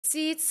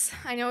seats.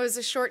 I know it was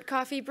a short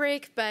coffee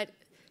break, but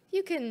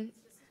you can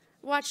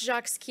watch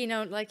Jacques'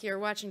 keynote like you're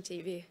watching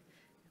TV.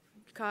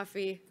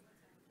 Coffee,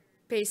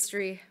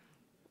 pastry,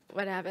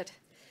 what have it.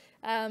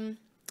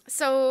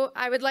 So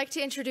I would like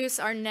to introduce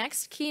our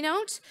next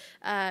keynote,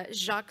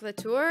 Jacques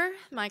Latour.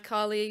 My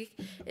colleague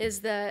is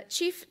the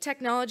Chief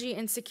Technology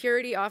and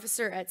Security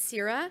Officer at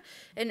CIRA,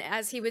 and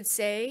as he would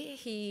say,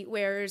 he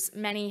wears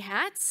many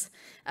hats.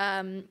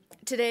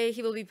 Today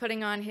he will be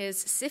putting on his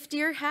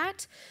SIFTIer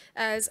hat,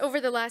 as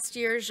over the last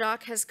year,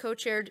 Jacques has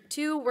co-chaired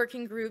 2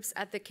 working groups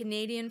at the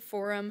Canadian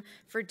Forum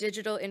for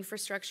Digital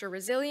Infrastructure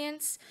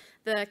Resilience,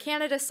 the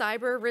Canada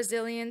Cyber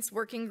Resilience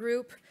Working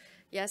Group,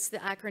 yes, the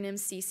acronym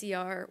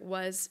CCR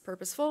was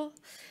purposeful,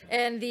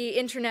 and the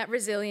Internet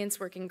Resilience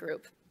Working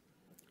Group.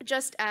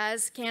 Just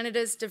as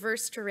Canada's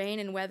diverse terrain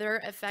and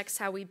weather affects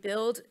how we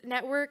build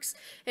networks,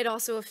 it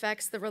also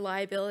affects the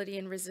reliability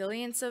and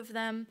resilience of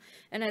them.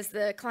 And as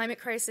the climate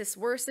crisis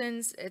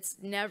worsens, it's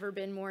never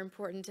been more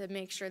important to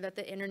make sure that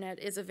the internet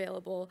is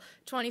available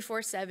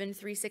 24/7,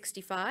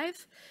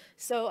 365.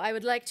 So I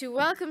would like to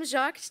welcome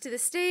Jacques to the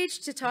stage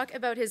to talk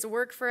about his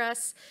work for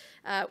us,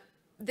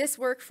 this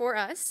work for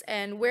us,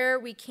 and where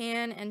we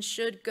can and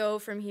should go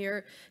from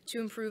here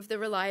to improve the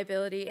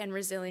reliability and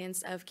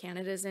resilience of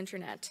Canada's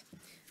internet.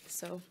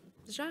 So,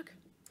 Jacques.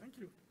 Thank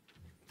you.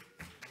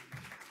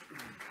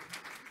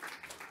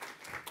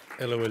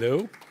 Hello,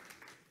 hello.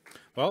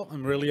 Well,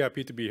 I'm really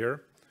happy to be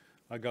here.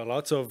 I got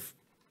lots of,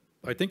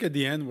 I think at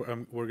the end,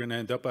 we're going to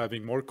end up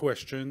having more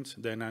questions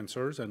than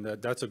answers, and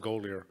that's a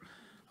goal here.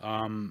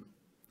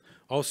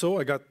 Also,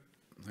 I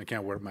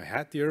can't wear my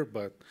hat here,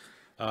 but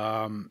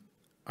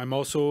I'm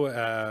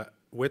also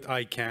with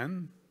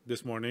ICANN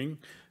this morning.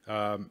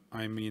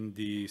 I'm in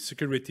the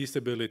Security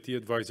Stability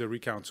Advisory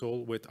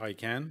Council with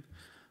ICANN.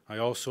 I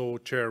also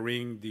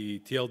chairing the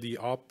TLD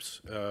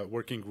Ops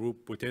working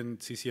group within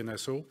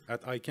CCNSO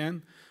at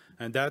ICANN,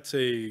 and that's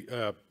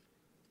a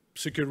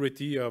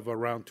security of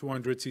around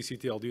 200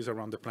 CCTLDs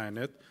around the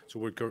planet, so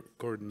we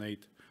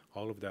coordinate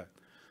all of that.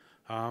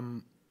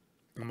 I'm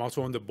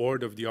also on the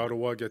board of the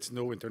Ottawa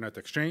Gatineau Internet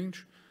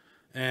Exchange,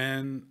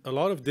 and a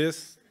lot of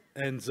this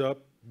ends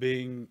up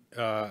being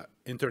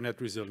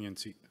internet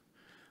resiliency.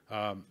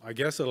 I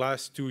guess the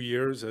last 2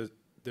 years,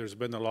 there's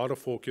been a lot of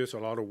focus, a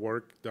lot of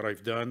work that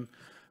I've done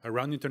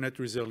around internet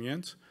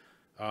resilience.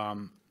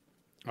 I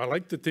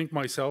like to think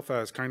myself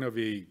as kind of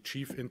a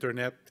chief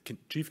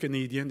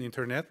Canadian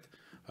internet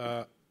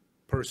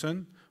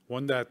person,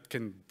 one that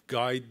can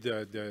guide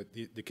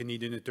the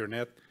Canadian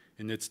internet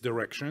in its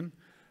direction.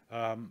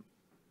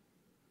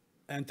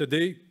 And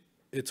today,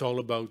 it's all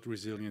about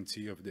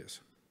resiliency of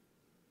this.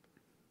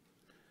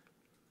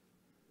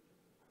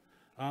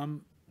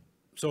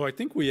 So I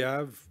think we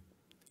have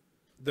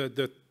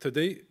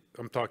today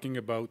I'm talking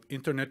about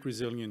internet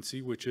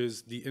resiliency, which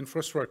is the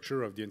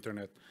infrastructure of the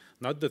internet,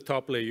 not the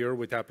top layer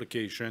with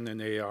application and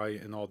AI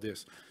and all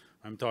this.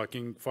 I'm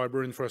talking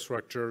fiber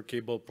infrastructure,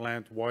 cable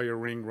plant,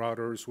 wiring,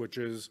 routers,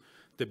 switches,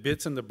 the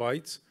bits and the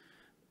bytes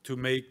to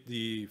make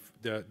the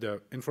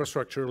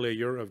infrastructure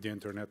layer of the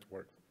internet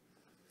work.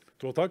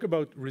 So we'll talk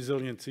about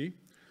resiliency.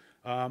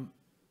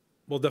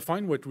 We'll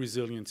define what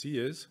resiliency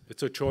is.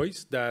 It's a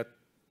choice that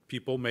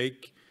people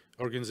make,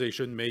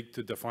 organizations make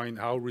to define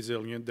how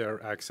resilient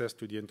their access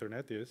to the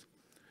internet is.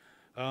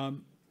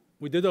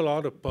 We did a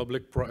lot of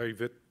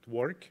public-private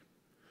work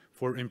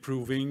for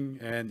improving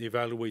and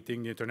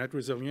evaluating the internet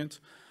resilience.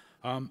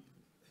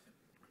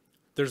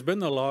 There's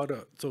been a lot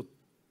of, so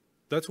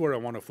that's where I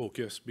want to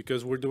focus,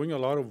 because we're doing a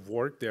lot of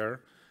work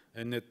there,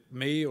 and it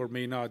may or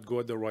may not go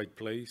at the right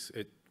place.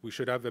 We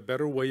should have a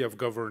better way of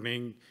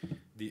governing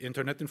the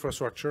internet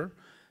infrastructure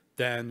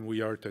than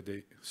we are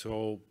today.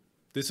 So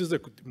this is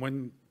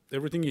when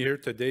everything you hear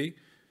today,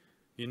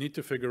 you need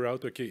to figure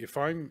out, okay,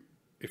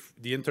 if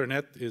the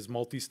internet is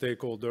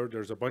multi-stakeholder,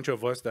 there's a bunch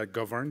of us that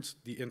governs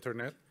the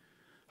internet,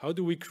 how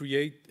do we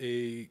create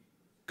a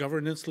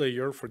governance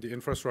layer for the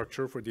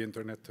infrastructure for the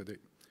internet today?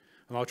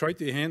 And I'll try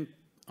to hint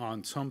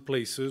on some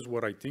places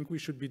what I think we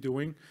should be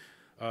doing,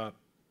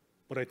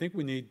 but I think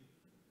we need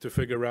to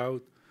figure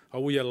out how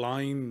we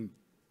align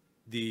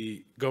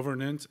the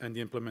governance and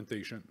the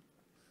implementation.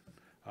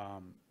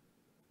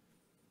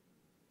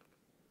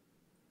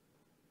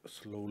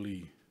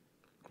 Slowly,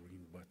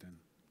 green button.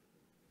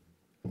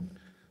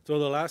 So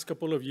the last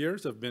couple of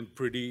years have been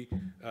pretty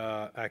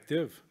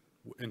active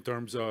in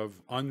terms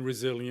of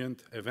unresilient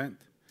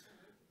event.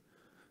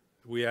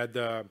 We had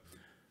the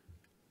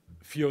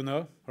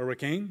Fiona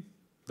hurricane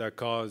that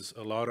caused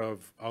a lot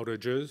of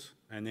outages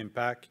and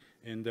impact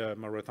in the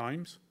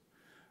Maritimes.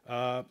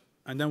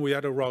 And then we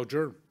had a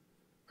Roger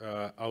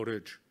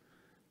outage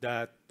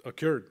that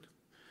occurred.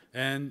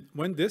 And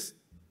when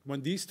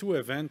these two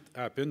events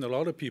happened, a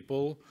lot of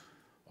people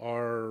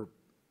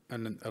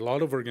and a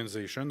lot of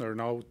organizations are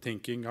now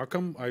thinking, how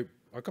come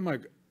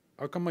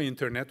my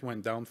internet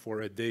went down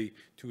for a day,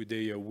 2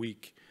 days, a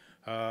week?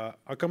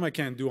 How come I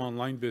can't do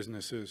online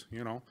businesses?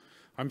 You know,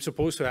 I'm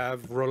supposed to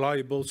have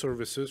reliable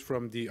services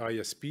from the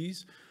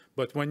ISPs,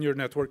 but when your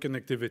network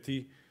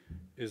connectivity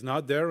is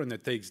not there and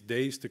it takes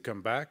days to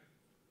come back,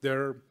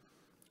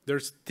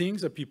 there's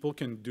things that people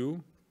can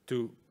do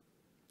to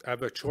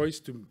have a choice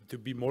to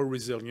be more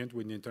resilient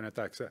with internet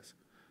access.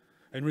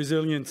 And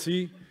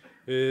resiliency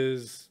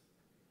is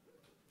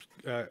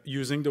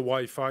using the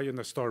Wi-Fi in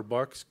a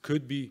Starbucks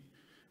could be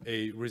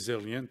a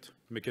resilient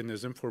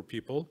mechanism for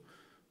people,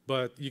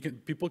 but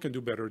people can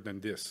do better than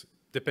this,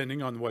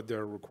 depending on what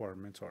their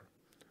requirements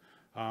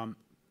are.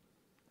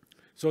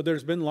 So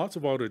there's been lots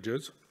of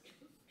outages.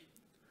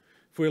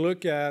 If we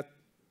look at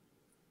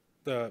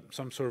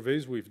some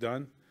surveys we've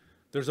done,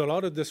 there's a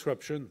lot of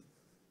disruption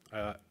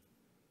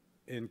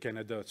in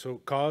Canada,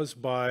 so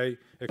caused by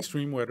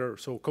extreme weather.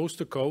 So coast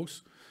to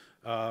coast,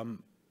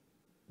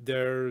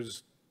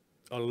 there's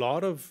a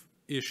lot of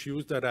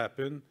issues that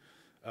happen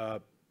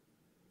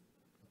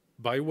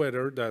by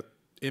weather that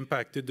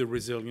impacted the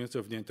resilience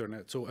of the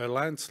internet. So a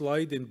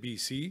landslide in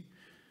BC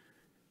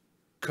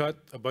cut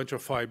a bunch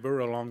of fiber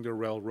along the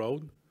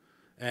railroad,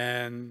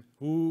 and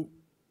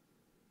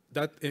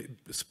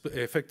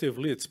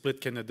effectively it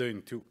split Canada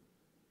in two,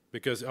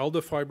 because all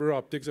the fiber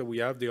optics that we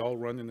have, they all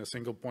run in a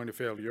single point of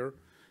failure.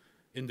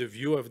 In the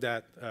view of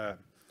that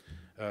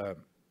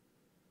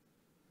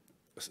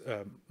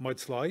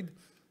mudslide,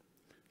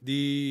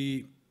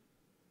 the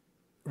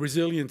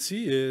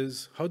resiliency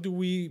is how do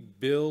we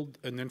build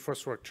an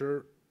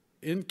infrastructure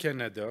in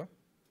Canada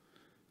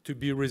to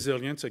be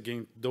resilient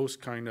against those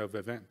kind of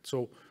events.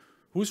 So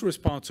who's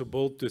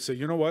responsible to say,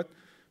 you know what,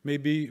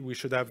 maybe we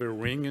should have a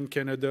ring in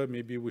Canada,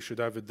 maybe we should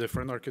have a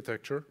different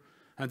architecture.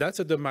 And that's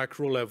at the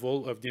macro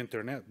level of the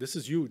internet. This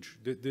is huge.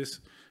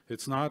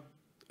 It's not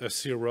a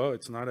Sierra,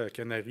 it's not a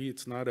Canary,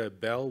 it's not a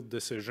Bell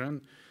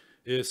decision.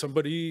 It's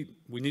somebody,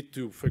 we need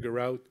to figure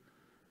out,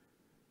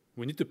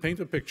 we need to paint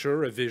a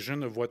picture, a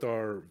vision of what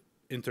our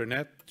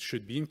internet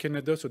should be in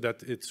Canada so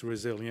that it's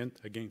resilient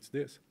against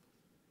this.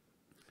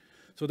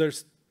 So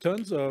there's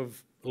tons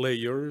of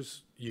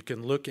layers. You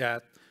can look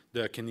at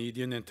the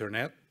Canadian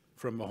internet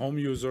from a home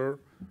user,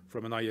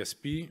 from an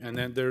ISP, and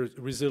then there's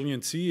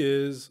resiliency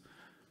is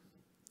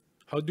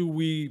how do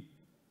we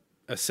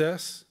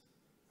assess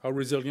how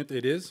resilient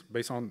it is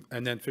based on,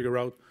 and then figure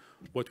out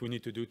what we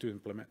need to do to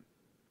implement.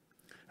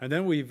 And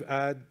then we've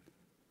had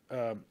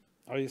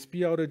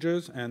ISP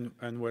outages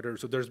and weather.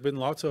 So there's been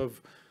lots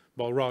of,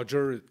 well,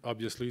 Roger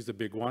obviously is the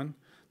big one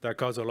that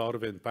caused a lot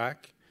of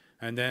impact.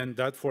 And then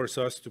that forced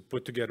us to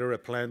put together a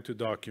plan to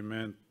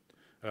document,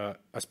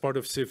 as part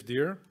of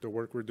CIGF, the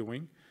work we're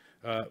doing,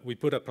 we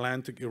put a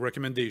plan, a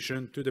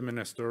recommendation to the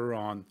minister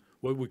on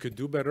what we could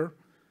do better.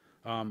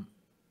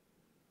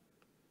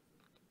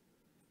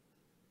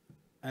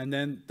 And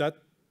then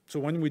so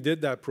when we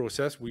did that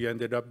process, we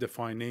ended up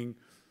defining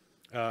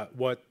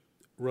what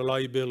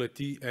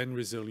reliability and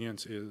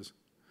resilience is.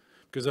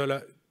 Because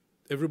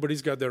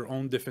everybody's got their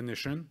own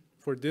definition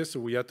for this, so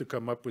we had to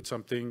come up with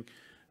something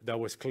that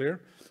was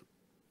clear.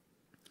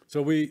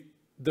 So we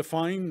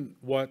define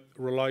what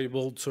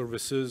reliable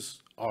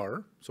services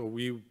are. So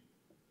we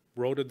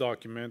wrote a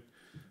document,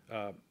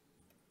 and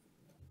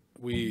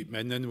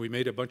then we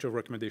made a bunch of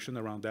recommendations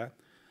around that.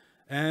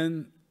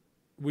 And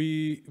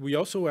we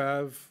also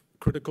have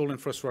critical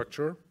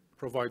infrastructure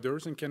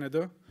providers in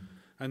Canada,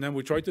 and then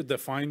we try to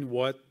define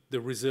what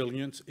the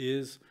resilience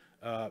is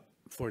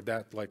for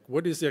that. Like,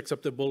 what is the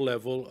acceptable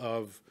level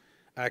of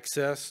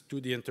access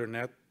to the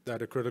internet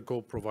that a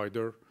critical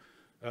provider,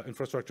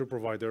 infrastructure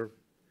provider,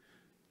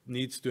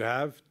 needs to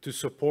have to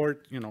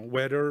support,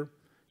 weather,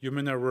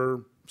 human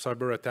error,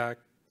 cyber attack,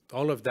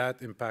 all of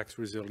that impacts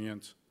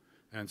resilience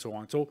and so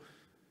on. So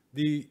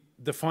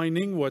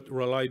defining what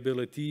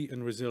reliability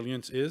and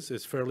resilience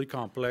is fairly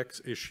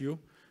complex issue,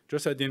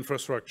 just at the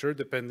infrastructure,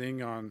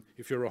 depending on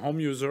if you're a home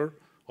user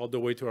all the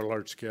way to a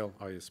large-scale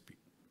ISP.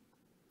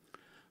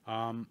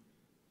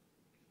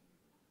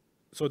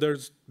 So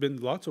there's been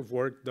lots of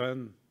work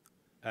done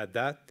at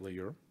that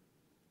layer.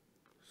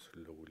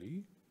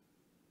 Slowly.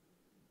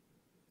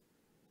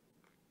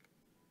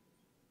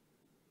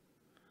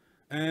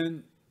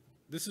 And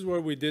this is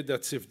where we did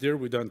that CIGF.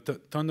 We've done a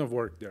ton of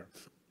work there.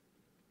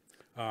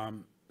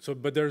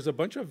 But there's a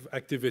bunch of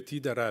activity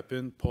that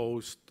happened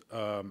post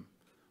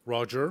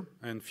Roger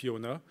and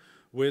Fiona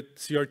with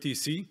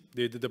CRTC.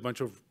 They did a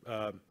bunch of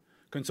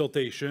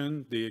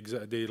consultation. They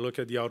look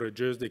at the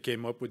outages. They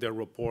came up with their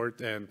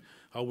report and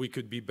how we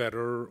could be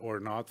better or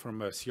not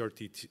from a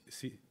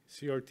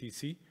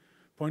CRTC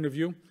point of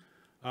view.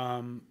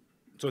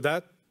 So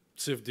that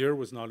CIGF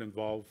was not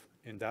involved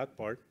in that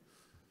part.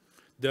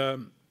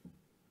 The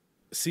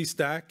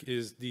CSTAC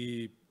is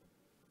the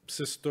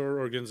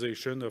sister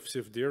organization of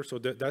CIGF, so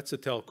that's the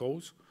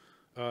telcos,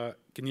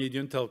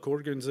 Canadian telco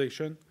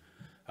organization.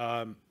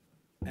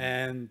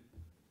 And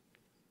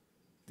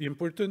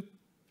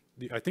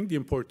I think the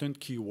important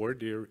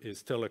keyword here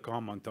is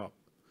telecom on top.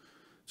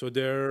 So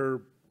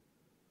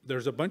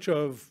there's a bunch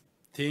of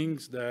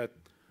things that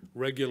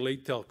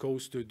regulate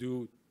telcos to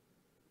do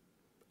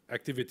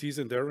activities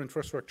in their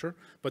infrastructure,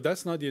 but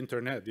that's not the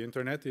internet. The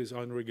internet is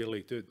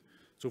unregulated.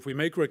 So if we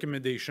make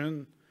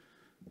recommendation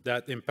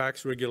that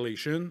impacts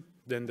regulation,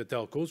 then the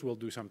telcos will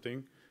do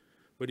something.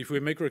 But if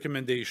we make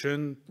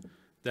recommendation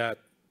that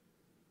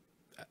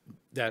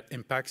that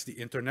impacts the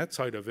internet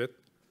side of it,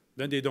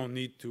 then they don't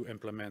need to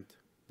implement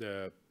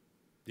the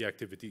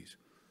activities.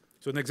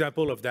 So an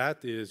example of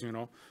that is,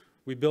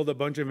 we build a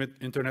bunch of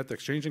internet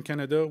exchange in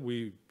Canada.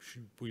 We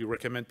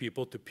recommend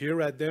people to peer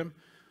at them,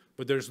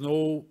 but there's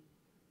no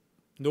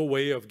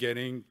way of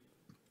getting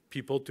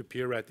people to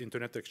peer at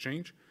internet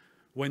exchange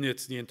when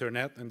it's the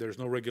internet and there's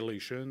no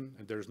regulation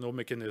and there's no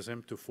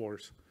mechanism to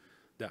force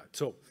that.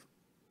 So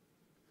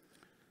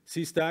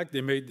CSTAC,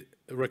 they made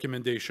a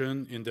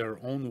recommendation in their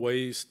own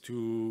ways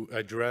to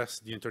address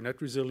the internet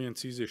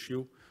resiliencies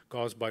issue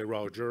caused by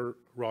Roger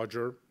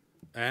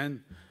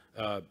and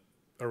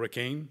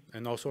hurricane,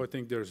 and also I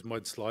think there's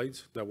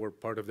mudslides that were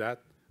part of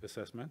that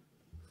assessment.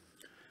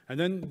 And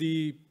then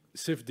the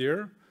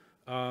CIFDIR,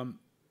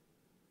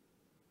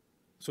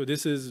 so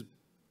this is,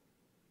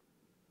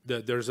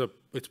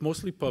 it's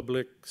mostly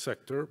public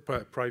sector,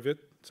 private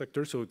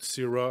sector, so it's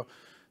CIRA.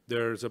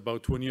 There's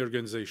about 20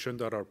 organizations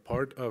that are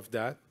part of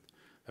that.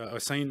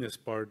 Assign is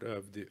part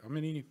of how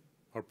many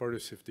are part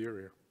of CIFDIR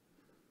here?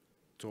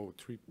 So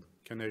 3,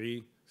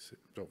 Canary,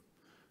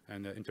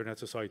 and Internet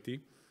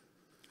Society.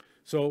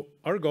 So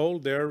our goal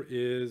there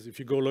is, if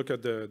you go look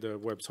at the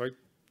website,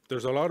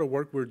 there's a lot of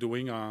work we're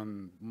doing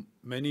on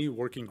many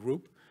working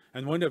groups,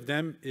 and one of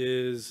them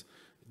is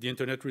the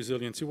Internet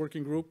Resiliency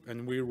Working Group,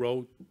 and we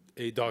wrote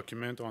a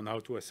document on how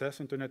to assess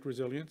internet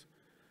resilience.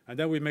 And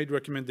then we made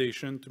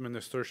recommendation to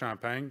Minister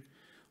Champagne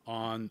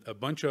on a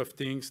bunch of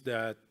things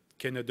that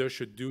Canada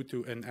should do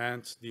to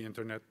enhance the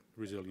internet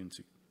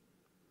resiliency.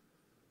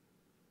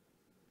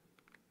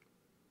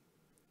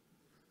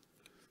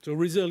 So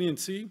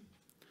resiliency,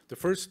 the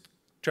first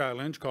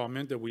challenge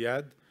comment that we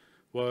had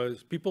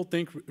was people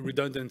think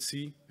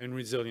redundancy and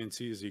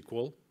resiliency is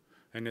equal,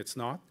 and it's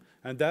not.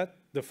 And that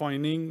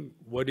defining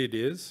what it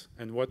is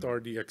and what are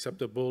the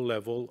acceptable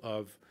level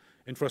of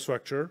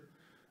infrastructure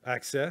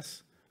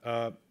access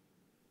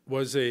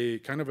was a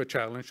kind of a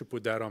challenge to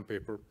put that on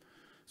paper.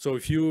 So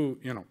if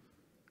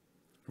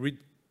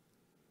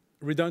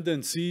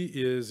redundancy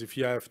is if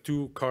you have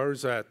 2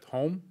 cars at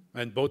home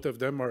and both of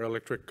them are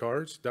electric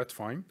cars, that's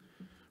fine.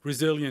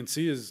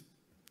 Resiliency is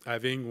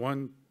having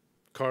one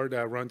car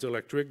that runs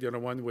electric, the other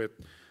one with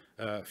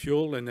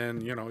fuel, and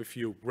then, if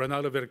you run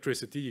out of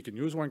electricity, you can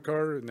use one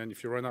car, and then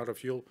if you run out of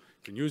fuel,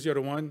 you can use the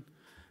other one,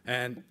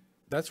 and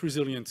that's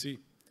resiliency.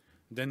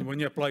 Then when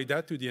you apply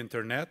that to the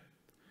internet,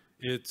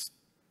 it's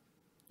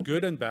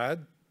good and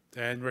bad,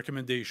 and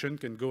recommendation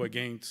can go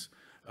against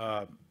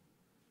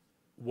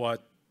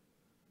what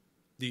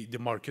the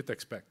market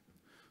expect.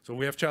 So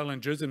we have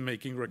challenges in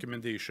making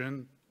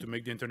recommendation to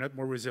make the internet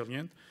more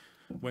resilient.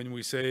 When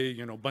we say,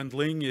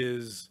 bundling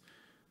is,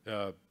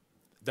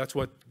 that's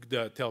what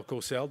the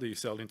telco sell. They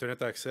sell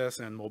internet access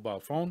and mobile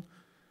phone.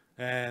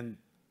 And,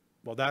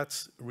 well,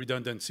 that's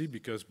redundancy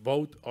because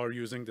both are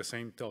using the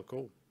same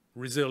telco.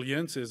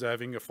 Resilience is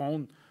having a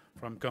phone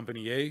from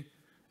company A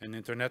and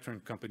internet from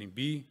company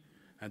B,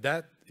 and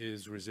that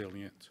is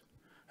resilient.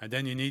 And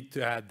then you need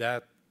to add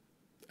that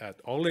at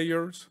all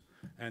layers,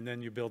 and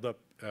then you build up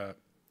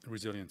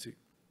resiliency.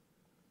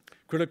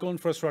 Critical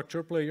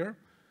infrastructure player,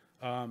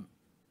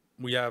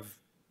 we have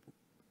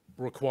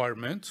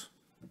requirements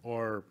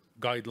or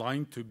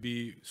guideline to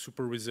be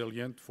super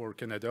resilient for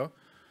Canada,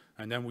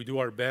 and then we do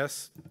our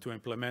best to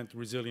implement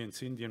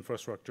resiliency in the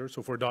infrastructure.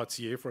 So for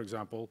 .ca, for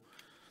example,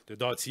 the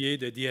 .ca,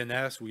 the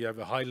DNS, we have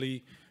a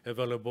highly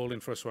available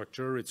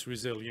infrastructure. It's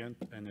resilient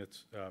and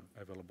it's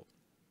available.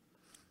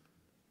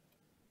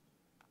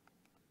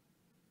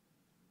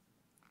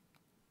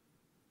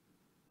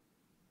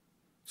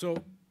 So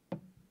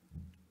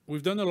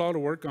we've done a lot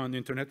of work on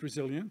internet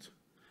resilience,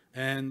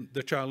 and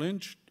the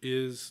challenge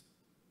is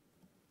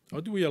how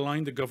do we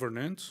align the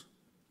governance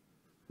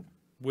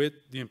with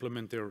the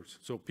implementers?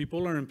 So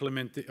people are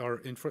implementing,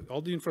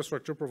 all the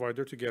infrastructure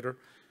providers together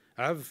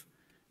have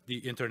the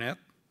internet,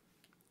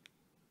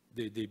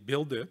 they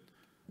build it,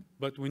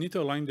 but we need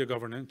to align the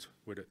governance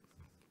with it.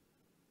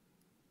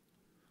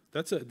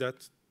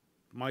 That's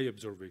my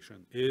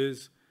observation,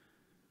 is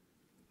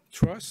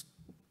trust.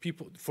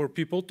 For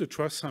people to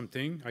trust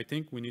something, I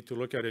think we need to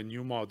look at a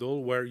new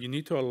model where you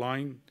need to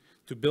align,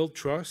 to build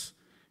trust,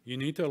 you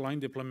need to align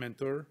the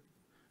implementer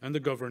and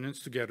the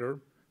governance together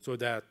so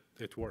that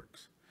it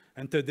works.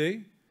 And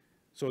today,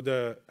 so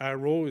the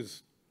arrow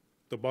is,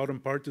 the bottom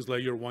part is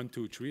layer 1,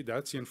 2, 3.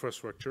 That's the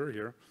infrastructure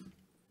here.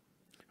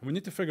 And we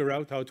need to figure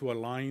out how to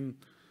align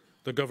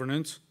the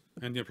governance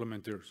and the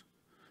implementers.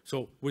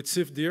 So with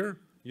CIFDIR,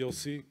 you'll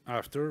see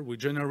after, we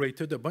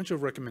generated a bunch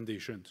of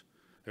recommendations.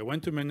 It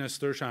went to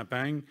Minister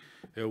Champagne.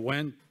 It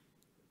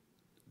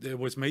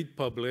was made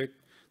public.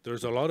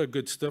 There's a lot of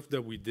good stuff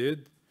that we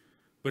did,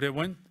 but it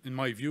went, in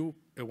my view,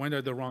 it went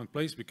at the wrong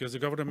place because the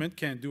government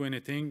can't do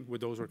anything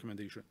with those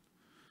recommendations.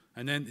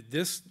 And then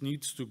this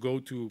needs to go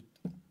to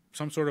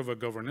some sort of a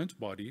governance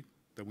body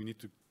that we need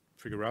to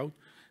figure out.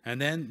 And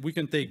then we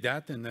can take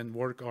that and then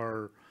work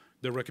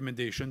the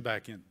recommendation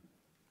back in.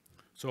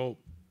 So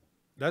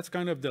that's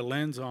kind of the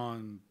lens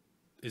on,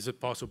 is it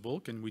possible?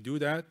 Can we do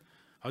that?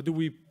 How do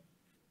we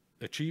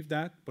achieve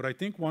that? But I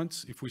think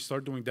if we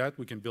start doing that,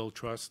 we can build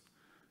trust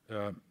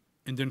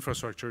in the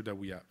infrastructure that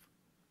we have.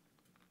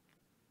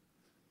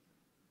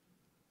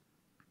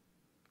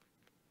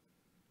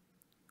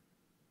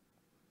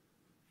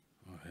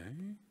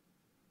 Okay.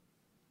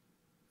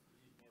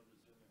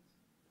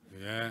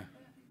 Yeah.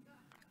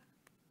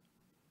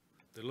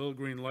 The little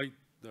green light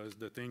does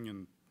the thing,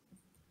 and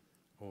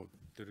oh,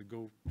 did it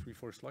go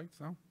 3-4 slides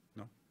now?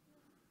 No.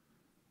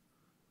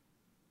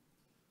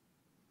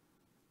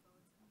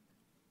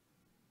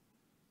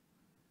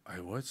 I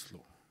was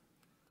slow.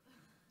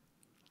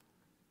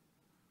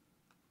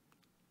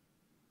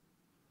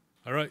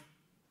 All right.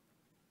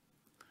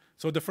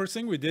 So the first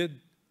thing we did,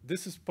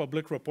 this is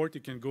public report.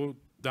 You can go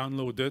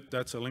download it.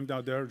 That's a link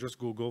down there. Just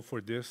Google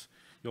for this.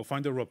 You'll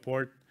find a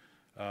report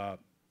that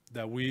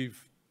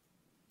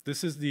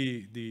this is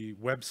the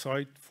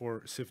website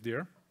for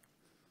CIGF.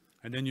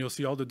 And then you'll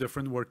see all the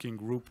different working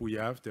group we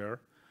have there.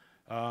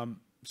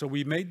 So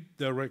we made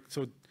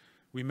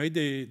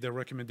the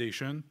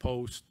recommendation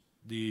post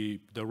the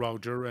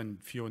Roger and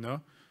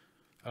Fiona.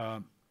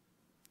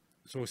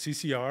 So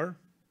CCR,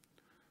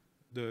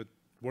 the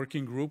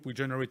working group, we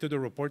generated a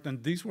report,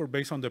 and these were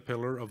based on the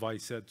pillar of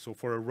ISED. So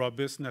for a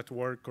robust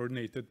network,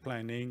 coordinated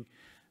planning,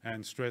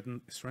 and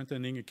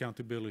strengthening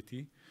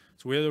accountability.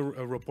 So we had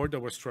a report that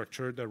was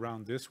structured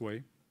around this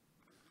way.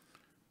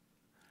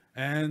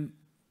 And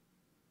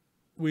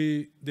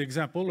the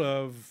example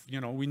of,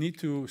 we need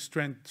to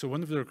strengthen, so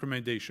one of the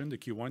recommendations, the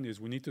key one, is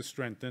we need to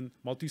strengthen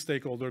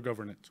multi-stakeholder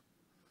governance.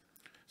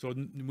 So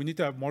we need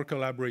to have more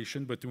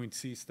collaboration between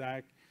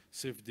CSTAC,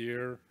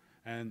 CIGF,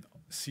 and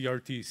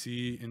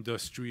CRTC,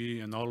 industry,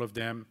 and all of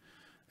them.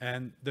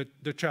 And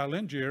the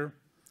challenge here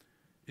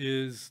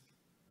is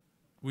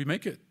we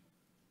make it.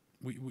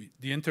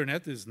 The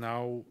internet is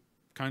now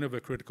kind of a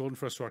critical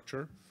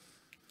infrastructure,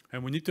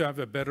 and we need to have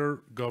a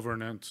better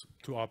governance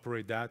to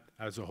operate that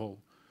as a whole.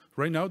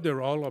 Right now,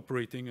 they're all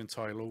operating in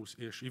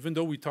silos-ish. Even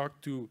though we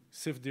talk to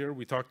CIGF,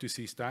 we talk to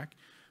CSTAC,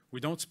 we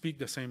don't speak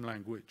the same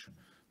language.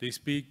 They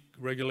speak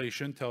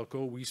regulation,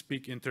 telco, we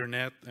speak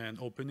internet and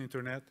open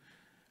internet,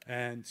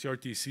 and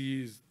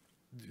CRTC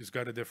has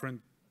got a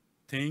different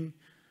thing,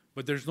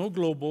 but there's no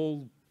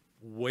global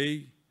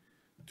way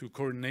to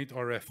coordinate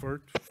our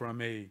effort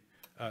from a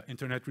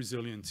internet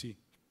resiliency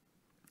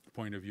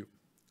point of view.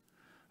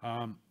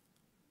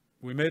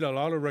 We made a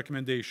lot of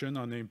recommendations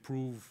on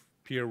improved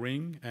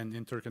peering and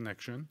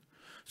interconnection.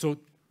 So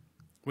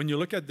when you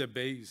look at the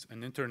base,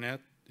 an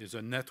internet is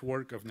a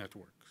network of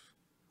networks.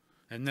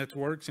 And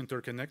networks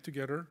interconnect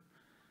together.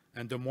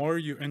 And the more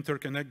you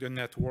interconnect the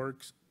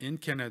networks in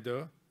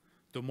Canada,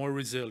 the more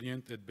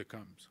resilient it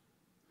becomes.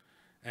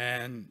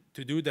 And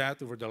to do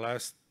that, over the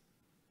last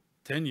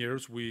 10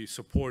 years, we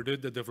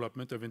supported the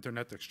development of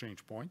internet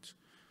exchange points.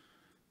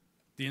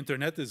 The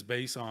internet is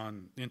based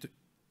on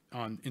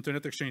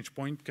internet exchange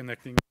point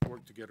connecting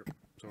network together.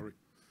 Sorry.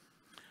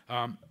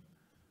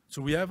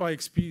 So we have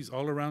IXPs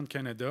all around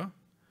Canada,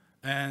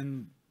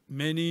 and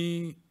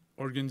many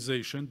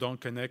organizations don't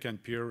connect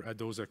and peer at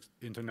those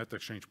internet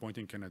exchange points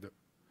in Canada.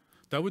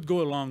 That would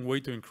go a long way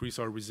to increase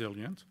our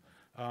resilience.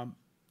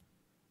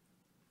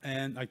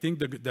 And I think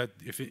that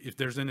if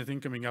there's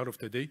anything coming out of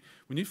today,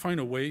 we need to find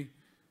a way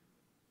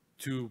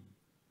to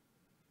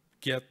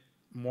get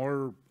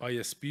more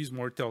ISPs,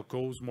 more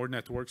telcos, more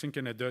networks in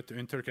Canada to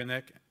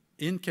interconnect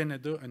in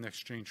Canada and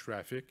exchange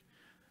traffic.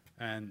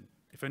 And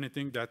if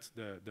anything, that's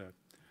the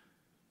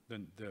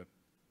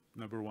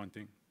number one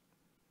thing.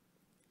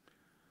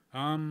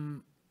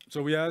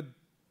 So we had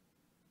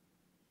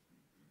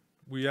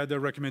a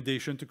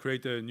recommendation to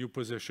create a new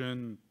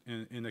position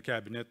in the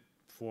cabinet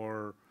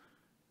for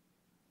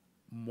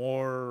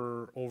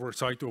more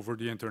oversight over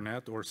the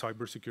internet or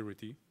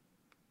cybersecurity,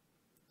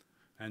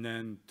 and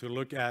then to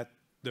look at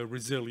the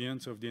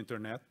resilience of the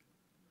internet.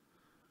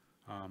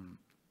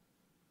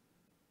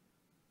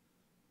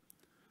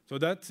 So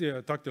that's,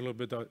 I talked a little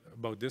bit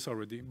about this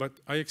already,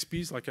 but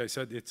IXPs, like I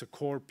said, it's a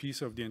core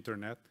piece of the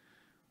internet.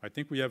 I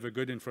think we have a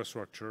good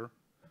infrastructure,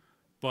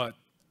 but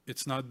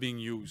it's not being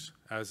used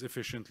as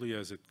efficiently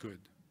as it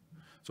could.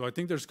 So I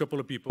think there's a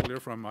couple of people here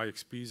from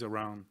IXPs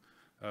around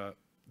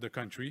the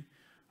country.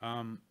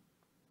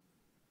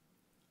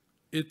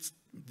 It's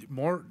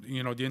more,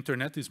 the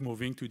internet is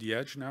moving to the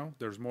edge now.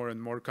 There's more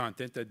and more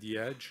content at the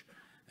edge,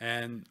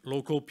 and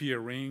local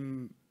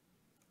peering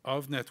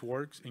of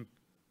networks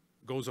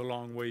goes a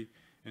long way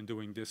in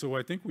doing this. So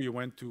I think we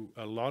went to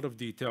a lot of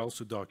details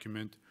to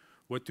document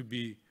what to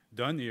be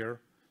done here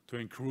to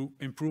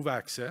improve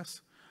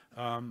access.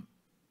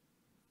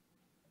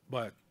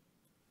 But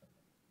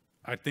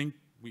I think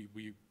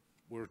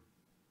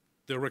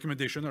the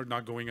recommendations are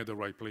not going at the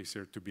right place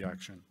here to be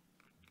action.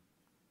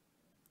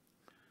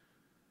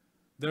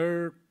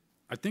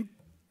 I think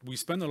we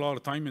spend a lot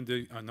of time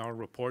in our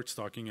reports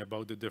talking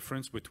about the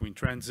difference between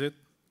transit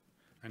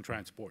and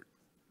transport.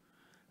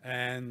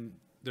 And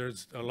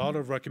there's a lot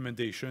of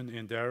recommendation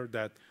in there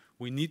that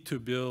we need to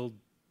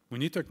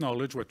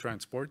acknowledge what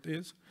transport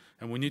is,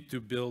 and we need to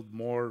build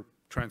more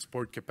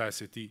transport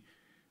capacity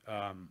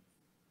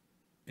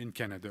in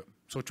Canada.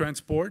 So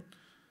transport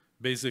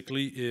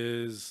basically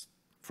is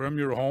from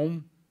your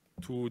home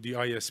to the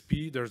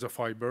ISP. There's a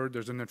fiber,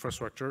 there's an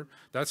infrastructure.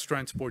 That's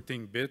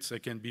transporting bits.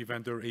 It can be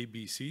vendor A,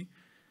 B, C.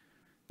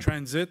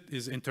 Transit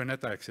is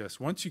internet access.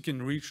 Once you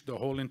can reach the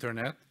whole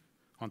internet,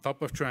 on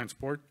top of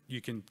transport,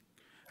 you can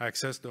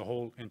access the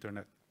whole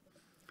internet.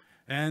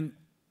 And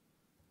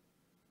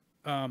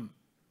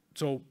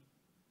so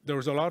there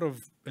was a lot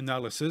of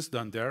analysis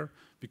done there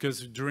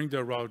because during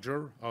the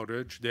router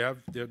outage, they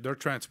have their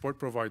transport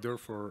provider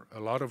for a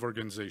lot of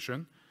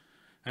organization.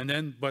 And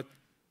then, but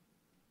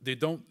they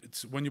don't,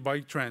 when you buy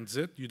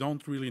transit, you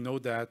don't really know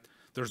that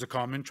there's a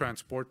common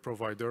transport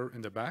provider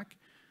in the back.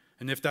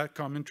 And if that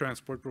common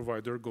transport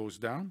provider goes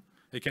down,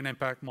 it can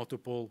impact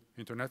multiple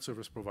internet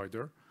service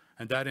provider,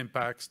 and that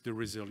impacts the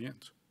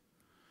resilience.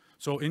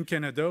 So in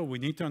Canada, we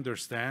need to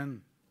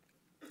understand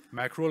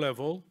macro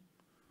level,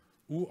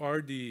 who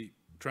are the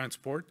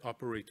transport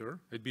operator.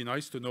 It'd be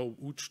nice to know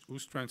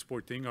who's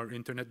transporting our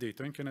internet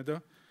data in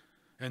Canada,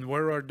 and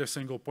where are the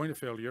single point of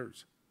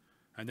failures.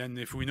 And then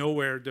if we know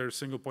where there's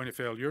single point of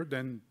failure,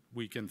 then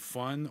we can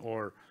fund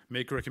or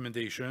make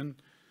recommendation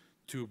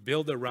to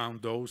build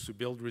around those, to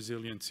build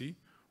resiliency,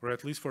 or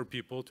at least for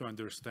people to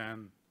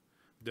understand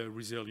the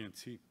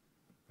resiliency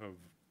of.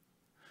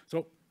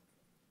 So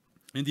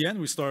in the end,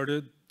 we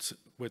started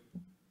with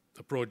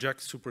a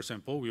project super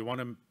simple. We want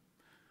to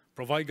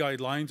provide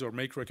guidelines or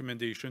make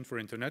recommendations for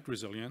internet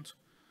resilience.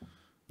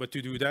 But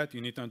to do that,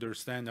 you need to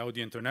understand how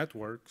the internet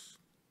works.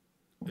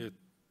 It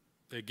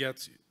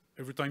gets,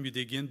 every time you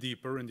dig in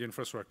deeper in the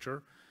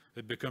infrastructure,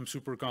 it becomes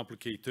super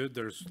complicated.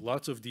 There's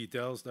lots of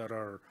details that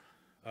are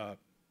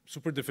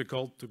super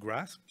difficult to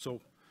grasp.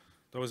 So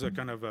that was a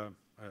kind of a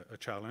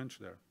challenge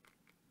there.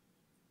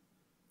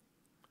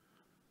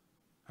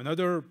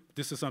 Another,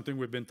 this is something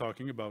we've been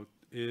talking about,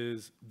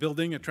 is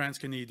building a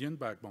trans-Canadian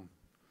backbone.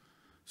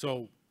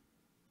 So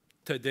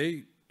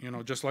today, you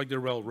know, just like the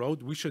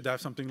railroad, we should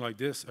have something like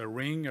this, a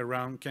ring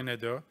around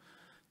Canada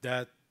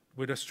that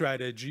with a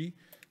strategy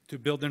to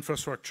build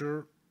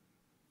infrastructure,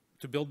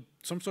 to build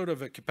some sort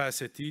of a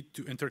capacity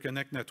to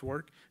interconnect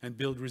network and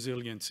build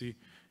resiliency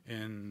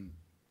in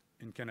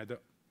Canada.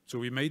 So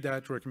we made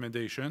that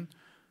recommendation,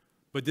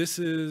 but this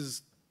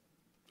is,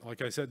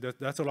 like I said,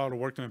 that's a lot of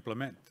work to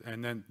implement.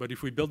 And then, but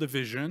if we build a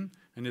vision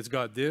and it's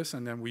got this,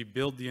 and then we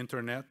build the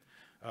internet,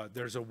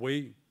 there's a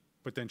way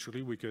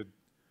potentially we could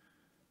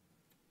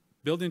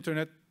build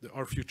internet,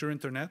 our future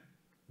internet,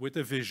 with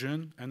a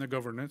vision and a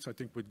governance. I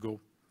think would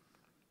go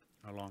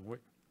a long way.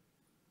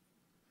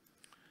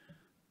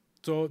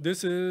 So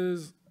this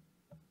is,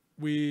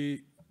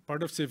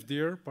 part of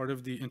CIFDIR, part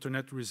of the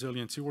Internet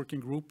Resiliency Working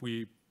Group,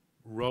 we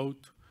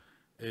wrote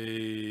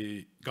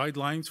a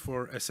guidelines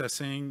for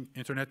assessing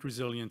internet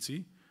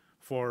resiliency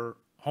for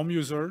home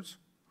users,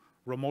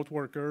 remote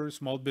workers,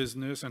 small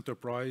business,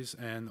 enterprise,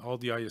 and all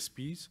the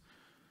ISPs.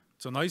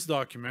 It's a nice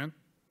document.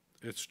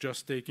 It's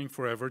just taking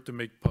forever to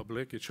make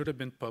public. It should have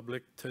been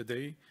public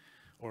today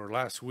or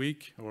last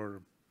week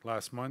or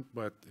last month,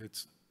 but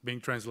it's being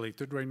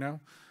translated right now.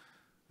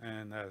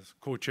 And as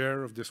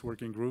co-chair of this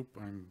working group,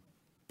 I'm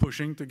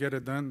pushing to get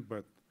it done,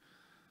 but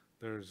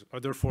there's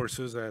other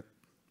forces at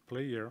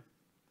play here.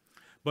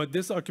 But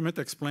this document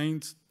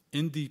explains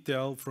in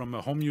detail from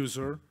a home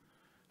user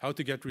how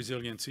to get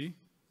resiliency.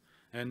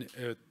 And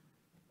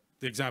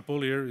the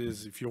example here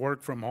is if you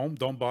work from home,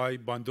 don't buy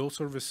bundle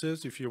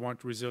services if you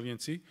want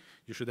resiliency.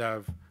 You should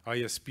have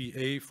ISP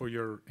A for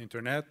your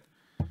internet,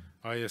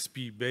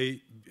 ISP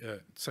B,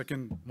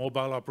 second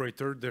mobile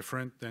operator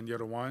different than the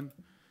other one.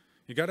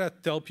 You gotta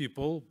tell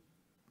people,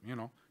 you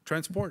know,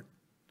 transport.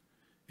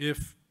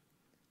 If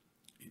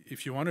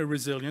you want a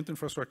resilient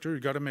infrastructure, you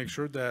gotta make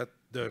sure that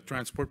the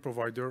transport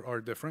provider are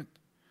different.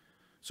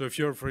 So if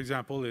you're, for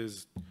example,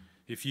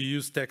 if you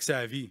use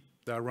TechSavvy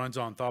that runs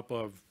on top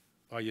of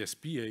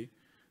ISPA,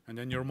 and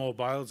then your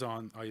mobile's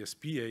on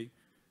ISPA,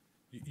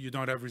 you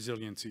don't have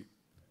resiliency.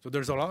 So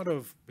there's a lot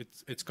of,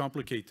 it's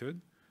complicated.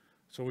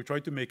 So we try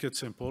to make it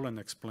simple and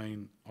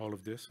explain all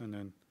of this, and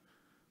then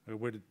it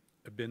would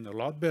have been a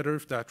lot better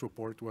if that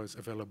report was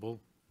available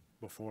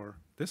before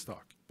this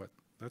talk, but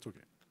that's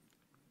okay.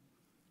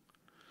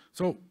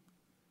 So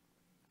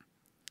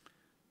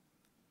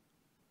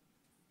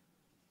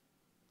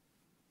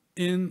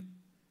in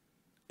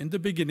the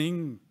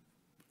beginning,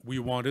 we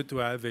wanted to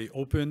have an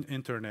open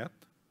internet.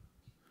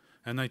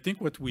 And I think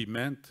what we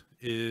meant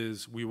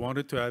is we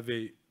wanted to have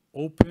an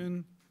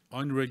open,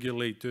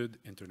 unregulated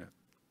internet.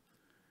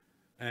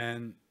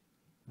 And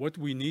what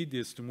we need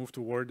is to move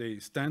toward a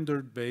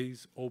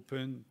standard-based,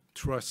 open,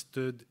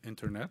 trusted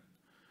internet.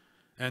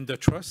 And the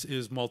trust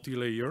is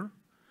multi-layer.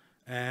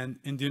 And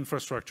in the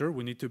infrastructure,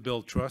 we need to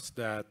build trust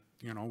that,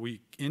 you know,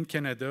 in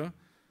Canada,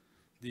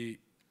 the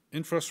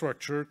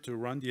infrastructure to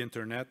run the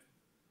internet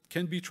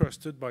can be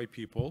trusted by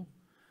people,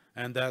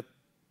 and that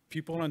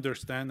people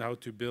understand how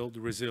to build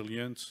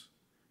resilience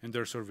in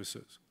their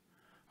services.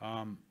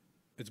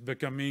 It's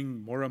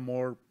becoming more and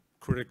more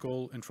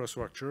critical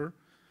infrastructure.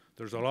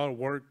 There's a lot of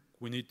work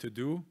we need to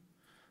do,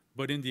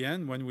 but in the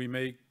end, when we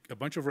make a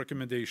bunch of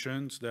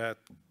recommendations that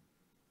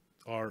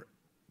are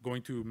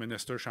going to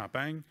Minister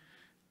Champagne,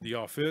 the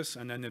office,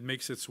 and then it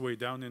makes its way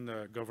down in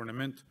the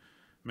government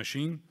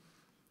machine.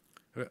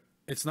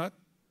 It's not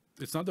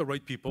the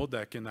right people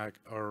that can act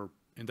are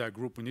in that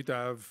group. We need to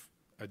have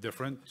a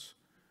different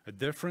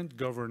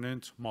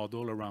governance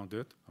model around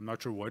it. I'm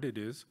not sure what it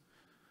is,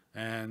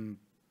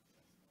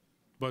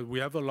 but we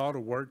have a lot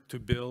of work to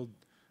build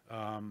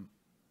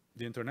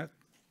the internet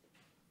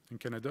in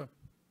Canada.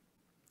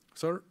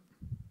 Sir?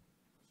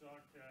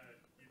 Jacques,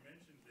 you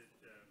mentioned that,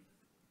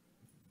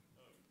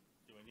 oh,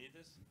 do I need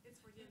this? It's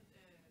for the Zoom.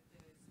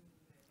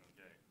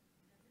 Okay.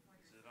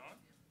 Is it on?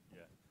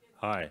 Yeah.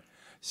 Hi.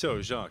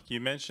 So, Jacques, you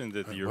mentioned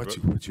that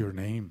What's your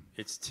name?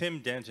 It's Tim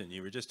Denton.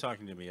 You were just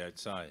talking to me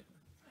outside.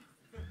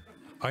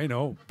 I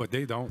know, but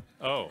they don't.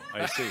 Oh,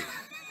 I see.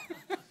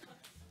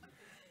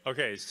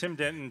 Okay, it's Tim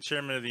Denton,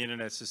 Chairman of the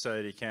Internet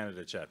Society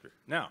Canada chapter.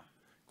 Now,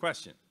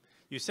 question.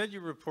 You said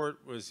your report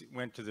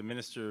went to the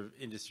Minister of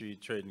Industry,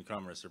 Trade and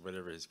Commerce, or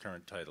whatever his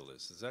current title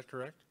is. Is that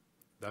correct?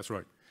 That's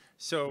right.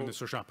 So,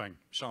 Minister Champagne.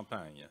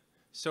 Champagne, yeah.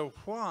 So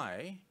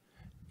why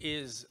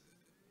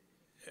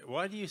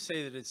do you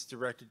say that it's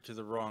directed to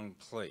the wrong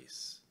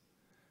place,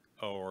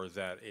 or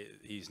that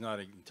he's not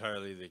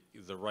entirely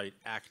the right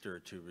actor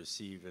to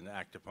receive and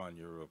act upon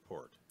your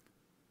report?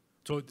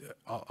 So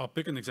I'll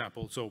pick an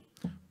example. So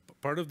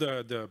part of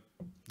the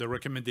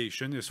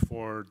recommendation is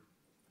for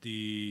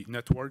the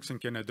networks in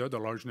Canada, the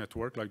large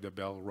network like the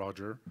Bell,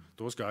 Roger,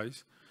 those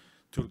guys,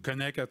 to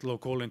connect at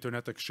local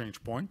internet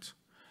exchange points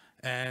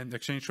and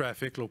exchange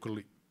traffic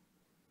locally.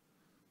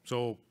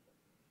 So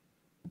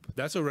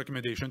that's a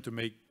recommendation to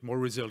make more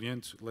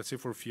resilient, let's say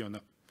for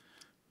Fiona.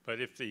 But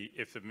if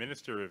the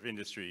Minister of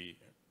Industry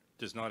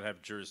does not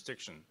have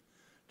jurisdiction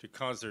to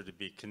cause there to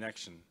be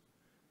connection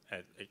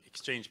at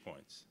exchange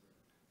points,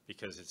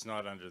 because it's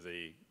not under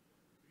the,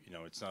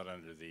 it's not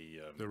under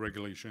the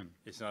regulation.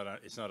 It's not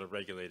a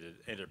regulated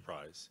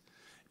enterprise.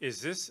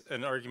 Is this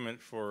an argument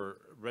for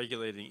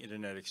regulating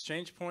internet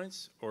exchange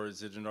points, or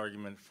is it an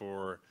argument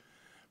for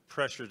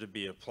pressure to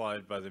be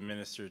applied by the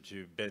minister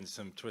to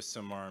twist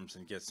some arms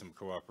and get some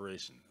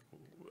cooperation?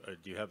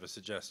 Do you have a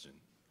suggestion?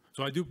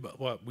 So I do,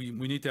 well, we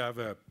need to have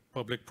a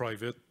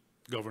public-private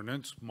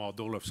governance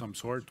model of some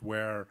sort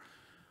where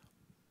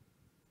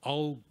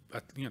in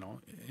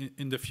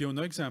the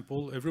Fiona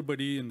example,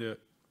 everybody in the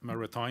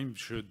maritime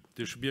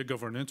there should be a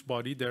governance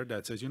body there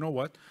that says, you know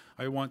what,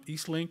 I want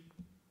Eastlink,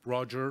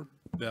 Roger,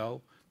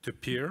 Bell to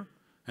peer,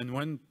 and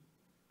when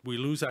we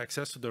lose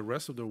access to the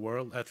rest of the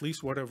world, at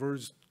least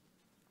whatever's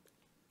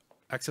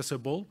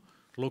accessible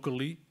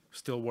locally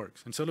still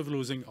works. Instead of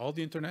losing all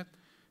the internet,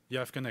 you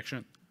have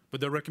connection.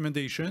 But the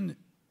recommendation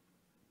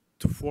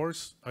to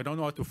force, I don't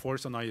know how to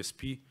force an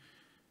ISP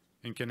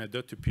in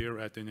Canada to peer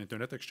at an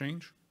internet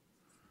exchange.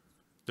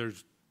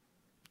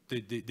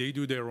 They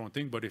do their own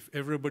thing, but if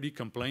everybody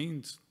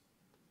complains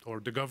or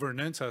the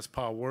governance has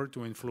power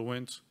to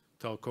influence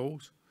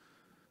telcos,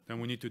 then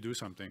we need to do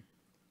something.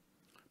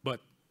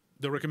 But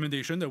the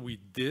recommendation that we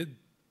did,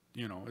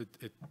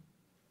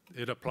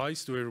 it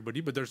applies to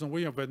everybody, but there's no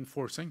way of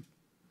enforcing.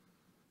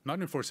 Not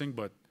enforcing,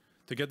 but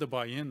to get the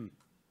buy-in.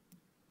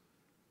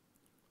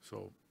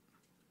 So.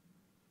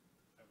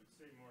 I would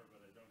say more,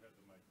 but I don't have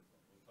the microphone.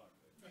 We'll talk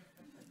later.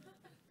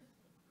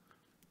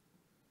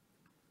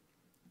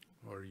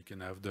 Or you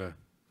can have the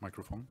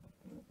microphone.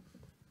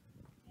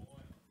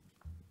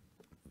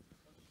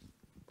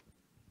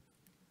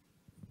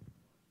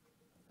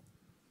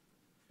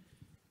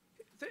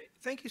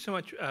 Thank you so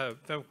much,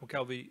 Fenwick,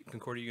 McKelvey,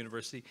 Concordia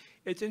University.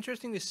 It's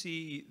interesting to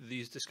see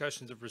these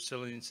discussions of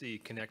resiliency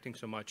connecting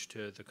so much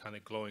to the kind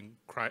of glowing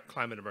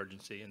climate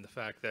emergency and the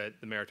fact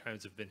that the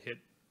Maritimes have been hit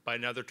by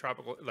another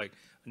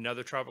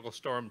tropical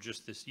storm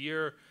just this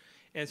year.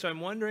 And so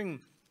I'm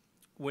wondering,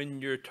 when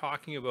you're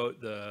talking about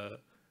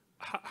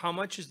how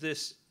much is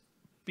this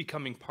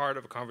becoming part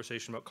of a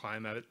conversation about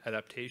climate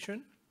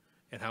adaptation,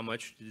 and how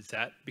much is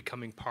that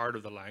becoming part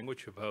of the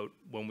language about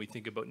when we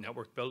think about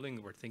network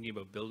building, we're thinking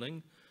about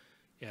building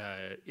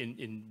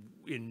in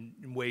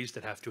ways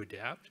that have to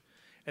adapt.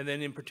 And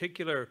then in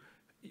particular,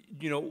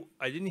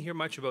 I didn't hear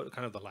much about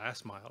kind of the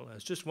last mile. I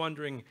was just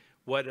wondering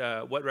what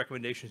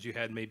recommendations you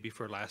had maybe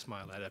for last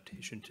mile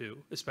adaptation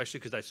too, especially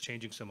because that's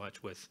changing so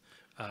much with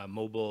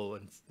mobile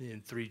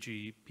and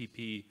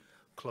 3GPP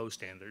close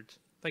standards.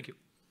 Thank you.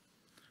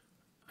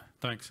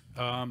 Thanks.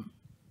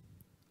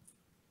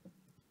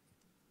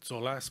 So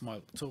last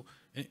mile. So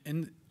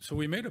so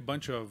we made a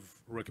bunch of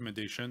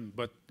recommendations,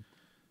 but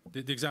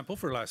the example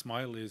for last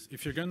mile is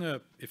if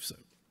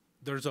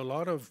there's a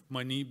lot of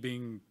money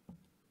being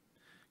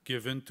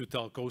given to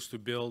telcos to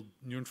build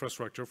new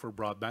infrastructure for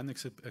broadband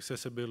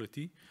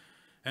accessibility,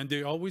 and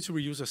they always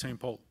reuse the same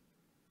pole.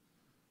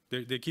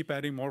 They keep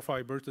adding more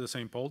fiber to the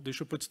same pole. They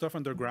should put stuff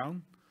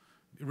underground.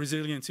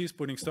 Resiliency is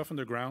putting stuff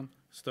underground,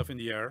 stuff in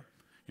the air.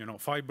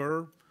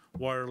 Fiber,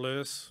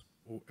 wireless,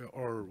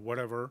 or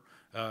whatever.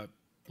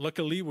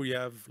 Luckily, we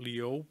have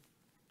LEO,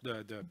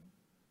 the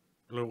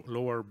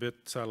lower bit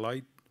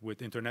satellite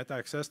with internet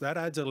access. That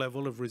adds a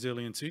level of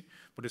resiliency,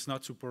 but it's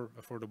not super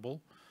affordable.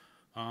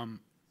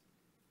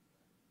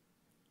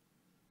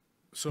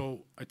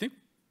 So I think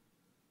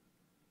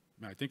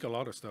I think a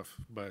lot of stuff,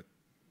 but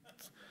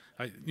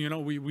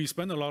we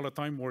spend a lot of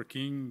time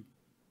working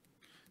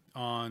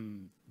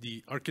on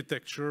the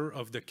architecture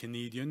of the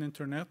Canadian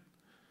internet.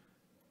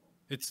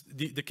 It's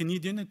the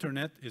Canadian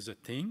internet is a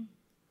thing,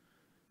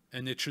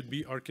 and it should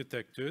be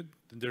architected.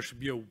 There should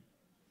be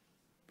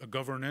a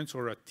governance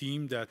or a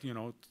team that,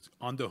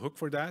 on the hook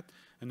for that.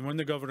 And when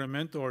the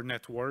government or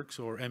networks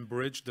or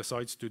Enbridge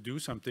decides to do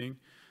something,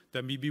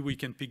 then maybe we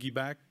can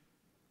piggyback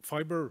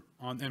fiber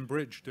on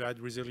Enbridge to add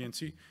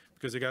resiliency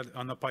because they got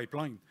on a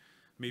pipeline.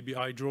 Maybe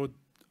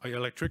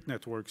hydroelectric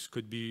networks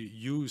could be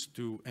used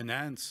to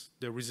enhance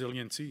the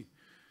resiliency.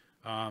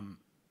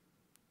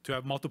 To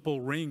have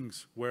multiple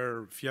rings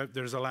where if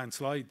there's a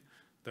landslide,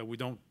 that we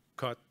don't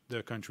cut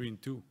the country in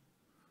two.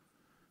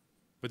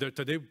 But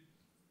today,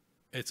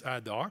 it's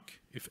ad hoc,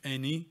 if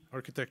any,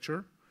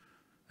 architecture,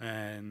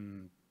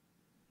 and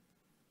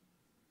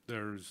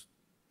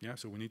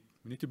so we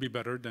need to be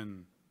better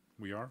than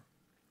we are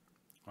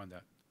on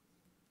that.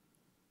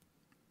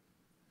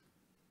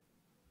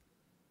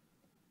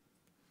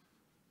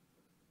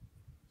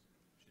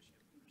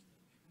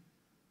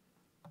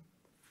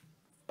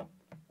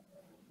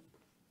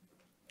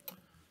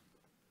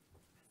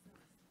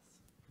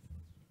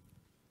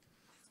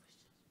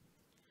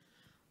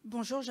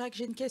 Bonjour Jacques,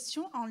 j'ai une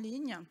question en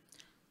ligne.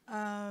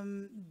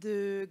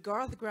 The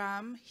Garth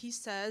Graham, he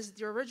says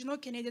the original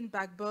Canadian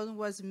backbone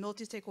was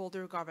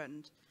multi-stakeholder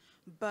governed,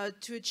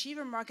 but to achieve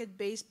a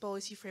market-based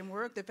policy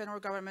framework, the federal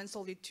government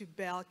sold it to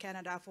Bell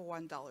Canada for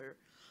 $1.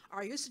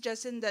 Are you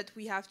suggesting that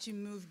we have to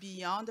move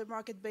beyond the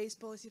market-based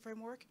policy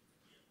framework?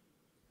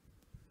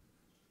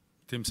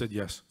 Tim said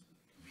yes.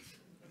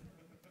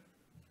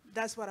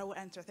 That's what I will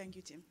answer. Thank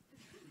you, Tim.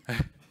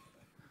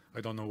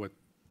 I don't know what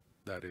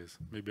that is.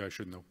 Maybe I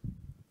should know.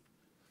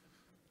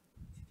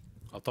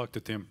 I'll talk to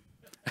Tim.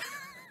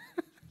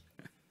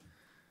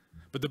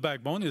 But the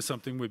backbone is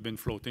something we've been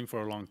floating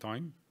for a long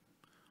time.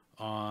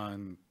 I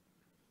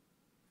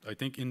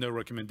think in the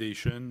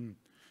recommendation,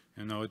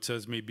 it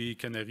says maybe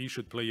Canary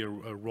should play a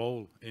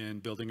role in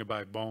building a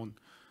backbone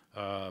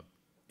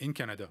in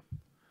Canada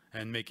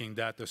and making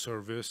that a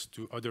service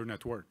to other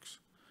networks.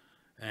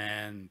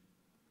 And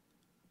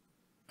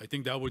I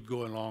think that would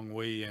go a long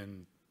way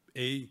in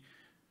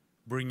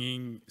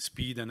bringing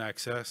speed and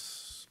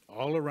access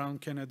all around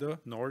Canada,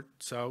 north,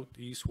 south,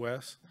 east,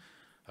 west,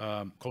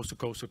 coast to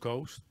coast to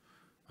coast.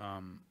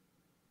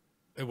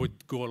 It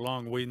would go a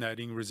long way in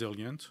adding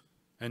resilience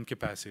and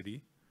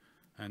capacity.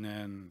 And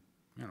then,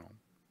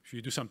 if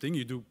you do something,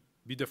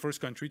 be the first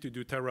country to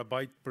do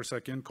terabyte per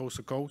second, coast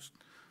to coast,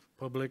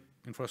 public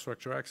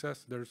infrastructure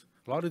access. There's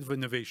a lot of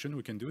innovation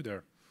we can do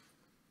there.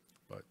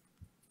 But,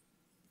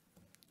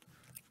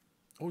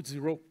 it's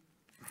 0.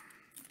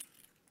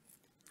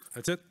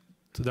 That's it.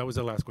 So that was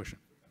the last question.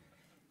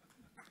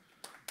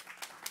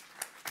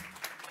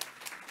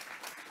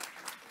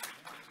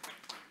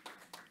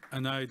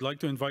 And I'd like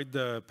to invite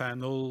the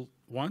panel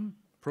 1,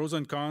 pros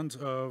and cons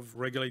of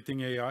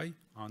regulating AI,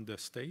 on the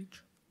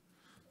stage.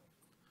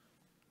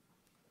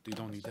 You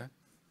don't need that.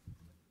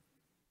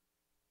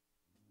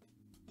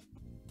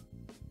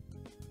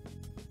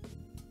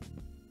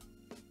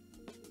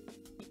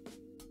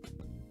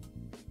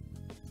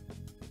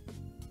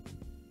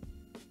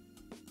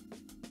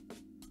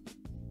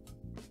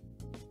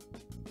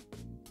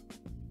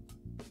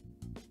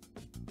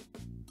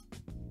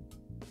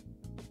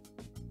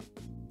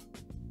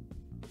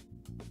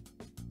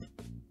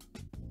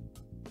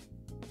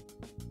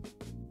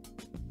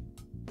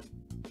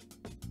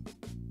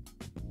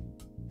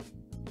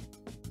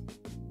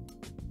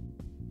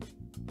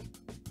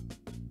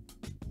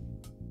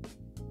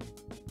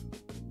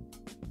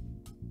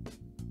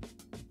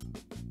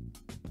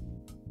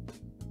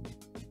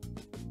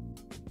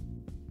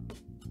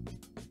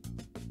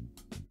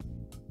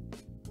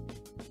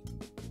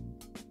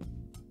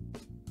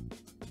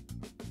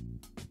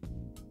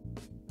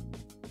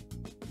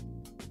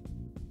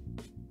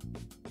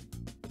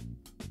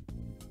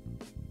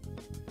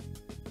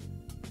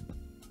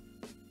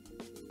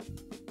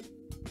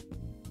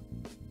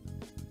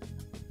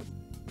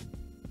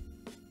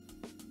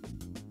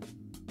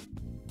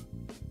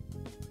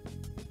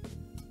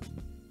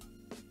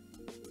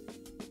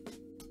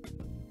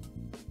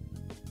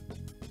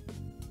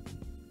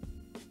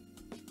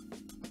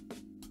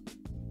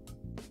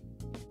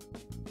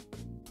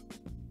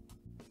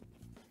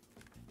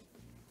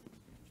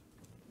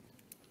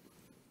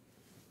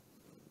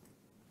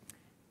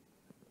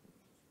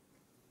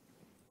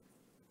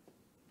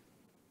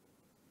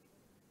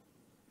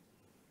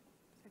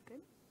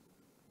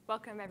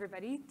 Welcome,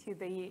 everybody, to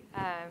the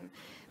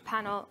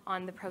panel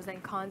on the pros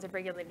and cons of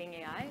regulating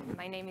AI.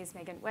 My name is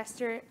Meaghan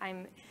Wester.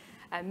 I'm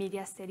a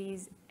Media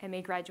Studies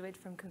MA graduate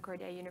from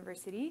Concordia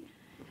University.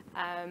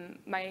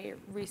 My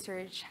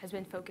research has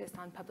been focused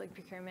on public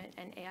procurement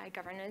and AI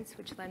governance,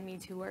 which led me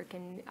to work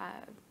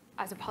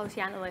as a policy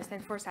analyst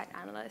and foresight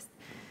analyst,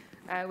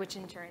 which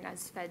in turn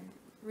has fed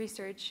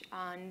research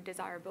on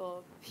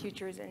desirable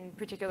futures and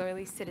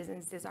particularly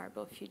citizens'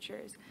 desirable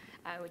futures,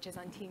 which is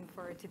on theme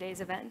for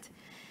today's event.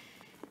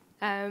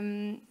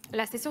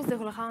 La session se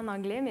déroulera en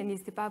anglais, mais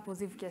n'hésitez pas à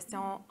poser vos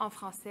questions en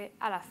français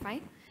à la fin.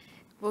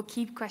 We'll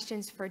keep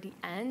questions for the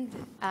end.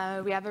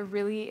 We have a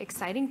really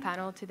exciting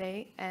panel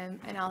today, and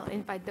I'll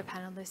invite the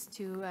panelists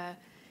to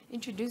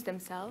introduce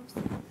themselves.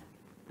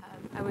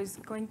 I was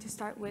going to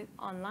start with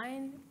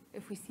online,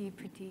 if we see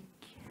Parteek,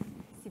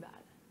 Sibal.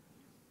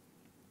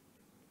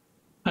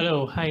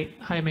 Hello, hi,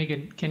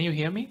 Meaghan. Can you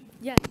hear me?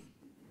 Yes.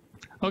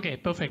 Okay,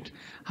 perfect.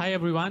 Hi,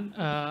 everyone.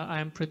 I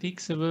am Parteek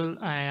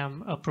Sibal. I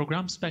am a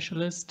program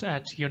specialist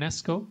at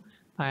UNESCO.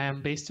 I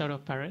am based out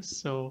of Paris,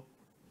 so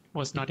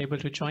was not able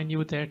to join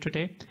you there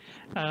today.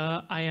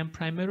 I am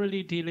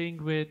primarily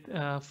dealing with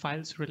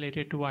files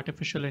related to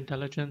artificial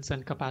intelligence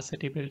and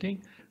capacity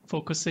building,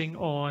 focusing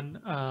on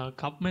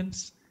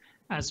governments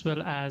as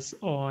well as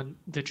on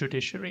the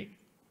judiciary.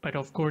 But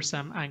of course,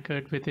 I'm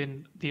anchored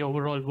within the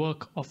overall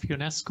work of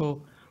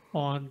UNESCO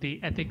on the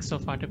ethics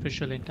of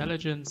artificial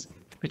intelligence,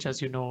 which,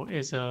 as you know,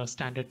 is a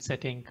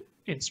standard-setting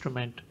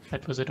instrument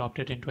that was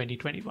adopted in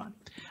 2021.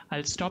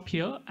 I'll stop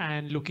here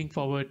and looking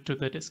forward to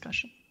the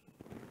discussion.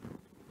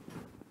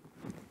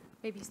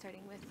 Maybe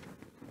starting with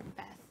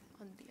Beth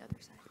on the other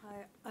side.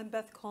 Hi, I'm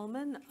Beth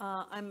Coleman.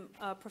 I'm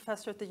a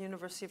professor at the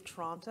University of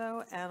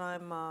Toronto, and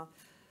I'm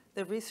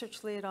the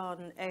research lead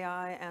on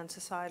AI and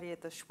society at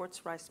the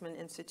Schwartz-Reisman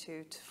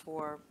Institute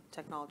for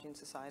Technology and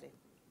Society.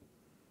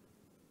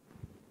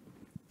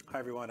 Hi,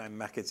 everyone. I'm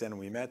Marc-Etienne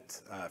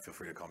Ouimette. Feel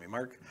free to call me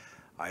Mark.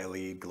 I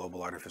lead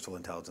global artificial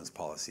intelligence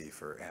policy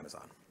for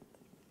Amazon.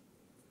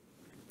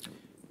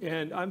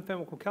 And I'm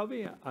Fenwick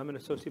McKelvey. I'm an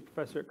associate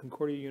professor at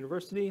Concordia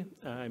University.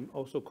 I'm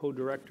also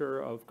co-director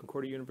of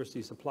Concordia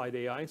University's Applied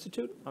AI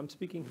Institute. I'm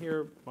speaking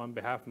here on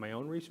behalf of my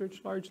own research,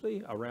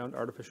 largely around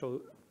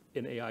artificial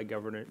in AI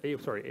governance,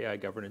 AI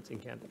governance in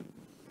Canada.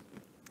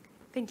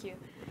 Thank you.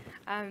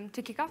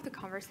 To kick off the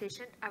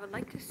conversation, I would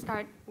like to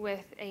start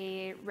with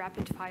a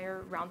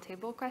rapid-fire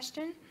roundtable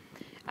question.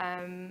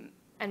 And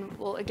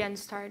we'll again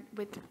start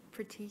with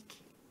Parteek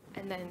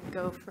and then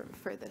go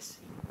furthest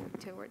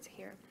towards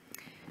here.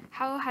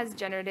 How has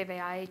generative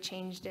AI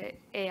changed the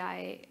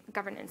AI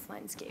governance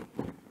landscape?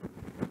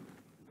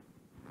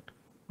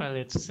 Well,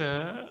 it's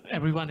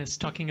everyone is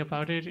talking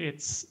about it.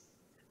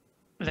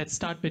 Let's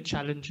start with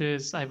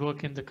challenges. I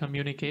work in the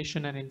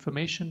communication and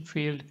information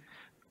field,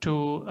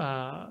 to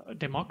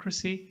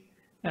democracy,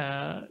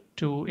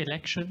 to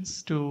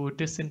elections, to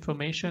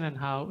disinformation, and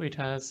how it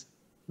has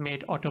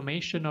made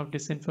automation of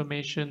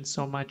disinformation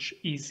so much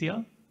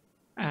easier.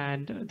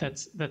 And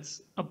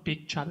that's a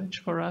big challenge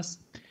for us.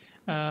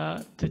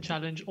 The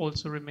challenge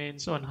also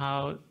remains on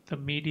how the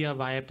media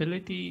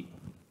viability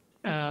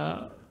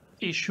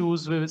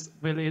issues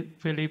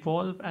will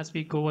evolve as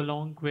we go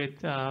along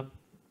with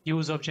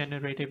use of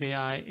generative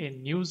AI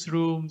in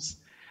newsrooms.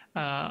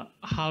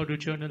 How do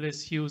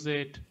journalists use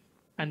it?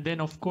 And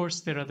then, of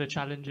course, there are the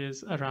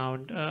challenges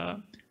around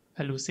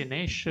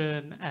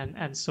hallucination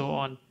and so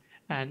on,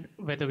 and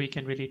whether we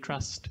can really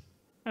trust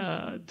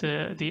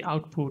the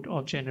output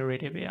of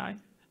generative AI.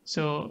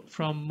 So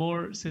from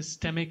more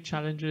systemic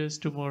challenges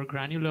to more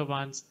granular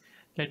ones,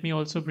 let me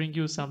also bring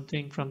you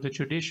something from the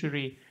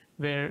judiciary,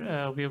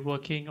 where we're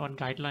working on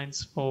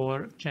guidelines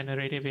for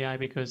generative AI,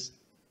 because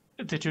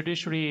the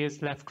judiciary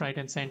is left, right,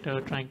 and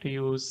center trying to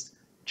use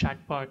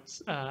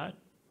chatbots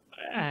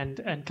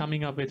and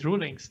coming up with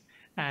rulings.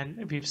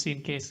 And we've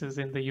seen cases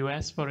in the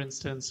US, for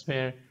instance,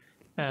 where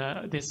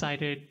they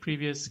cited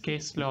previous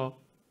case law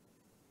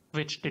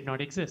which did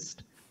not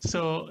exist.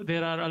 So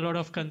there are a lot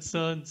of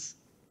concerns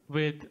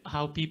with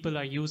how people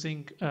are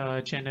using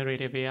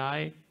generative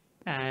AI,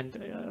 and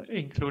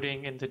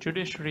including in the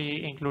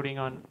judiciary, including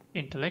on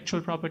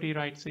intellectual property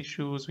rights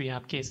issues. We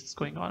have cases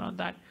going on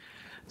that.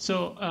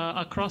 So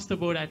across the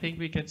board, I think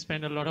we can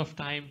spend a lot of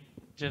time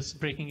just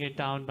breaking it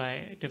down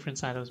by different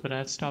silos, but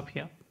I'll stop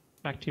here.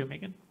 Back to you,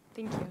 Meaghan.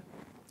 Thank you.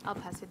 I'll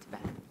pass it to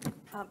Beth.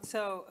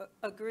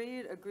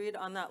 Agreed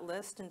on that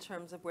list in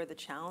terms of where the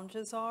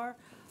challenges are.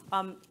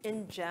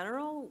 In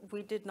general,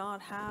 we did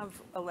not have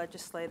a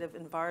legislative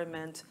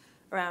environment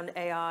around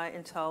AI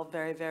until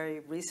very,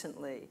 very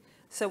recently.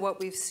 So what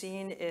we've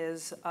seen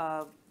is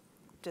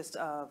just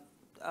a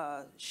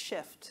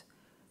shift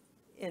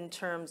in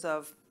terms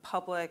of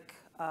public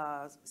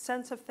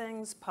sense of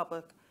things,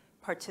 public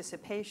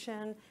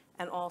participation,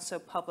 and also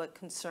public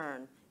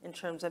concern in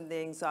terms of the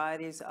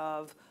anxieties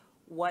of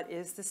what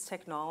is this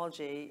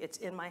technology? It's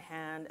in my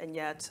hand, and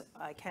yet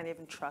I can't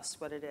even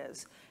trust what it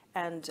is.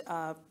 And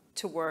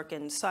to work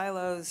in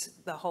silos,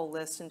 the whole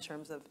list in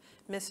terms of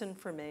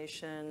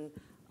misinformation,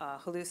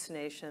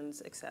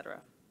 hallucinations, et cetera.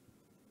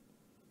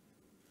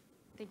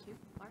 Thank you.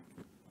 Mark?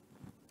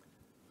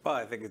 Well,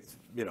 I think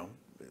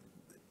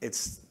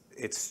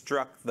it's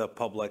struck the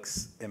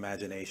public's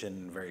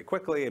imagination very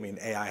quickly. I mean,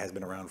 AI has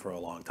been around for a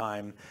long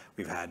time.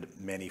 We've had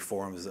many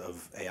forms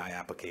of AI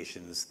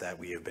applications that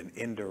we have been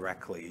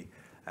indirectly,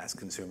 as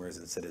consumers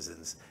and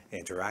citizens,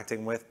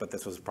 interacting with. But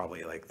this was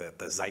probably like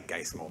the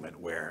zeitgeist moment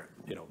where,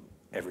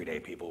 everyday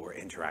people were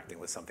interacting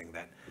with something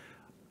that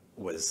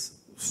was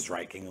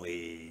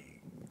strikingly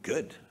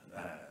good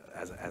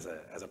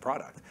as a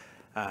product.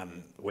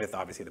 with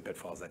obviously the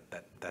pitfalls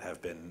that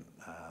have been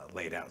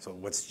laid out. So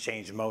what's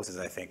changed most is,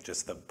 I think,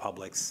 just the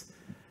public's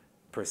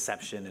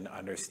perception and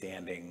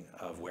understanding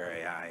of where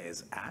AI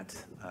is at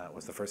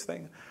was the first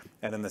thing.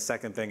 And then the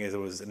second thing is it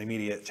was an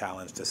immediate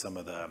challenge to some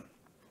of the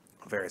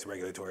various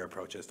regulatory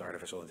approaches to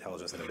artificial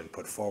intelligence that have been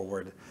put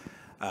forward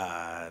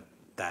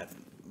that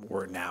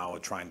we're now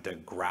trying to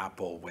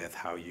grapple with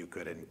how you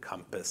could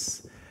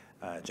encompass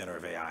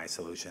generative AI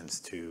solutions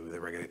to the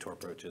regulatory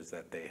approaches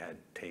that they had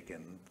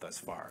taken thus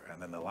far.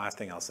 And then the last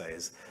thing I'll say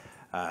is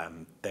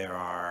there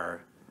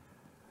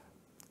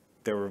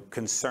were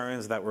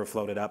concerns that were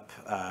floated up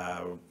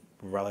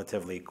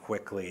relatively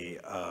quickly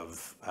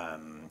of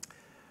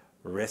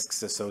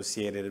risks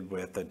associated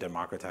with the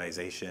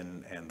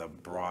democratization and the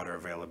broader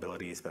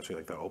availability, especially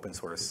like the open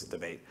source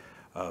debate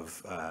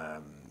of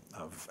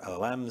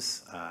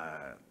LLMs,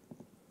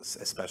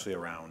 especially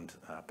around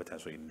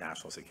potentially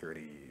national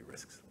security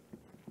risks.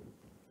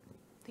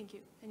 Thank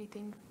you.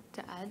 Anything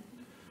to add?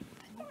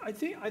 I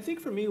think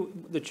for me,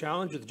 the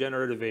challenge with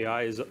generative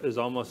AI is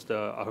almost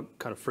a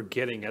kind of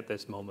forgetting at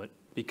this moment,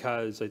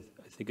 because I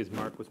think, as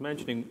Mark was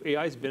mentioning,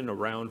 AI has been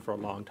around for a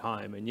long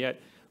time, and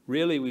yet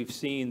really we've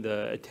seen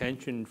the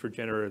attention for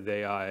generative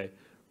AI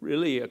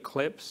really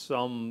eclipse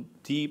some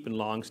deep and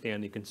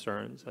long-standing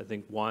concerns. I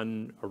think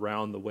one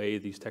around the way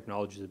these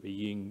technologies are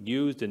being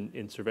used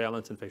in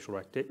surveillance and facial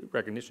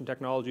recognition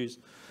technologies.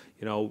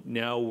 You know,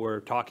 now we're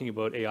talking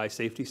about AI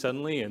safety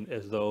suddenly, and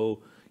as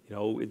though, you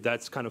know,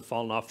 that's kind of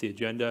fallen off the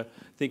agenda.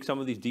 I think some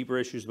of these deeper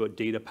issues about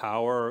data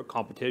power,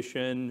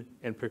 competition,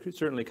 and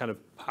certainly kind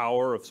of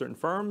power of certain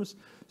firms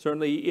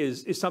certainly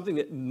is something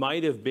that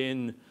might have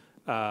been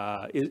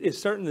is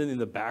certainly in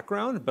the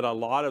background, but a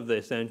lot of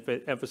this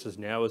emphasis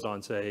now is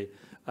on, say,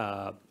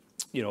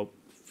 you know,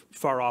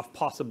 far off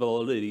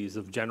possibilities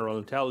of general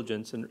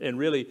intelligence, and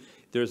really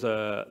there's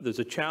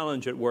a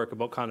challenge at work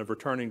about kind of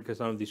returning to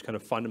some of these kind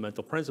of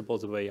fundamental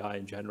principles of AI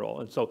in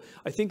general. And so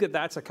I think that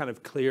that's a kind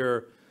of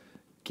clear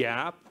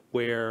gap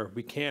where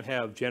we can't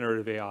have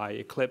generative AI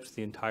eclipse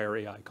the entire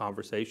AI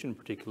conversation,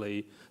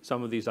 particularly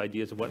some of these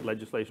ideas of what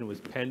legislation was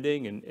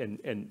pending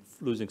and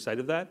losing sight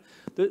of that.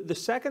 The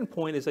second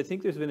point is, I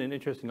think there's been an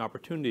interesting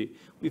opportunity.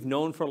 We've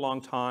known for a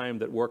long time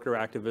that worker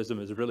activism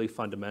is really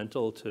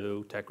fundamental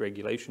to tech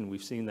regulation.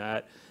 We've seen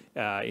that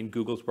in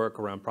Google's work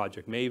around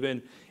Project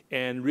Maven.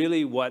 And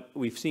really what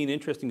we've seen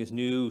interesting is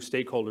new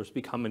stakeholders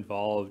become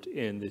involved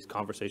in these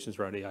conversations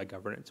around AI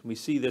governance. And we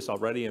see this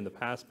already in the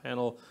past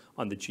panel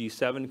on the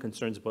G7,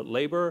 concerns about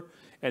labor.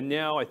 And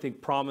now I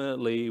think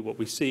prominently what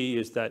we see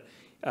is that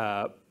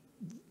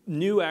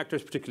new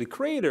actors, particularly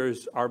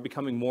creators, are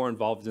becoming more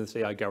involved in this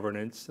AI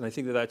governance. And I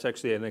think that that's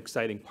actually an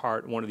exciting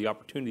part. One of the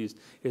opportunities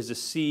is to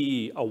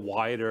see a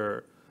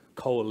wider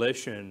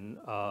coalition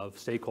of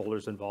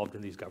stakeholders involved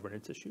in these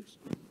governance issues.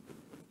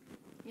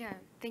 Yeah,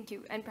 thank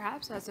you. And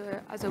perhaps as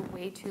a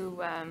way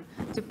to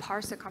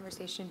parse the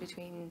conversation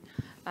between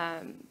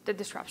the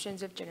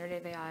disruptions of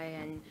generative AI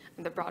and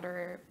the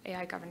broader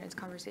AI governance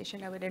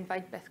conversation, I would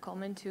invite Beth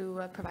Coleman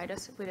to provide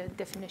us with a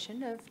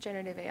definition of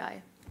generative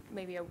AI,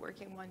 maybe a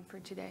working one for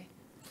today.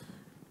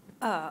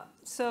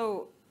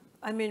 So,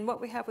 I mean,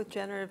 what we have with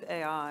generative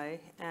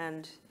AI,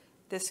 and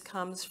this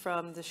comes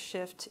from the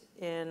shift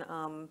in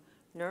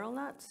neural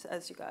nets,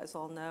 as you guys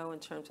all know, in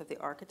terms of the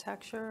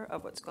architecture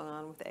of what's going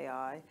on with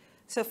AI.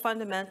 So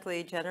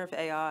fundamentally, generative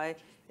AI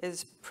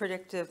is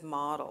predictive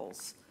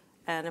models.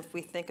 And if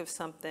we think of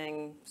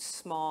something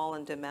small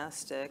and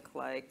domestic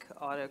like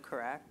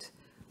autocorrect,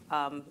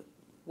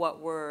 what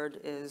word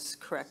is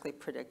correctly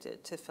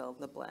predicted to fill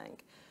in the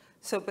blank?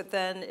 So, but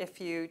then if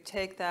you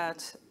take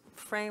that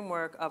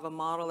framework of a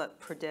model that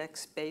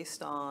predicts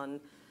based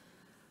on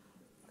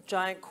a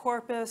giant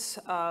corpus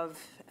of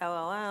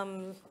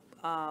LLM,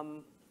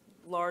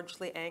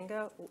 largely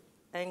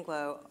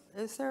Anglo.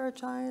 Is there a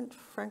giant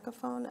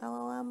Francophone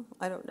LLM?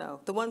 I don't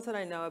know. The ones that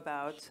I know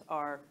about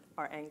are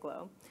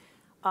Anglo.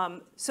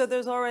 So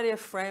there's already a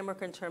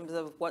framework in terms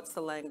of what's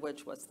the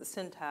language, what's the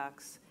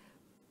syntax.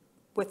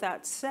 With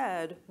that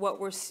said,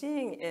 what we're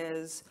seeing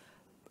is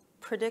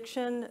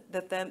prediction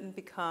that then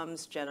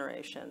becomes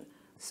generation.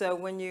 So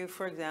when you,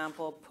 for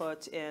example,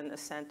 put in a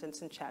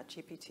sentence in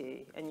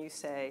ChatGPT and you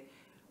say,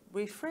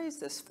 rephrase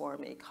this for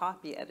me,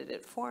 copy edit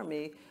it for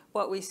me,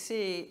 what we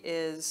see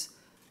is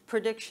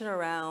prediction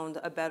around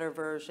a better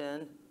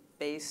version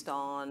based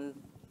on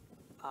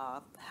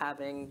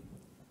having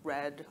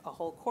read a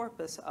whole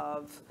corpus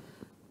of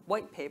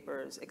white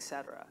papers, et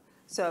cetera.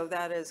 So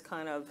that is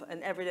kind of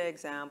an everyday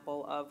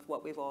example of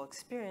what we've all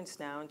experienced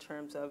now in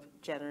terms of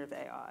generative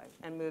AI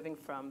and moving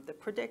from the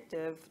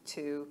predictive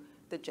to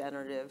the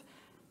generative.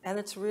 And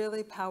it's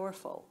really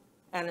powerful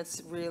and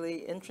it's really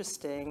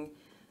interesting.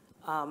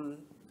 And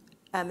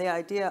the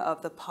idea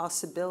of the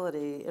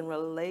possibility in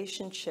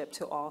relationship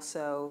to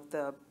also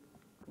the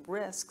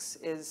risks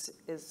is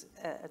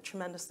a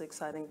tremendously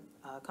exciting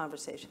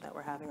conversation that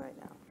we're having right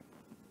now.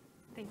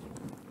 Thank you.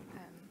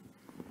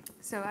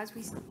 So as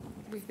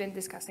we've been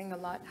discussing, a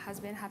lot has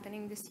been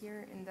happening this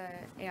year in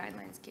the AI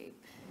landscape.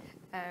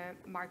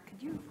 Marc,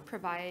 could you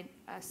provide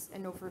us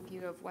an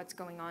overview of what's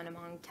going on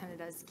among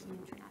Canada's key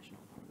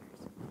international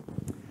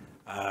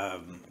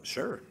partners?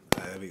 Sure.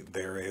 I mean,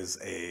 there is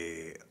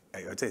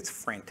I would say it's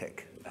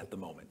frantic at the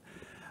moment.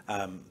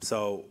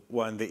 So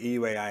the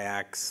EU AI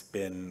Act's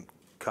been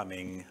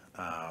coming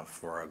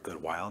for a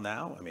good while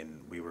now. I mean,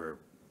 we were,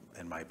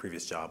 in my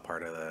previous job,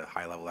 part of the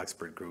high-level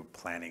expert group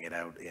planning it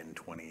out in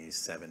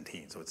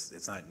 2017. So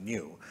it's not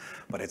new,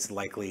 but it's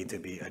likely to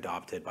be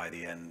adopted by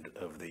the end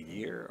of the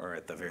year, or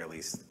at the very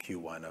least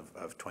Q1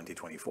 of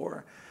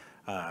 2024.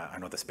 I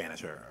know the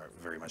Spanish are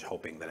very much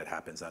hoping that it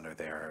happens under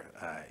their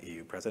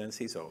EU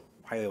presidency, so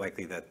highly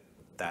likely that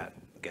that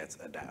gets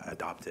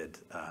adopted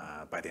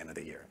by the end of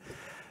the year.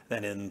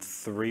 Then in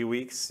 3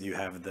 weeks, you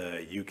have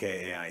the UK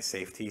AI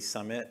Safety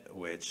Summit,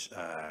 which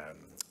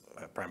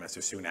Prime Minister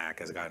Sunak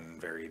has gotten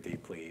very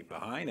deeply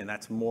behind, and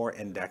that's more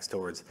indexed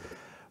towards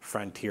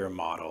frontier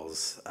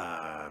models,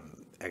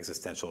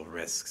 existential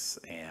risks,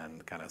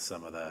 and kind of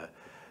some of the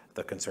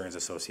concerns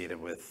associated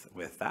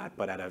with that,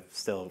 but at a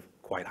still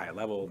quite high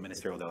level,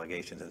 ministerial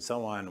delegations and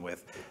so on,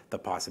 with the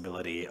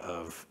possibility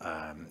of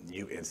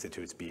new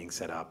institutes being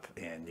set up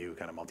and new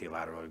kind of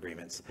multilateral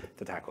agreements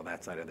to tackle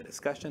that side of the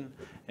discussion.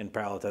 And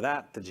parallel to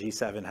that, the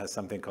G7 has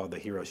something called the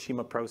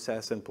Hiroshima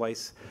process in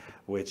place,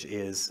 which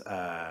is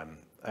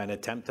an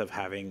attempt of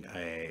having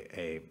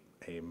a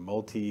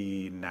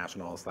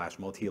multinational /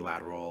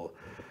 multilateral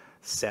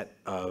set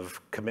of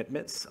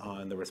commitments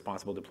on the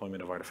responsible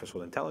deployment of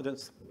artificial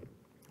intelligence,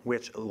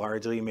 which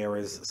largely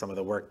mirrors some of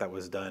the work that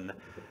was done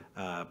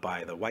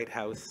by the White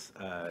House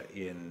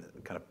in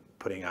kind of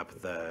putting up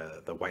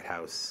the White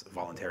House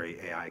voluntary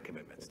AI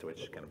commitments, to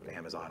which kind of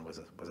Amazon was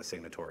a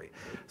signatory.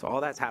 So all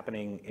that's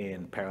happening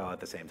in parallel at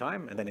the same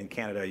time. And then in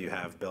Canada, you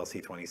have Bill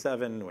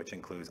C-27, which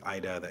includes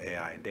IDA, the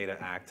AI and Data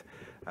Act,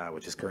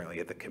 which is currently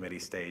at the committee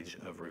stage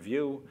of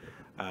review.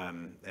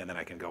 And then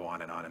I can go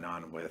on and on and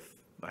on with,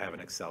 I have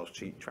an Excel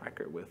sheet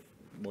tracker with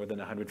more than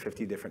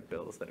 150 different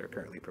bills that are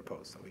currently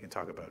proposed. So we can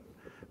talk about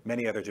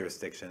many other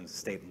jurisdictions,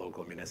 state,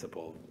 local,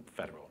 municipal,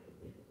 federal.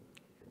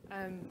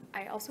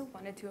 I also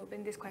wanted to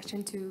open this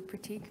question to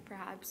Parteek,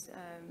 perhaps,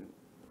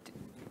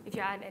 if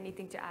you had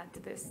anything to add to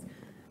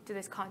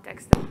this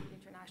context of the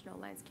international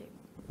landscape.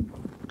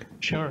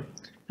 Sure.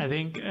 I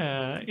think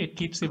it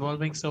keeps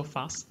evolving so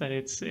fast that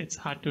it's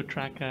hard to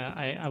track.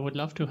 I would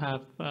love to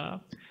have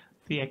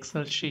the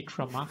Excel sheet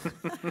from Marc.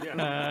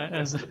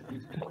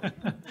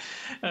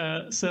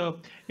 So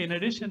in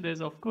addition,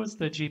 there's of course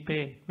the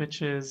GPA,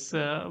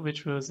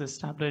 which was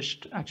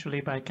established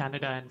actually by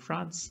Canada and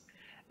France,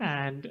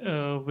 and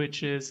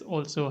which is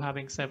also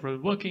having several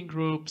working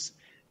groups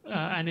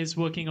and is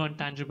working on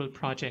tangible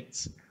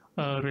projects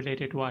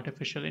related to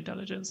artificial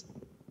intelligence.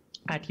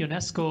 At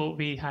UNESCO,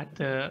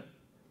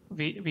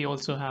 we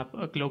also have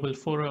a global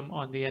forum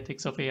on the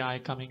ethics of AI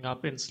coming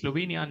up in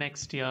Slovenia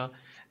next year,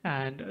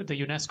 and the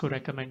UNESCO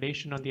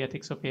recommendation on the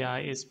ethics of AI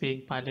is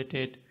being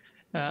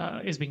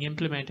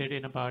implemented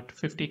in about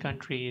 50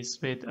 countries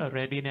with a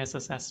readiness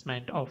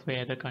assessment of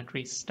where the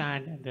countries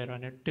stand, and they're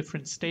on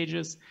different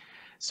stages.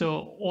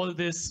 So all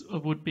this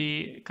would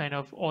be kind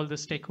of, all the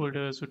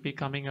stakeholders would be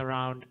coming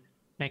around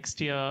next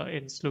year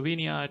in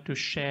Slovenia to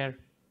share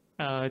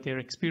their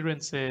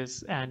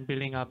experiences and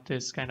building up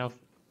this kind of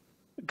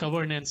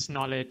governance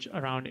knowledge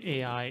around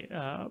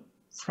AI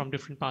from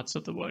different parts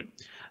of the world.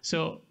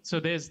 So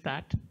there's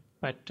that.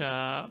 But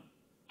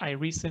I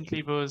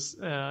recently was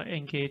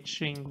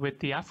engaging with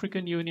the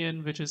African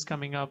Union, which is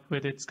coming up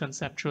with its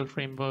conceptual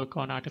framework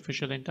on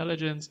artificial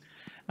intelligence.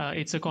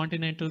 It's a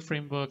continental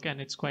framework, and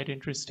it's quite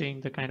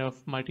interesting, the kind of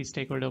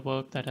multi-stakeholder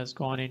work that has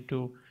gone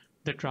into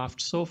the draft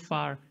so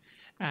far.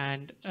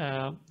 And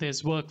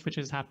there's work which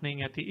is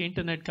happening at the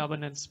Internet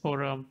Governance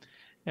Forum.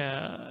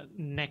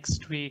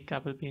 Next week, I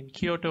will be in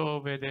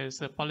Kyoto, where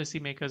there's a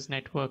policymakers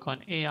network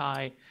on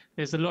AI.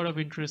 There's a lot of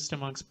interest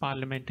amongst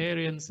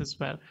parliamentarians as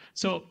well.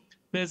 So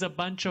there's a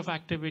bunch of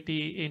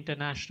activity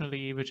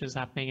internationally which is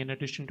happening in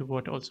addition to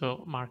what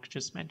also Marc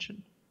just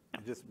mentioned.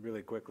 Just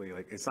really quickly,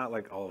 like, it's not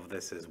like all of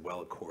this is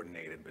well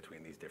coordinated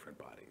between these different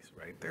bodies,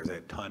 right? There's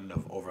a ton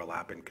of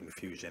overlap and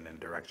confusion and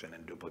direction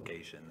and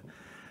duplication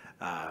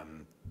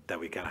that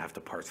we kind of have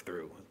to parse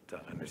through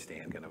to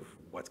understand kind of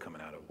what's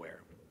coming out of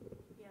where.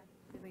 Yeah,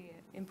 really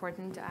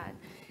important to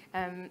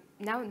add.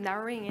 Now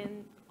narrowing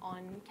in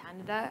on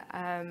Canada,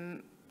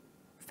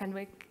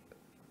 Fenwick,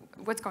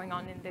 what's going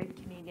on in the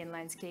Canadian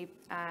landscape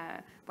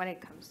when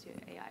it comes to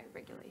AI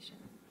regulation?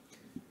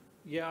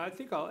 Yeah, I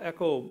think I'll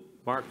echo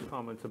Marc's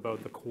comments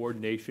about the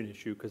coordination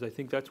issue, because I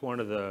think that's one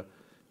of the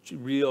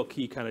real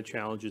key kind of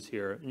challenges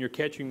here. And you're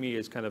catching me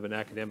as kind of an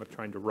academic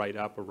trying to write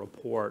up a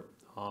report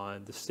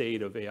on the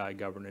state of AI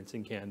governance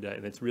in Canada,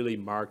 and it's really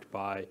marked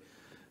by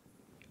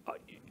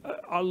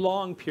a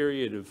long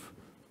period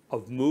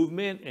of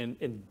movement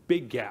and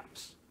big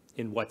gaps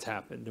in what's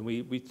happened. And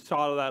we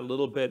saw that a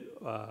little bit,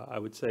 I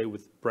would say,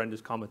 with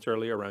Brenda's comments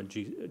earlier around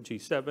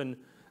G7,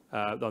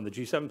 on the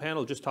G7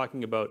 panel, just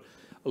talking about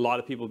a lot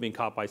of people being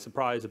caught by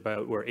surprise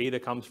about where ADA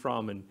comes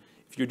from. And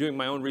if you're doing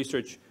my own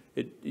research,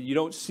 you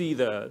don't see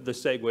the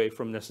segue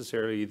from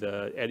necessarily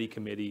the EDI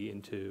committee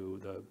into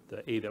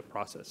the ADA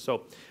process.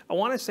 So I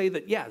want to say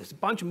that, yeah, there's a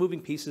bunch of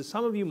moving pieces.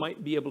 Some of you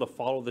might be able to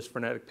follow this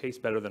frenetic pace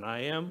better than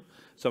I am.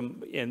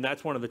 And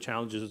that's one of the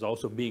challenges, is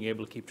also being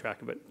able to keep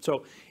track of it.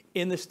 So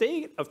in the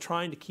state of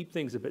trying to keep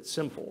things a bit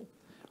simple,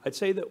 I'd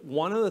say that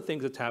one of the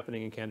things that's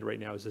happening in Canada right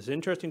now is this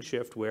interesting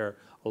shift where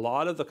a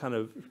lot of the kind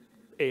of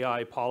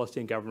AI policy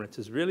and governance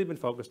has really been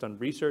focused on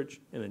research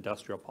and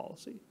industrial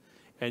policy.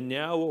 And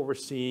now what we're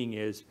seeing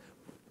is,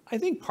 I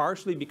think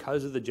partially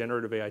because of the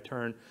generative AI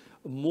turn,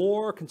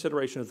 more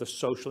consideration of the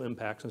social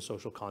impacts and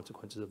social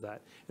consequences of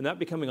that, and that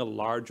becoming a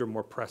larger,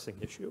 more pressing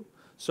issue.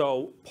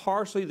 So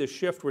partially the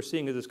shift we're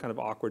seeing is this kind of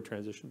awkward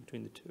transition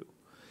between the two.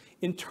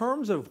 In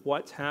terms of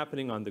what's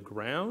happening on the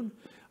ground,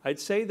 I'd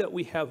say that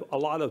we have a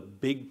lot of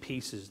big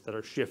pieces that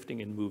are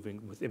shifting and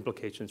moving with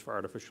implications for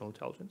artificial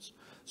intelligence.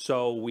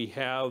 So we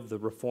have the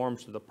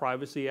reforms to the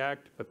Privacy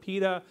Act,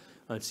 PIPEDA,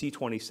 on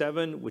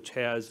C27, which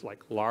has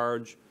like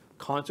large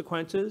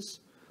consequences.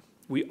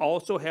 We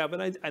also have,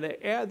 and I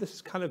add,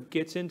 this kind of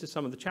gets into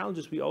some of the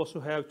challenges, we also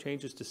have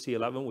changes to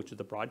C11, which is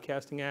the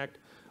Broadcasting Act.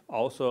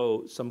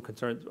 Also some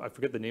concerns, I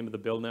forget the name of the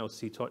bill now,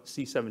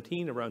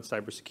 C17 around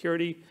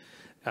cybersecurity,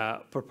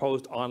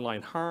 proposed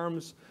online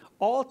harms,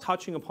 all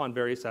touching upon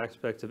various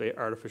aspects of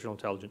artificial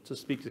intelligence to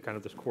speak to kind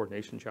of this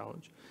coordination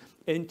challenge.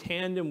 In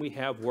tandem, we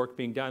have work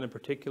being done in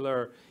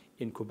particular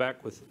in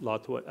Quebec with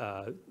Latour,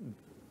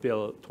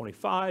 Bill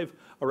 25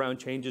 around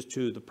changes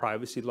to the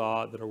privacy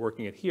law that are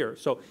working it here.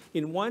 So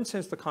in one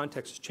sense, the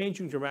context is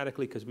changing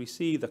dramatically because we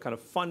see the kind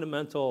of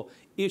fundamental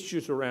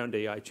issues around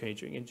AI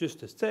changing. And just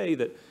to say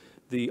that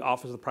the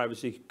Office of the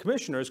Privacy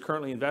Commissioner is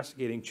currently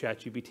investigating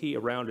ChatGPT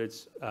around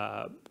its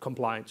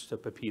compliance to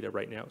PIPEDA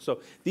right now.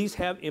 So these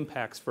have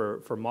impacts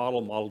for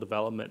model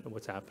development and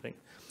what's happening.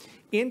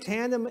 In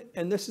tandem,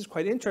 and this is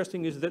quite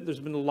interesting, is that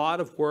there's been a lot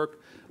of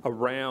work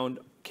around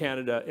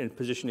Canada in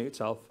positioning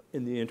itself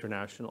in the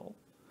international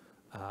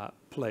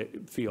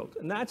field.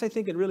 And that's, I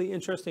think, a really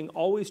interesting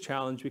always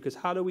challenge, because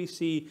how do we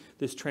see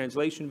this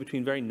translation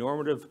between very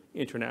normative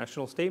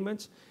international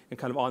statements and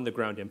kind of on the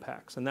ground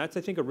impacts? And that's,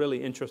 I think, a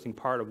really interesting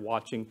part of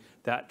watching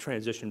that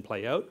transition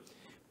play out.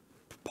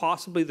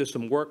 Possibly there's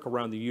some work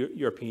around the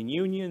European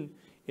Union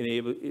in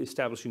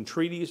establishing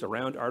treaties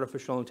around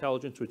artificial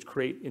intelligence, which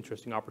create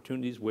interesting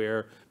opportunities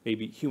where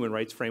maybe human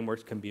rights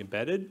frameworks can be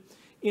embedded.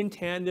 In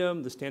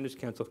tandem, the Standards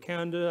Council of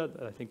Canada,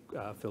 that I think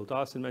Phil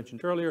Dawson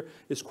mentioned earlier,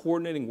 is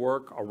coordinating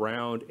work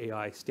around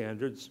AI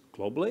standards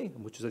globally,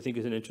 which is, I think,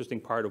 is an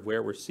interesting part of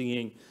where we're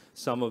seeing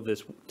some of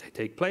this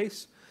take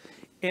place.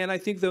 And I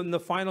think the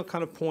final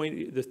kind of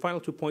point, the final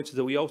 2 points, is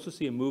that we also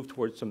see a move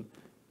towards some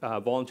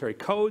voluntary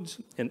codes.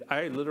 And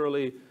I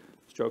literally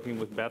was joking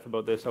with Beth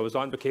about this. I was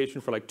on vacation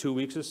for like 2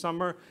 weeks this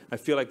summer. I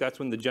feel like that's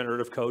when the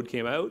generative code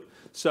came out,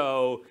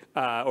 so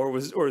or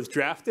was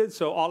drafted.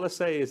 So all I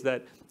say is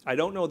that I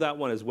don't know that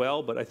one as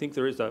well, but I think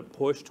there is a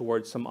push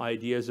towards some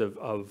ideas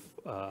of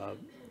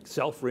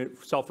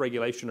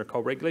self-regulation or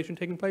co-regulation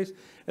taking place.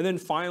 And then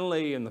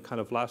finally, and the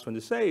kind of last one to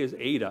say, is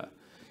ADA.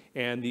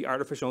 And the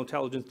Artificial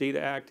Intelligence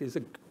Data Act is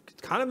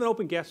kind of an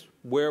open guess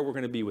where we're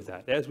going to be with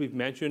that. As we've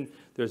mentioned,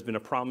 there's been a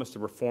promise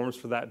of reforms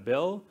for that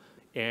bill,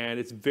 and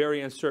it's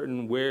very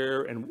uncertain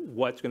where and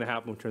what's going to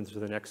happen in terms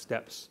of the next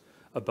steps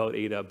about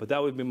ADA, but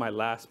that would be my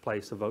last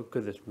place about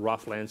this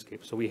rough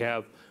landscape. So we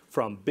have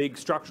from big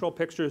structural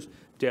pictures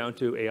down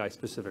to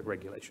AI-specific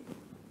regulation.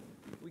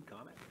 Can we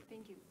comment?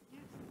 Thank you.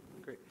 Yes.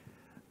 Great.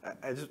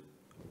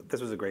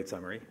 This was a great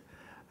summary.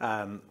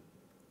 I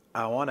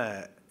want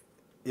to,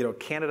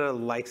 Canada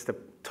likes to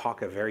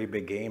talk a very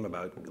big game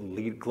about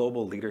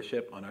global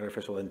leadership on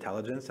artificial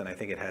intelligence, and I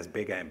think it has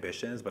big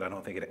ambitions, but I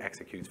don't think it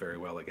executes very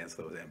well against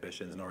those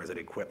ambitions, nor is it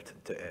equipped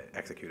to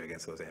execute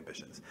against those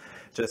ambitions.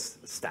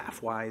 Just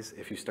staff-wise,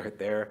 if you start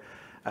there,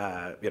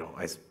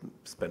 I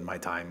spend my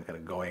time kind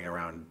of going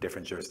around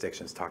different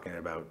jurisdictions talking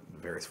about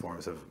various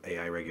forms of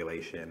AI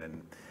regulation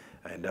and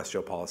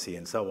industrial policy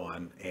and so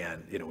on,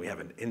 and we have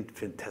an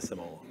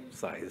infinitesimal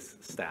size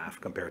staff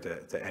compared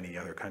to any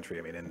other country.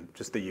 I mean, in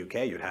just the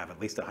UK, you'd have at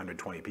least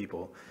 120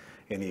 people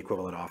in the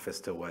equivalent office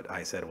to what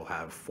I said will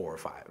have 4 or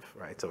 5,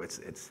 right? So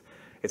it's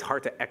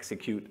hard to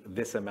execute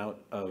this amount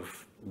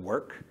of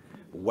work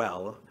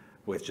well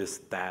with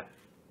just that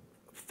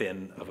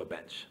thin of a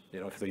bench.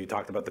 So you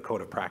talked about the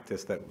code of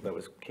practice that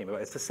came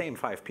about. It's the same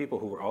 5 people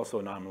who were also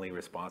nominally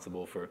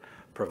responsible for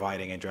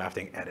providing and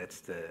drafting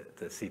edits to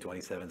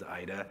C27's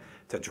IDA,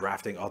 to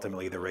drafting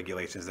ultimately the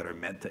regulations that are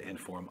meant to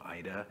inform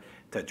IDA,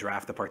 to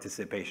draft the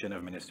participation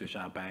of Minister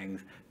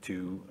Champagne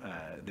to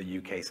the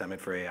UK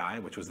Summit for AI,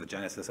 which was the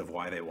genesis of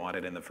why they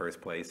wanted in the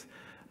first place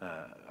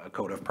a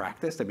code of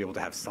practice, to be able to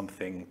have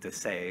something to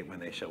say when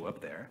they show up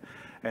there.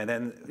 And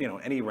then,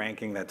 any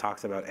ranking that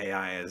talks about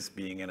AI as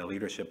being in a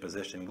leadership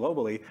position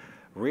globally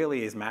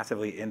really is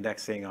massively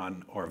indexing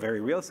on, or very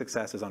real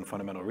successes on,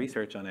 fundamental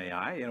research on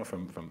AI,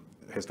 from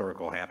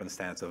historical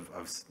happenstance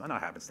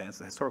not happenstance,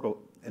 the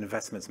historical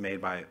investments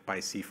made by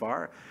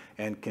CFAR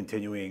and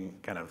continuing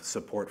kind of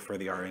support for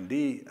the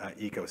R&D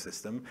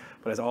ecosystem,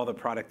 but as all the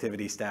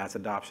productivity stats,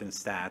 adoption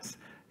stats,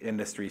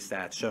 industry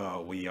stats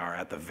show, we are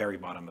at the very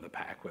bottom of the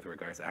pack with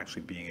regards to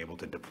actually being able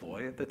to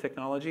deploy the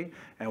technology,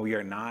 and we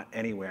are not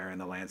anywhere in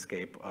the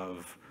landscape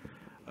of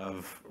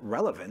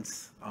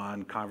relevance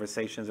on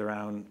conversations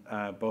around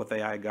both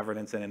AI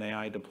governance and an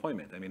AI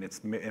deployment. I mean,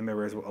 it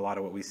mirrors a lot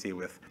of what we see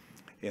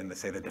in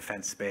the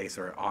defense space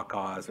or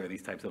AUKUS or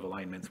these types of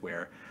alignments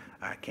where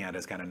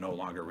Canada's kind of no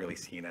longer really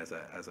seen as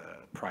a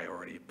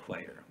priority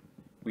player.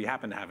 We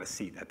happen to have a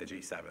seat at the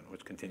G7,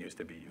 which continues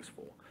to be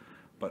useful.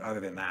 But other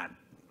than that,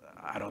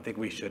 I don't think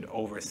we should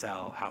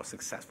oversell how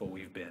successful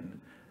we've been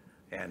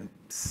and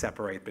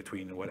separate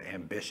between what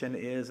ambition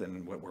is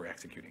and what we're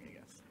executing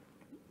against.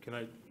 Can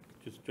I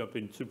just jump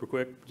in super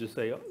quick? Just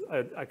say,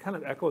 I kind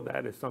of echo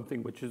that as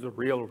something which is a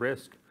real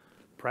risk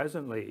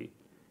presently,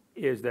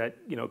 is that,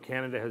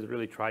 Canada has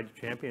really tried to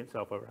champion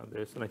itself around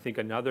this. And I think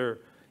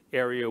another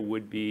area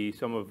would be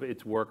some of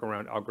its work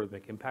around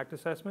algorithmic impact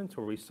assessments,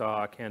 where we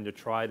saw Canada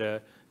try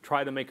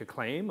to make a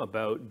claim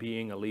about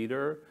being a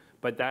leader.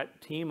 But that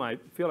team, I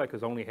feel like,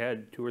 has only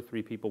had 2 or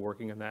 3 people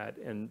working on that.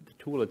 And the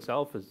tool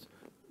itself has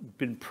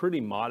been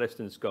pretty modest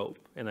in scope.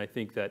 And I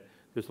think that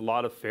there's a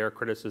lot of fair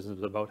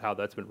criticisms about how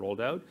that's been rolled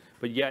out.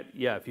 But yet,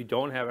 yeah, if you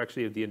don't have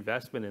actually the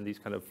investment in these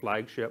kind of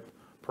flagship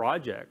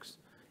projects,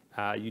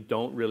 you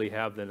don't really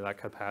have that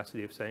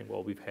capacity of saying,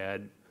 well, we've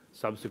had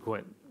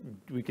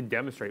we can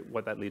demonstrate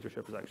what that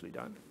leadership has actually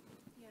done.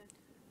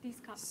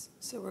 Yeah.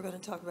 So we're going to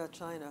talk about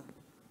China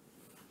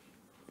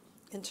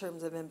in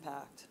terms of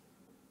impact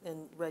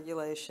in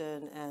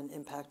regulation and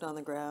impact on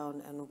the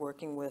ground and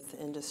working with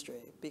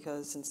industry,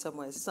 because in some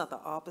ways it's not the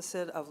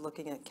opposite of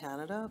looking at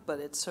Canada, but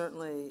it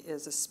certainly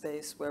is a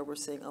space where we're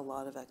seeing a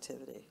lot of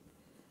activity.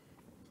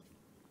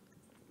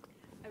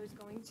 I was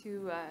going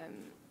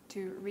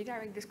to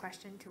redirect this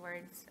question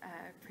towards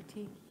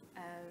Parteek,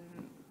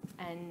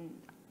 and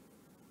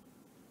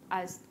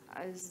as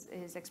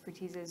his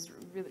expertise is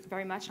really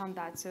very much on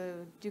that. So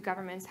do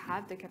governments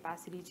have the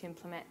capacity to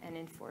implement and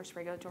enforce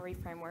regulatory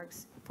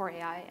frameworks for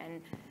AI,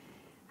 and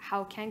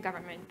how can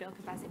government build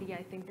capacity?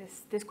 I think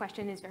this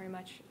question is very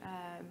much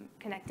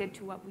connected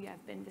to what we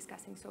have been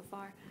discussing so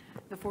far,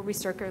 before we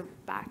circle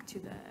back to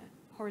the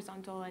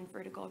horizontal and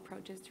vertical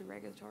approaches to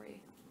regulatory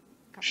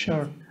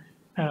governance.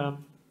 Sure.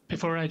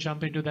 Before I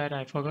jump into that,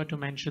 I forgot to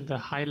mention the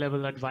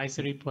high-level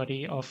advisory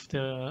body of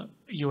the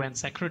UN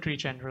Secretary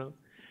General,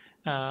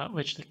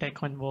 which the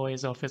Tech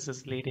Envoy's office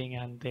is leading,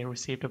 and they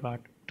received about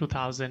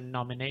 2,000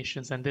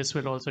 nominations. And this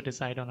will also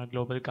decide on a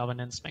global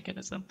governance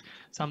mechanism,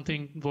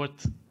 something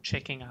worth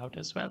checking out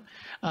as well.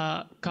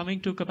 Coming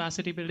to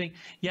capacity building,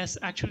 yes,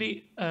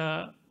 actually,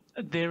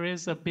 there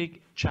is a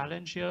big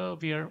challenge here.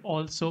 We are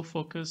also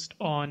focused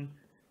on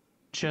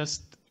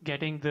just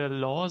getting the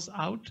laws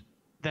out,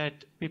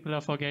 that people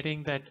are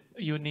forgetting that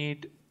you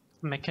need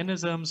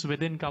mechanisms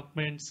within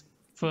governments,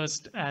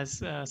 first, as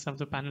some of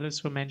the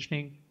panelists were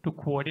mentioning, to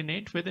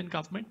coordinate within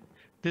government.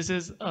 This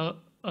is a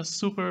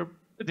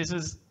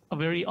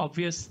very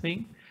obvious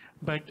thing,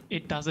 but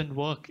it doesn't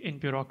work in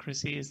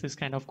bureaucracy, is this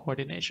kind of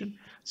coordination.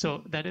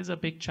 So that is a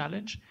big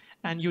challenge.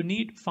 And you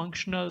need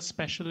functional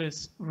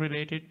specialists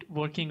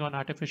working on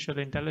artificial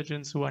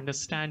intelligence who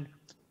understand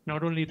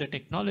not only the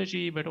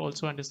technology, but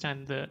also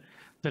understand the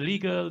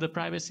legal, the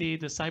privacy,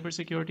 the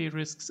cybersecurity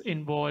risks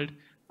involved,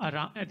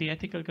 around the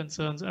ethical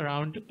concerns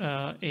around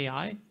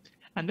AI.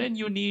 And then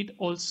you need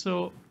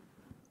also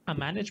a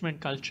management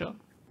culture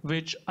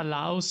which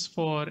allows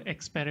for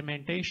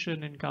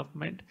experimentation in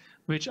government,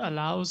 which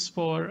allows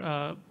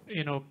for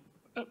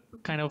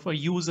kind of a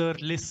user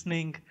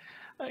listening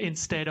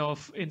instead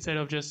of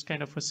just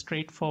kind of a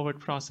straightforward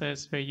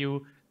process where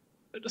you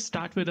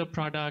start with a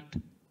product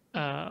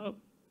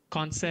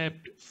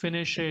concept,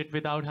 finish it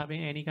without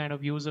having any kind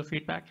of user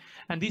feedback.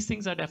 And these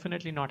things are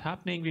definitely not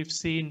happening. We've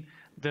seen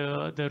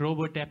the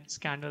robo-debt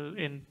scandal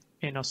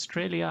in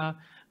Australia,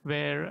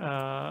 where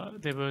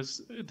they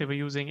were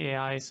using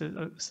AI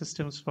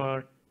systems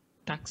for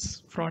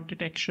tax fraud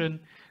detection.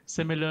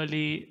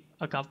 Similarly,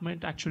 a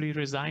government actually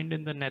resigned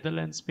in the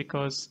Netherlands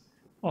because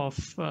of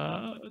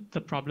the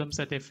problems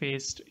that they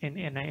faced in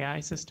an AI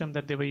system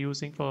that they were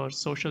using for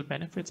social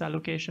benefits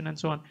allocation and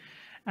so on.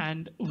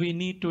 And we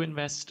need to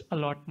invest a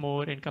lot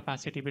more in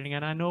capacity building.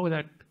 And I know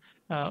that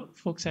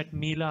folks at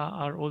MILA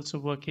are also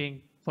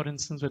working, for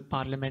instance, with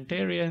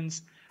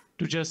parliamentarians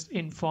to just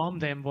inform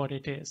them what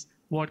it is,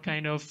 what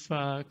kind of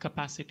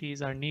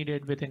capacities are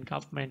needed within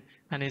government.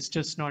 And it's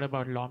just not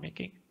about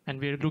lawmaking. And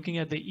we're looking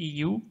at the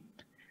EU.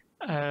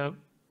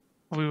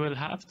 We will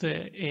have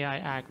the AI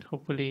Act,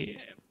 hopefully,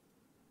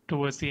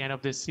 towards the end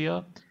of this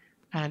year.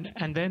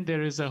 And then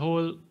there is a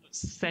whole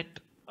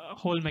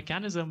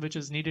mechanism which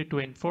is needed to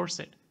enforce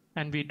it.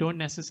 And we don't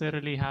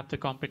necessarily have the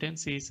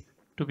competencies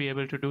to be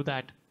able to do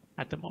that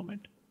at the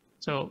moment.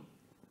 So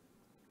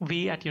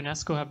we at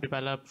UNESCO have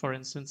developed, for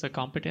instance, a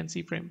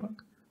competency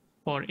framework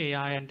for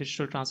AI and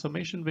digital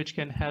transformation, which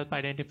can help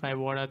identify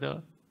what are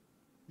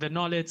the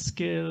knowledge,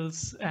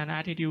 skills, and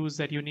attitudes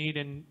that you need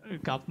in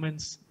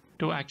governments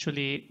to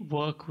actually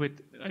work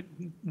with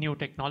new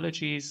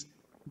technologies,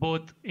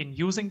 both in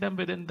using them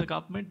within the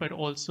government, but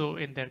also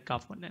in their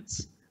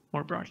governance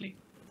more broadly.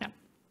 Yeah.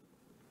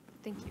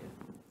 Thank you.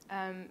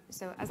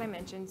 So as I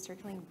mentioned,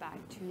 circling back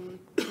to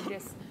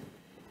this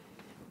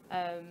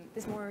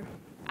this more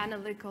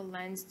analytical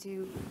lens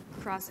to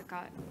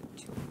cross-cut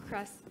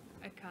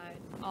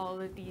all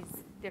of these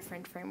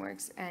different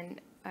frameworks and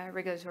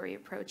regulatory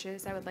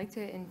approaches, I would like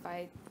to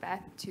invite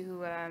Beth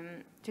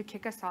to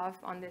kick us off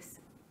on this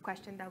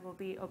question that will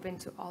be open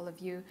to all of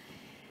you.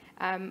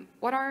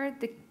 What are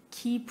the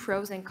key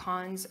pros and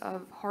cons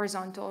of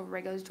horizontal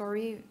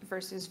regulatory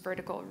versus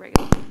vertical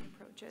regulatory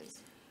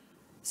approaches?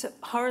 So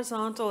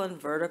horizontal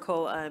and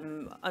vertical,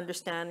 I'm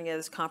understanding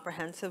as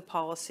comprehensive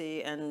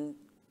policy and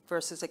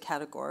versus a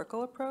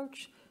categorical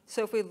approach.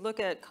 So if we look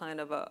at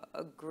kind of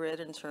a grid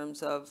in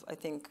terms of, I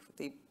think,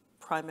 the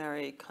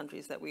primary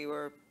countries that we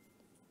were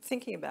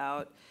thinking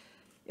about,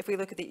 if we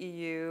look at the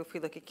EU, if we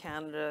look at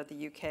Canada,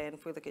 the UK, and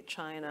if we look at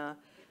China,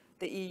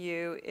 the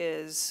EU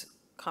is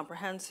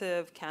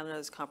comprehensive, Canada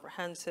is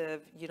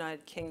comprehensive,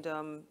 United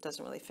Kingdom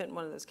doesn't really fit in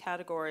one of those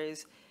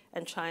categories,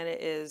 and China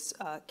is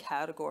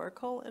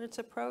categorical in its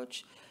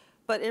approach.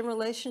 But in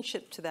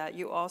relationship to that,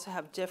 you also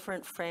have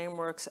different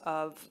frameworks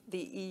of the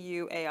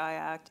EU AI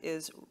Act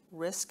is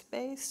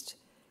risk-based,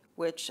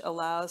 which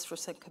allows for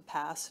some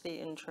capacity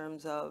in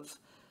terms of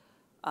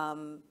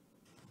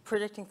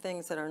predicting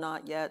things that are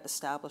not yet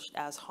established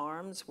as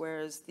harms,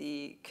 whereas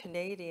the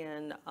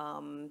Canadian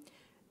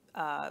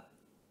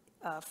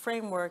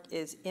framework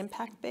is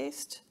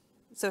impact-based,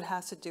 so it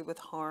has to do with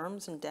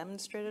harms and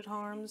demonstrated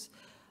harms.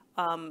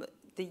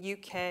 The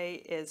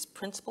UK is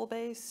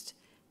principle-based,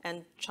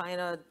 and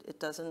China, it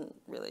doesn't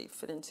really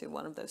fit into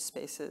one of those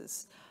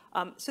spaces.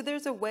 So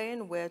there's a way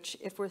in which,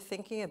 if we're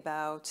thinking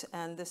about,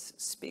 and this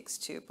speaks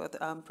to both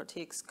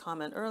Parteek's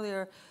comment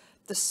earlier,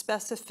 the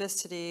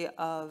specificity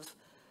of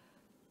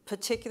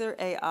particular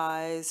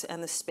AIs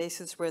and the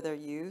spaces where they're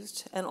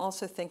used, and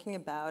also thinking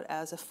about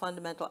as a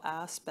fundamental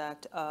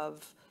aspect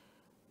of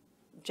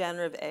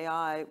generative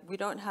AI, we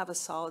don't have a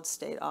solid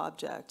state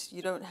object.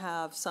 You don't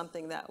have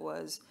something that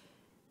was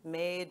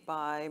made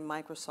by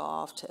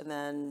Microsoft and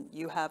then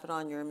you have it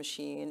on your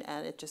machine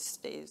and it just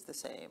stays the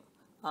same.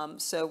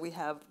 So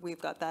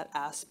we've got that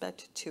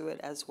aspect to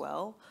it as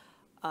well,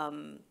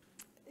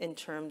 in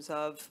terms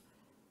of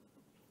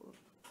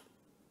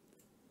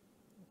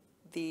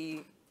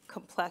the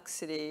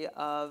complexity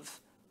of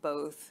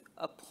both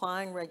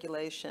applying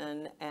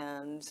regulation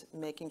and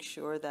making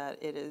sure that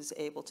it is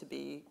able to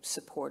be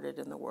supported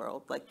in the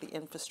world, like the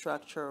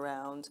infrastructure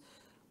around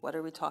what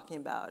are we talking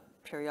about?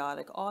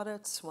 Periodic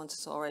audits, once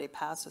it's already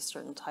passed a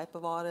certain type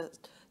of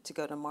audit to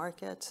go to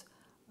market.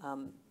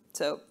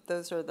 So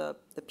those are the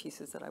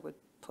pieces that I would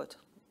put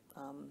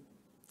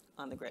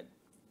on the grid.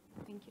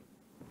 Thank you.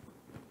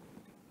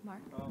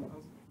 Mark?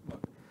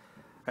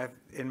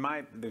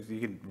 You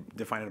can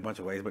define it a bunch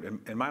of ways, but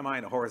in my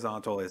mind,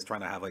 horizontal is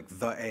trying to have like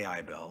the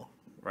AI bill,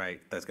 right?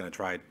 That's going to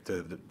try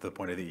to the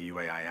point of the EU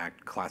AI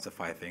Act,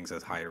 classify things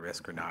as high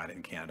risk or not,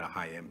 in Canada,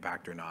 high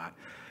impact or not,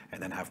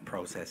 and then have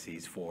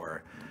processes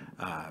for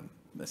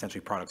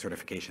essentially product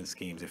certification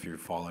schemes if you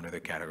fall under the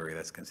category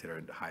that's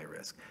considered high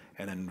risk.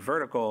 And then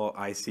vertical,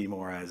 I see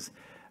more as,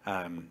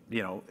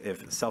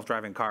 if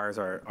self-driving cars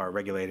are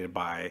regulated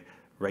by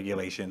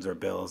regulations or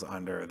bills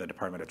under the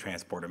Department of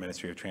Transport or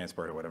Ministry of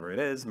Transport or whatever it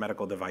is,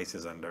 medical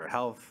devices under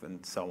health,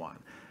 and so on.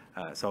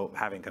 So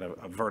having kind of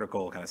a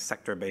vertical kind of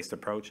sector-based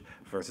approach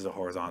versus a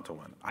horizontal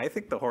one. I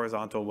think the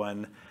horizontal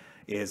one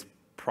is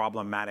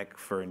problematic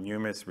for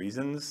numerous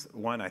reasons.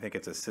 One, I think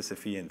it's a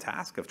Sisyphean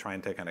task of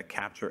trying to kind of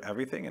capture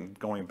everything, and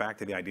going back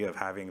to the idea of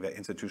having the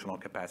institutional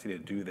capacity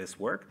to do this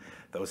work,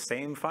 those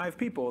same 5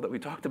 people that we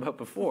talked about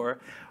before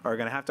are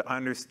going to have to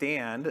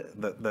understand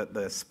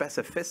the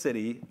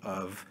specificity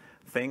of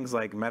things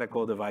like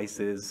medical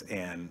devices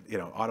and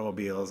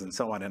automobiles and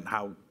so on, and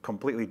how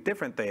completely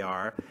different they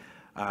are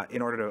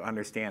in order to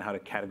understand how to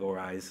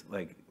categorize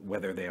like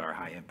whether they are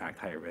high impact,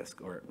 high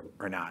risk or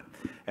not.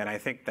 And I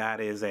think that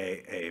is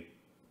a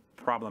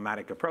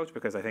problematic approach,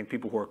 because I think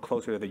people who are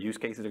closer to the use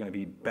cases are going to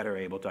be better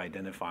able to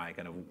identify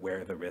kind of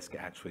where the risk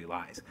actually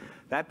lies.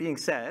 That being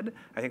said,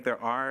 I think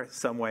there are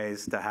some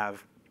ways to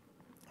have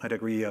a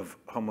degree of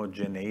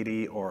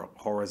homogeneity or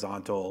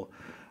horizontal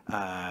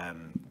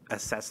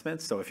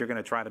assessments. So if you're going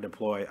to try to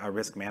deploy a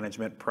risk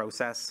management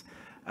process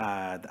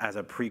as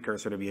a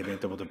precursor to being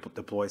able to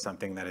deploy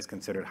something that is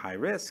considered high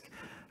risk,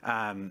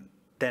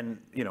 then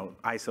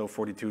ISO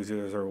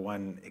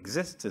 42001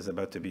 exists, is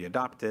about to be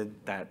adopted.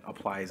 That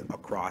applies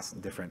across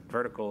different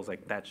verticals.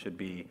 Like that should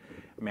be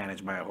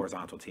managed by a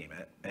horizontal team.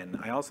 And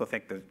I also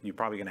think that you're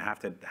probably going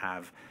to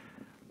have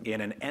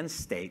in an end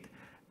state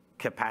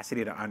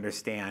capacity to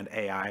understand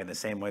AI in the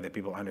same way that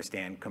people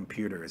understand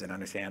computers and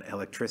understand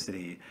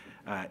electricity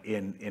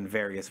in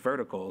various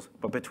verticals.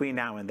 But between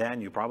now and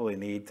then, you probably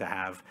need to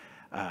have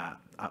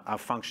a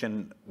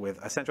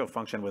central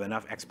function with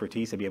enough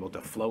expertise to be able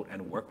to float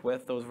and work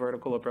with those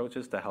vertical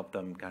approaches to help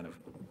them kind of,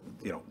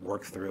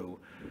 work through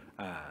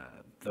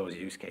those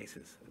use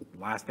cases.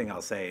 Last thing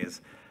I'll say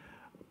is,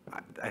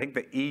 I think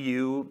the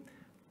EU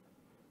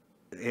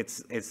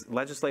its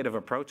legislative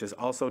approach is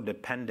also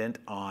dependent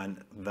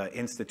on the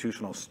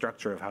institutional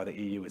structure of how the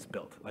EU is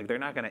built. Like, they're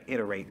not going to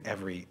iterate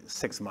every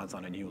 6 months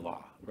on a new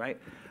law, right?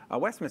 A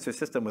Westminster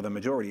system with a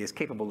majority is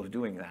capable of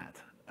doing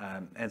that.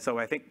 And so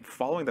I think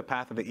following the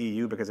path of the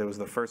EU, because it was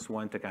the first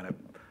one to kind of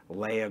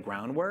lay a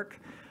groundwork,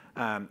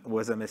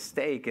 was a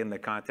mistake in the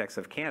context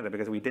of Canada,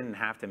 because we didn't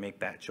have to make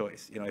that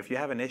choice. You know, if you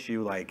have an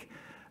issue like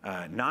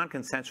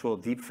non-consensual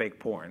deepfake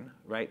porn,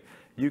 right,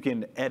 you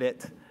can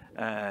edit,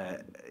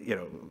 you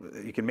know,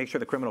 you can make sure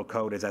the criminal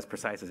code is as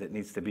precise as it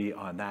needs to be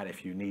on that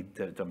if you need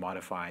to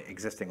modify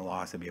existing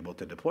laws to be able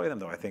to deploy them,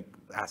 though I think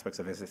aspects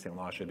of existing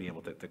law should be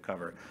able to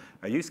cover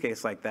a use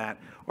case like that.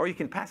 Or you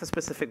can pass a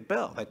specific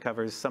bill that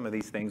covers some of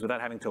these things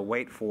without having to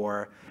wait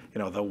for, you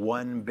know, the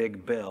one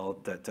big bill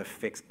to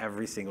fix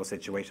every single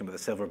situation with a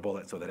silver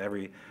bullet, so that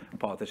every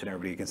politician,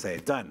 everybody can say,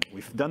 done.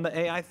 We've done the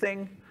AI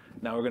thing.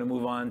 Now we're going to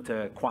move on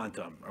to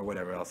quantum or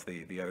whatever else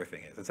the other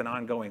thing is. It's an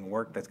ongoing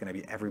work that's going to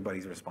be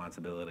everybody's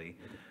responsibility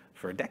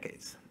for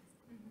decades.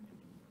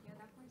 Yeah,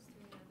 that points to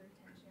another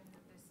tension of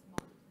this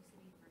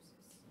multiplicity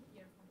versus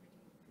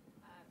uniformity.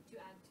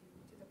 To add to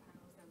the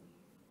panels that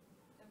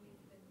we've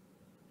been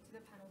to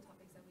the panel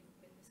topics that we've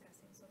been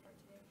discussing so far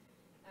today.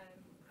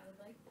 I would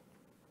like.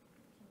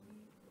 Can we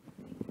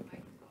make the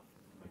mic off?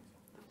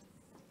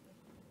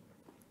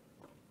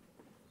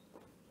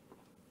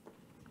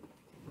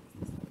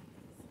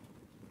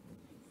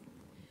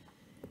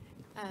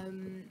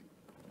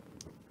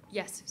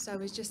 Yes, so I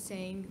was just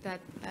saying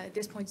that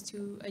this points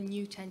to a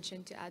new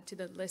tension to add to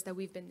the list that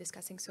we've been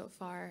discussing so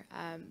far,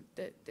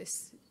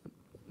 this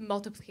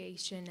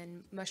multiplication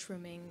and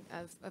mushrooming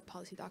of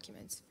policy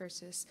documents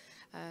versus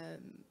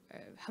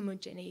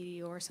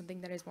homogeneity or something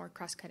that is more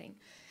cross-cutting.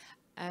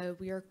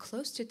 We are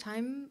close to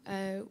time.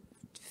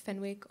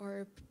 Fenwick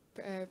or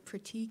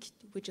Parteek,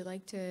 would you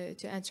like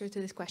to answer to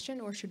this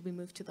question, or should we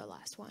move to the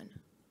last one?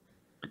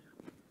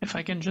 If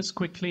I can just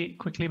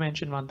quickly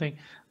mention one thing,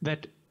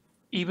 that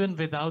even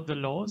without the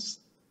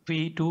laws,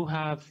 we do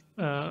have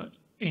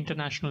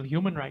international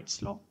human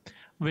rights law,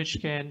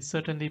 which can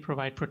certainly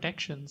provide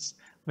protections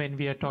when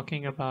we are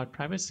talking about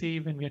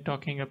privacy, when we are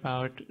talking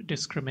about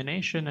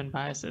discrimination and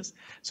biases.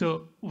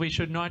 So we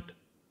should not,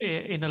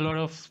 in a lot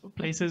of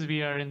places,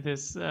 we are in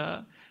this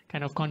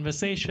kind of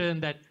conversation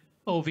that,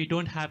 oh, we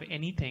don't have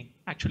anything.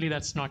 Actually,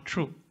 that's not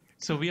true.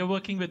 So we are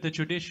working with the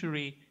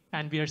judiciary,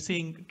 and we are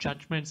seeing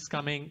judgments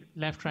coming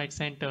left, right,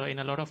 center in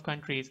a lot of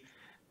countries,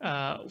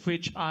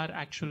 which are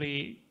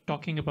actually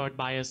talking about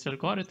biased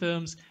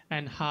algorithms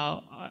and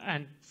how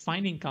and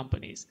finding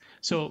companies.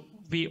 So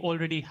we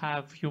already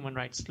have human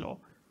rights law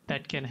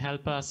that can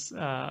help us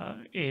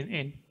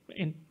in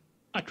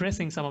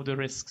addressing some of the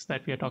risks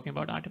that we are talking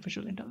about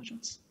artificial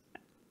intelligence.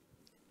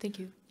 Thank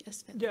you.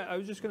 Yes, Ben. Yeah, I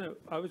was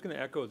gonna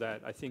echo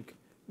that. I think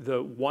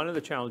one of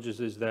the challenges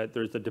is that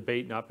there's a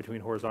debate not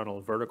between horizontal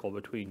and vertical,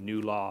 between new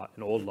law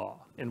and old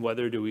law, and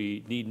whether do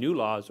we need new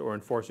laws or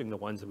enforcing the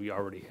ones that we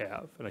already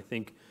have. And I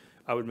think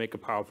I would make a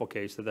powerful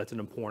case that that's an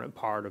important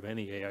part of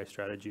any AI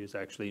strategy, is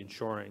actually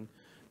ensuring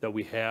that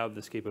we have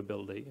this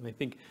capability. And I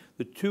think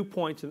the 2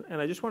 points,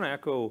 and I just want to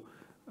echo,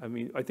 I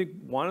mean, I think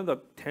one of the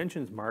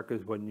tensions, Mark,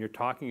 is when you're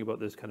talking about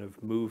this kind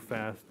of move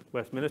fast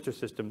Westminster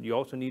system, you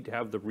also need to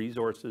have the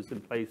resources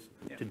in place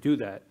to do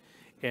that.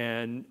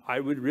 And I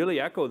would really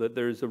echo that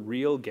there's a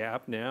real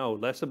gap now,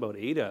 less about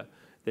ADA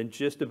than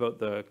just about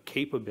the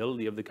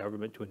capability of the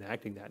government to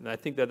enacting that. And I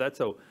think that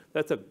that's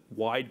a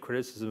wide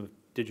criticism of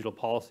digital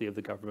policy of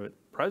the government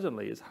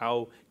presently, is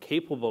how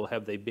capable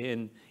have they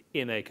been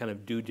in a kind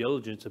of due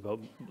diligence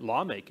about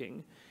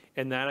lawmaking.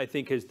 And that, I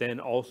think, has then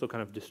also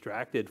kind of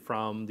distracted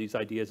from these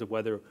ideas of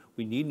whether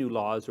we need new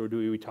laws or do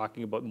we be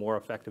talking about more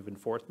effective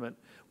enforcement,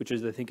 which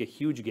is, I think, a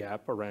huge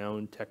gap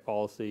around tech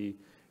policy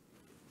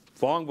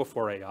long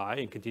before AI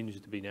and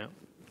continues to be now.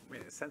 I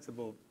mean, a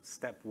sensible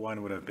step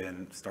one would have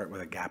been start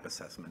with a gap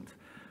assessment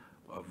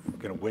of,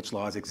 you know, which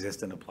laws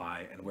exist and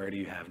apply, and where do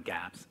you have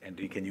gaps, and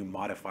can you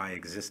modify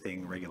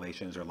existing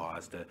regulations or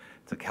laws to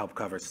help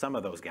cover some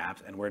of those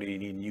gaps, and where do you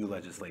need new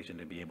legislation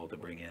to be able to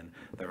bring in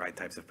the right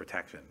types of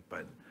protection.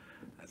 But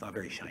that's not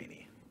very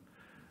shiny.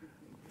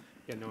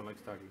 Yeah, no one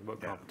likes talking about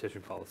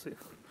competition policy.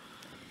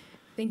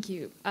 Thank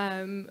you.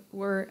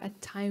 We're at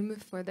time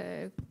for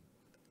the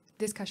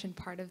discussion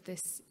part of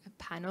this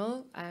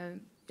panel.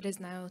 It is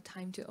now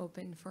time to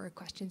open for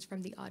questions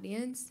from the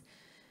audience.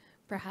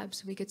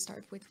 Perhaps we could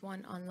start with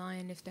one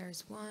online if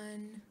there's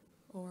one,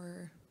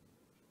 or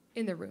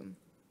in the room.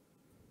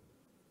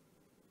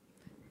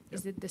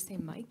 Is it the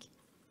same mic?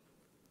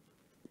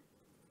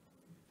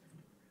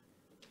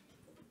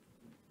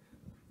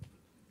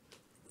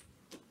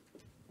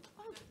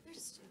 Oh,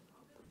 there's two.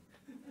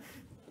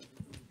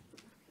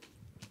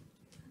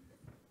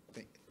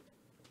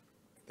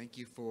 Thank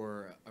you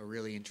for a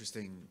really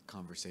interesting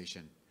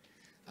conversation.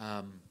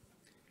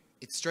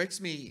 It strikes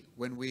me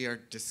when we are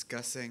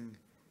discussing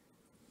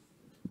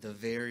the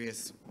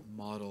various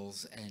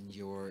models and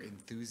your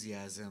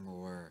enthusiasm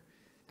or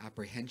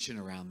apprehension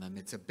around them,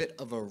 it's a bit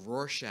of a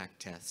Rorschach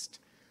test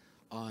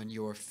on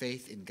your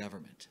faith in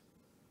government.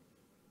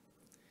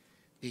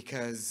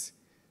 Because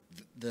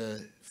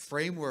the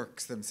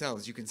frameworks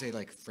themselves, you can say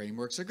like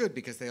frameworks are good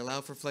because they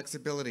allow for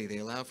flexibility, they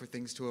allow for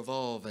things to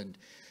evolve, and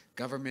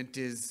government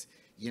is,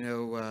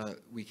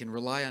 we can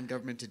rely on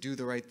government to do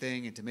the right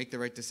thing and to make the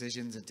right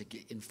decisions and to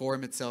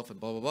inform itself and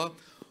blah, blah, blah.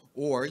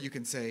 Or you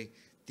can say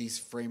these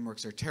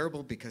frameworks are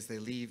terrible because they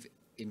leave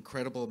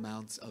incredible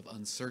amounts of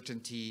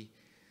uncertainty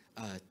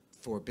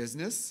for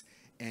business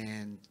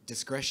and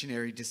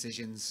discretionary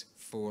decisions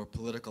for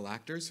political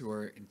actors who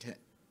are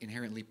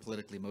inherently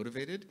politically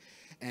motivated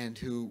and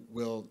who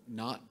will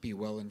not be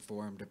well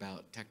informed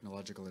about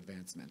technological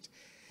advancement.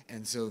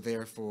 And so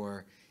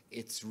therefore,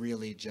 it's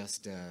really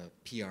just a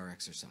PR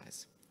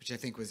exercise, which I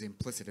think was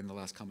implicit in the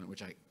last comment,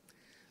 which I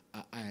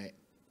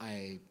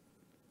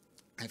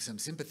have some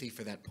sympathy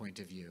for that point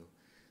of view.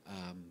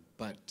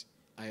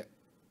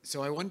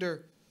 So I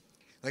wonder,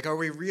 like, are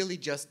we really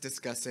just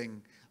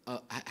discussing,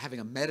 having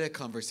a meta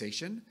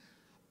conversation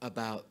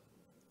about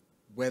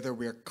whether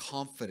we're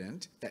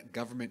confident that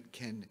government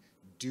can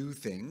do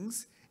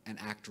things and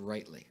act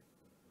rightly?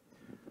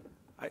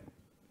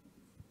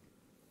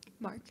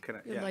 Mark,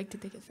 you'd like to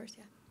take it first,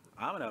 yeah.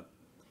 I'm going to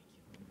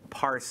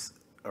parse,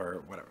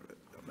 or whatever,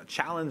 I'm going to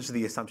challenge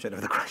the assumption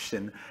of the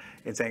question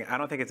in saying I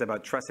don't think it's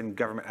about trust in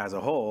government as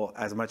a whole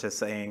as much as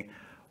saying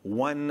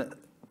one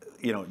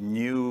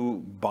new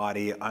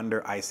body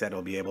under ISET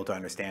will be able to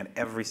understand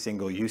every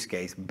single use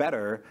case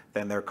better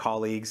than their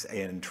colleagues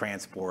in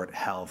transport,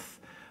 health,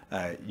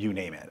 you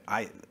name it.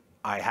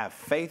 I have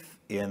faith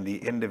in the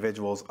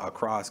individuals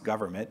across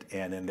government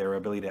and in their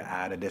ability to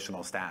add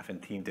additional staff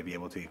and team to be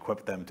able to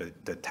equip them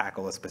to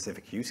tackle a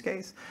specific use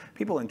case.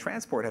 People in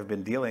transport have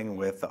been dealing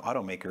with the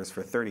automakers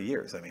for 30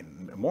 years, I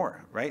mean,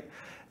 more, right?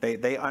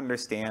 They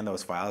understand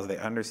those files, they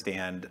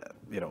understand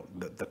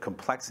the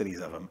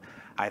complexities of them.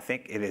 I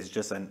think it is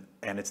just and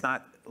it's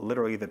not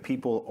literally the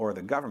people or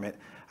the government.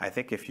 I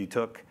think if you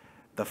took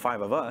the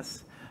five of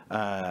us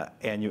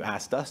and you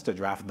asked us to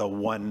draft the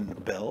one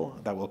bill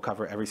that will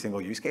cover every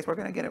single use case, we're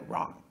going to get it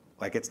wrong.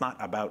 Like, it's not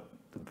about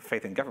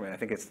faith in government. I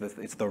think it's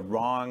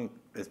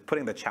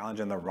putting the challenge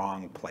in the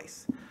wrong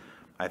place.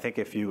 I think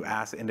if you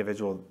ask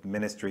individual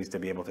ministries to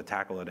be able to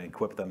tackle it and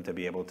equip them to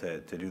be able to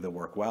do the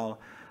work well,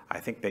 I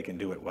think they can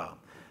do it well.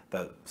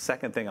 The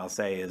second thing I'll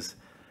say is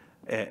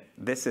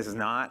this is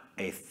not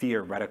a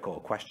theoretical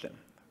question,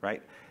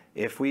 right?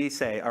 If we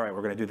say, all right,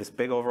 we're going to do this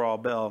big overall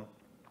bill,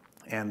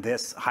 and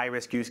this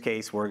high-risk use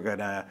case we're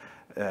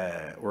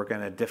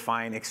gonna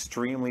define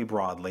extremely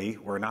broadly.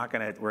 We're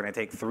gonna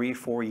take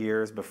 3-4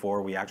 years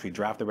before we actually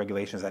draft the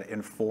regulations that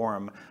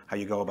inform how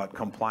you go about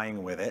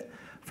complying with it.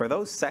 For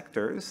those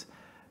sectors,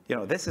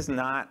 this is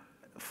not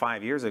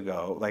 5 years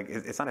ago. Like,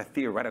 it's not a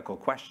theoretical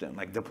question.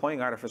 Like,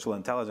 deploying artificial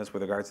intelligence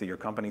with regards to your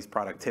company's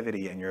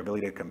productivity and your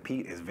ability to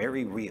compete is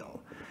very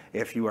real.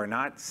 If you are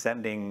not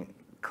sending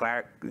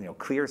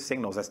clear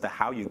signals as to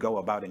how you go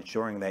about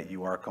ensuring that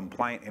you are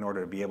compliant in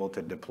order to be able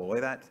to deploy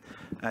that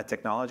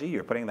technology,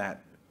 you're putting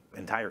that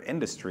entire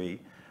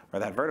industry or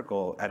that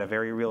vertical at a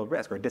very real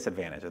risk or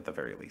disadvantage at the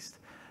very least.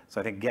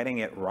 So I think getting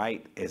it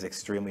right is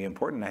extremely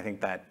important. I think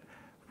that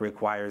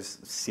requires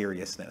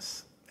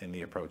seriousness in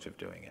the approach of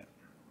doing it.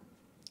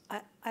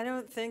 I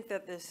don't think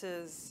that this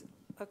is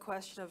a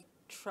question of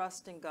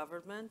trust in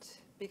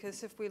government,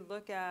 because if we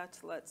look at,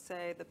 let's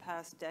say, the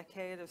past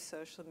decade of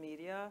social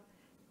media,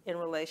 in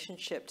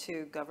relationship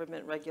to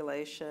government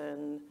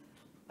regulation,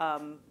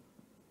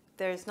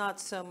 there's not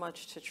so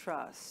much to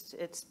trust.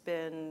 It's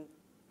been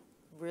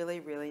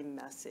really, really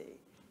messy.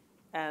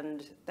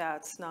 And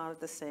that's not at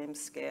the same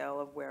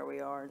scale of where we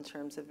are in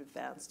terms of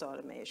advanced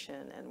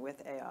automation and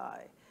with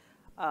AI.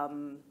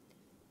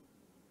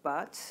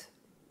 But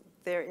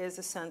there is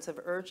a sense of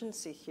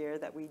urgency here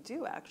that we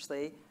do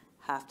actually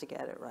have to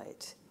get it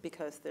right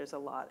because there's a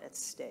lot at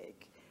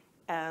stake.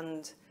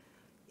 And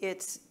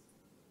it's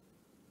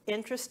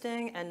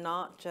interesting and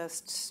not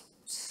just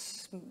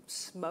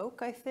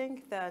smoke, I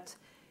think, that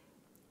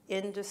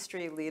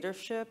industry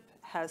leadership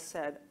has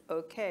said,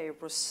 okay,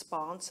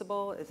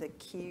 responsible is a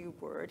key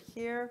word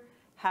here.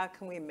 How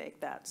can we make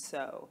that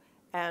so?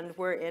 And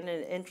we're in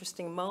an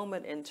interesting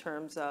moment in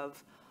terms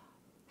of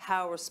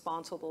how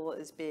responsible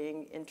is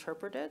being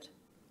interpreted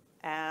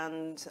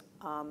and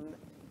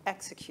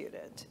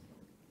executed.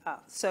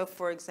 So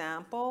for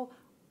example,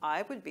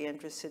 I would be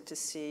interested to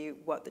see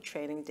what the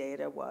training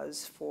data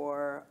was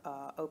for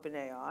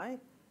OpenAI,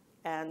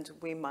 and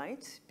we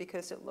might,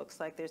 because it looks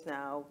like there's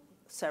now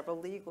several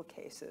legal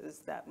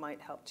cases that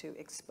might help to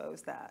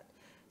expose that.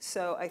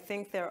 So I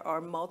think there are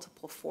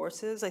multiple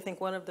forces. I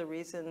think one of the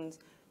reasons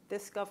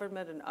this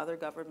government and other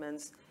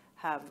governments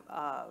have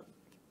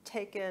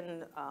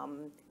taken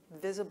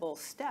visible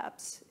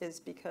steps is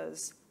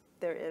because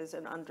there is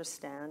an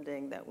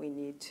understanding that we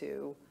need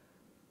to,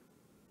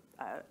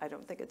 I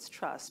don't think it's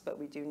trust, but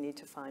we do need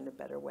to find a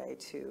better way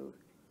to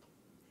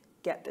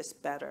get this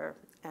better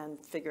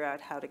and figure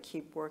out how to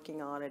keep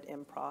working on it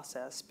in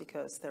process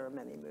because there are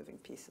many moving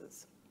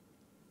pieces.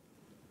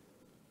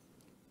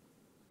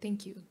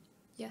 Thank you.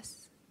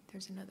 Yes,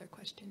 there's another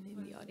question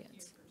in the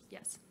audience.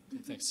 Yes.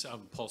 Thanks.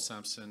 I'm Paul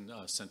Sampson,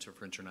 Center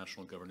for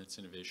International Governance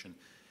Innovation.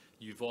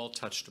 You've all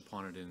touched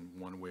upon it in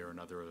one way or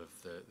another of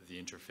the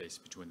interface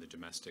between the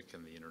domestic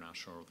and the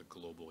international or the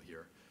global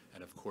here.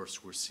 And of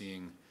course, we're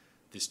seeing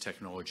this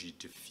technology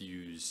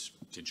diffuse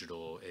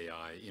digital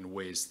AI in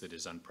ways that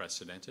is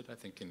unprecedented, I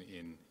think,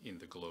 in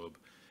the globe.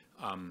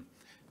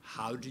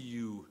 How do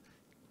you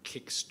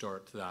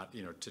kickstart that,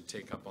 you know, to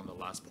take up on the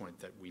last point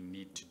that we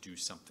need to do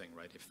something,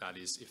 right? If that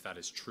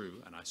is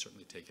true, and I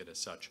certainly take it as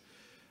such,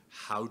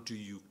 how do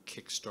you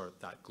kickstart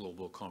that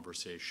global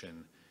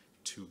conversation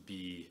to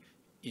be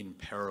in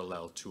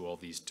parallel to all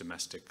these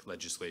domestic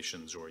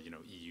legislations or, you know,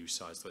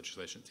 EU-sized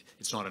legislations?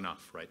 It's not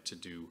enough, right, to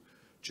do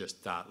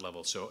just that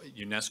level. So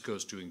UNESCO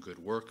is doing good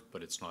work,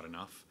 but it's not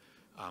enough.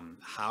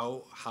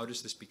 How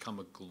does this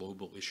become a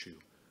global issue,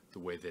 the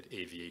way that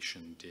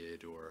aviation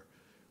did or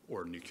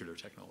nuclear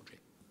technology?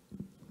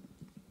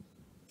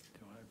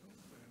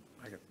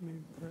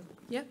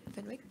 Yeah,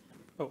 Fenwick.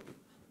 Oh,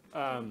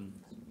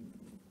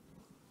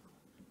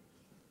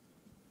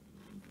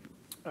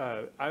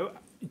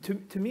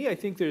 to me, I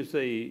think there's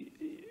an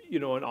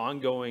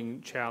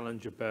ongoing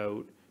challenge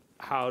about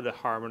how to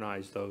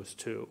harmonize those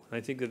two. And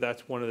I think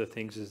that's one of the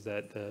things is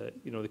that the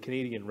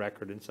Canadian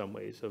record in some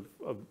ways of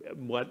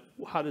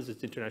how does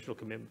its international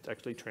commitments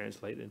actually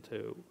translate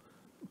into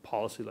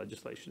policy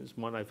legislation is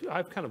one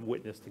I've kind of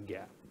witnessed the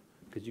gap,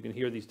 because you can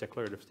hear these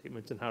declarative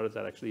statements and how does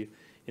that actually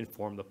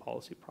inform the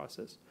policy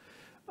process.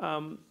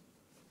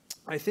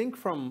 I think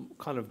from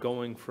kind of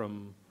going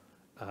from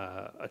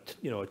a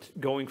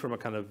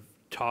kind of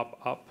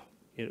top-up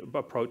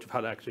approach of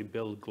how to actually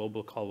build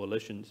global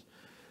coalitions,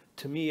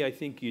 to me, I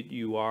think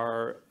you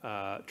are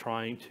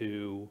trying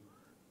to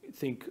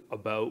think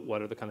about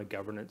what are the kind of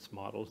governance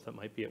models that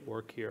might be at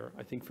work here.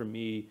 I think for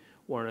me,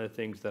 one of the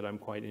things that I'm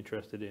quite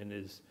interested in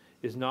is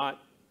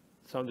not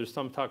there's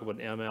some talk about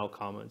ML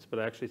commons, but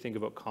I actually think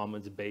about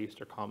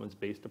commons-based or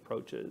commons-based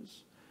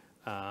approaches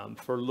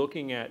for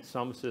looking at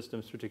some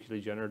systems,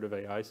 particularly generative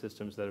AI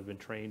systems that have been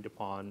trained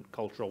upon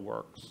cultural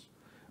works,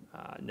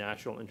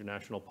 national,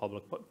 international,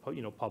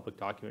 public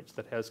documents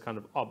that has kind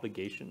of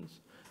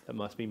obligations that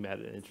must be met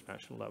at an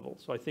international level.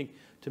 So I think,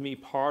 to me,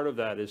 part of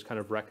that is kind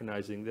of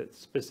recognizing that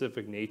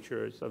specific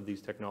natures of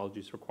these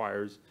technologies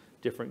requires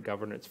different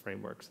governance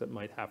frameworks that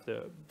might have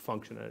to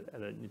function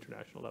at an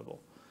international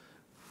level.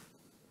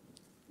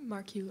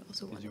 Mark, you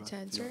also wanted to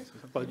answer?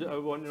 I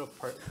want to know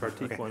if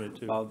Parteek wanted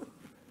to.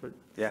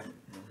 Yeah,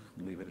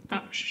 leave it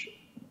at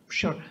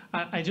Sure.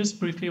 I just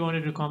briefly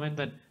wanted to comment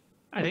that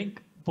I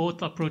think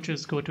both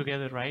approaches go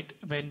together, right?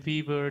 When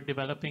we were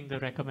developing the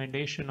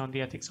recommendation on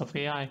the ethics of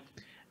AI,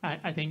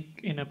 I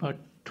think in about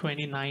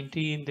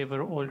 2019, there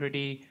were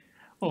already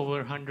over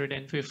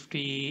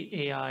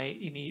 150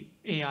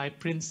 AI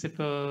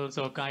principles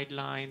or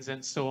guidelines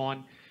and so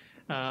on,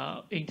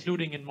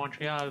 including in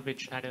Montreal,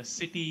 which had a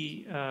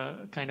city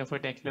kind of a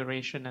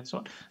declaration and so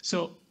on.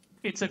 So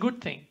it's a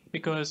good thing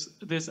because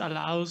this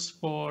allows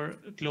for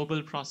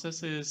global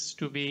processes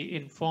to be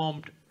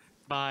informed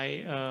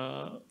by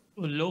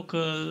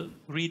local,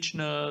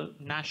 regional,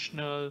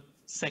 national,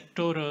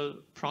 sectoral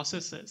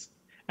processes.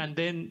 And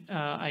then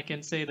I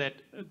can say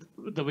that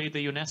the way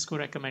the UNESCO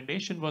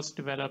recommendation was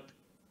developed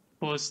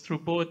was through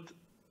both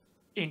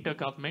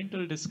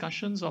intergovernmental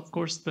discussions, of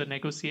course, the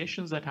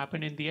negotiations that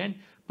happened in the end.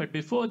 But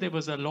before, there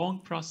was a long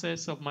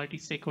process of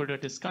multi-stakeholder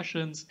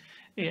discussions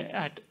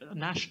at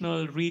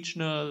national,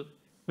 regional,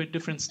 with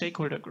different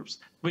stakeholder groups,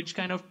 which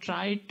kind of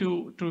tried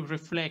to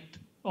reflect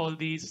all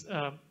these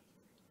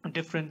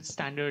different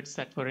standards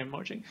that were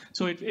emerging.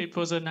 So it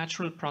was a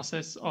natural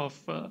process of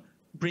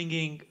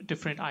bringing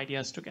different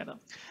ideas together.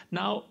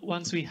 Now,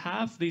 once we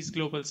have these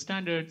global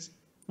standards,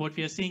 what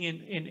we are seeing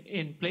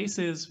in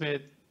places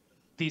with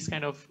these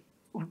kind of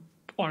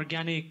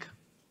organic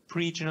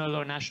regional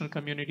or national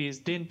communities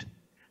didn't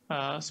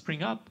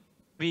spring up,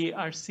 we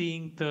are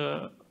seeing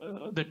the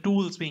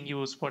tools being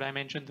used, what I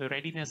mentioned, the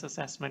readiness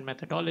assessment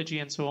methodology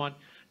and so on,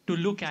 to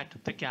look at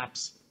the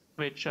gaps,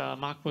 which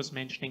Mark was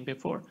mentioning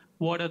before.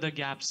 What are the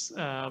gaps,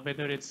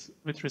 whether it's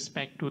with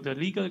respect to the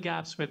legal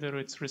gaps, whether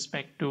it's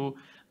respect to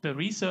the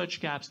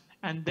research gaps,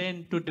 and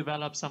then to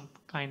develop some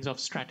kinds of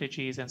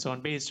strategies and so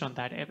on based on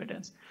that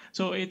evidence.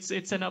 So it's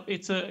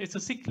a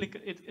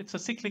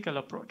cyclical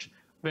approach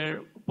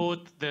where both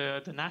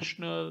the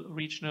national,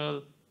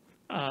 regional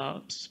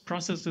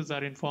processes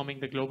are informing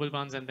the global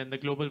ones, and then the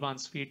global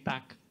ones feed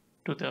back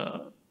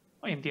to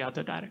in the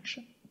other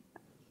direction.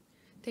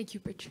 Thank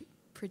you,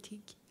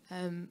 Parteek.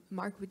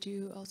 Mark, would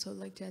you also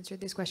like to answer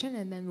this question,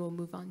 and then we'll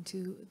move on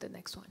to the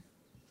next one?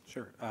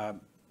 Sure.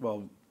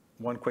 Well,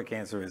 one quick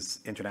answer is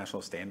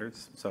international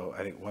standards. So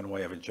I think one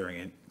way of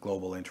ensuring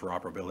global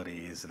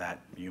interoperability is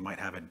that you might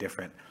have a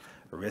different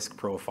risk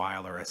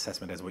profile or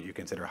assessment as what you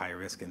consider high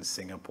risk in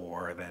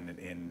Singapore than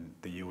in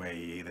the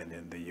UAE, than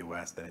in the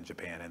US, than in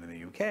Japan, and in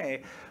the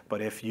UK.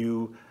 But if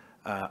you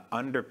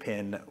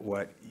underpin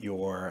what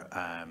your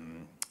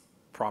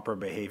proper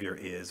behavior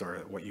is,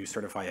 or what you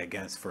certify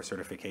against for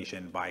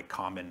certification by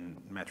common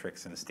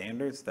metrics and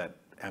standards that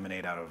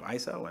emanate out of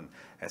ISO and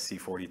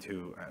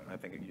SC42. I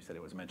think you said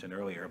it was mentioned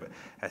earlier, but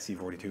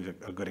SC42 is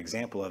a good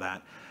example of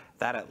that.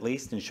 That at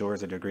least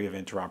ensures a degree of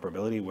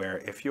interoperability where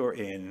if you're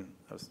in,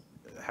 I was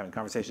having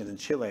conversations in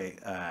Chile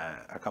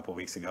a couple of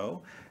weeks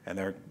ago, and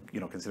they're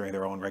considering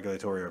their own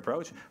regulatory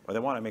approach, but they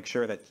want to make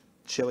sure that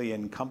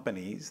Chilean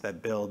companies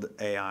that build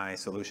AI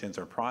solutions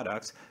or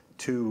products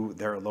to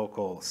their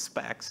local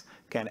specs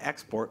can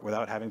export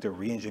without having to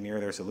re-engineer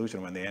their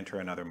solution when they enter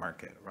another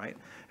market, right?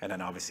 And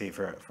then obviously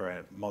for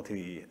a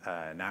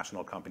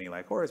multinational company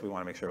like ours, we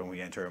want to make sure when we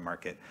enter a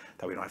market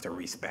that we don't have to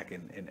respec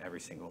in every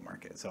single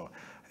market. So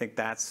I think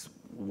that's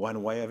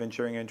one way of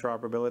ensuring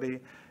interoperability.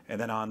 And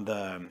then on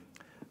the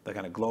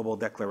kind of global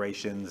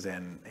declarations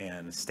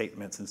and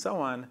statements and so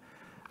on,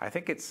 I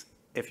think it's,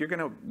 if you're going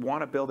to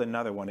want to build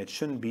another one, it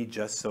shouldn't be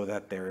just so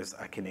that there's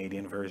a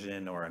Canadian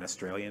version or an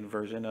Australian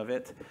version of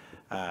it,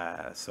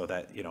 so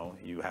that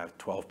you have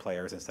 12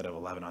 players instead of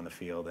 11 on the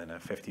field and a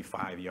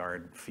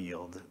 55-yard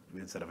field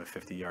instead of a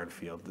 50-yard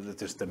field,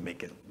 just to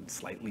make it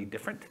slightly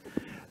different.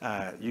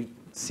 You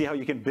see how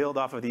you can build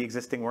off of the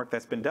existing work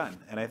that's been done.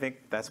 And I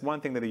think that's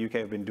one thing that the UK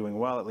have been doing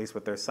well, at least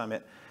with their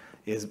summit,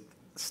 is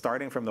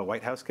starting from the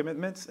White House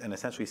commitments and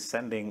essentially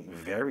sending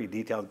very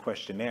detailed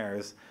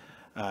questionnaires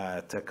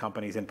to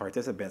companies and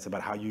participants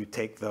about how you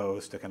take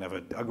those to kind of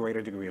a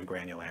greater degree of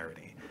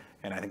granularity.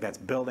 And I think that's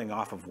building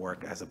off of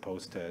work as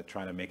opposed to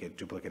trying to make it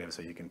duplicative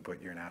so you can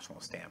put your national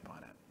stamp on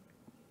it.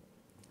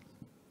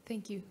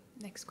 Thank you.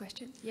 Next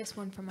question. Yes,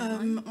 one from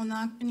online. On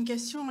a une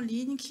question en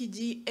ligne qui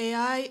dit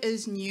AI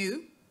is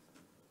new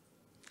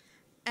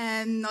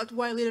and not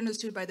widely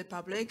understood by the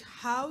public.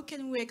 How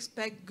can we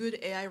expect good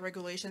AI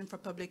regulation for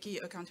publicly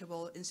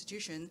accountable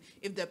institutions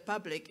if the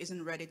public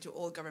isn't ready to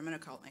hold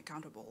government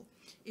accountable?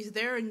 Is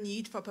there a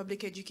need for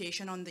public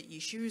education on the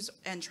issues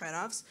and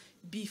trade-offs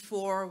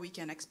before we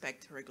can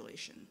expect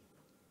regulation?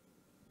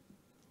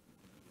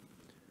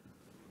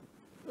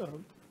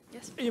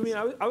 Yes. I mean,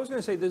 I was going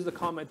to say, this is the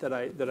comment that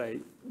I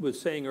was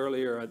saying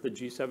earlier at the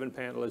G7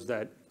 panel, is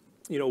that,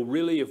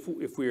 really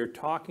if we are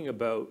talking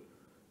about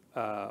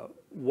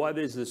what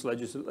is this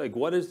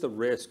what is the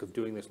risk of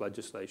doing this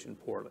legislation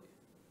poorly?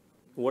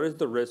 What is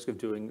the risk of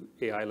doing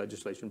AI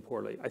legislation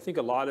poorly? I think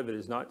a lot of it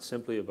is not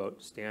simply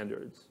about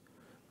standards,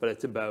 but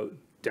it's about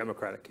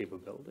democratic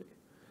capability.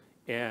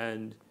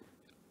 And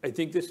I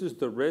think this is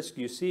the risk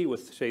you see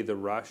with, say, the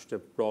rush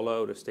to roll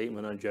out a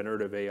statement on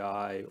generative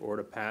AI or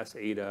to pass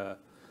ADA,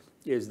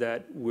 is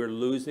that we're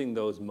losing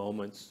those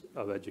moments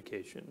of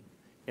education.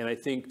 And I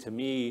think, to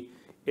me,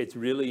 it's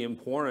really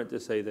important to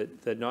say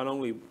that not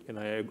only, and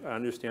I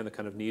understand the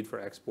kind of need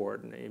for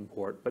export and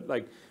import, but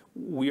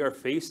we are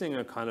facing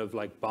a kind of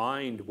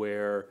bind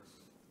where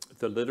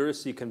the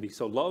literacy can be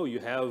so low. You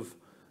have,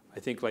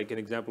 I think, an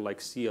example like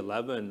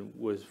C11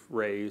 was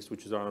raised,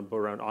 which is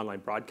around online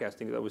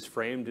broadcasting, that was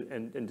framed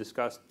and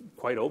discussed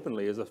quite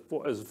openly as a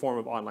form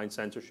of online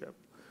censorship,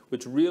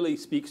 which really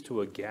speaks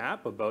to a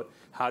gap about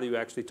how do you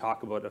actually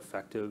talk about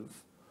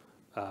effective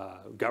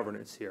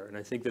governance here. And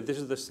I think that this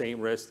is the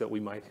same risk that we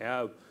might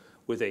have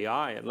with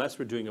AI. Unless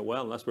we're doing it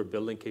well, unless we're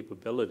building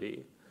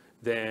capability,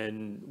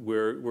 then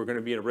we're going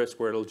to be at a risk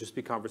where it'll just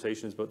be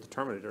conversations about the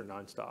Terminator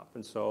nonstop.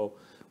 And so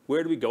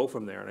where do we go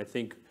from there? And I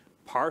think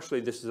partially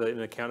this is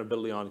an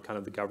accountability on kind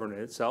of the government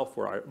itself,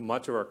 where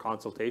much of our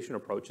consultation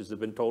approaches have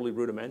been totally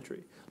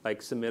rudimentary,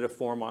 like submit a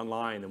form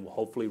online and we'll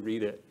hopefully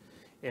read it.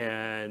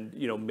 And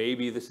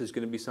maybe this is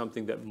going to be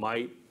something that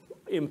might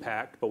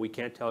impact, but we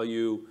can't tell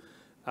you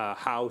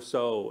how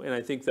so. And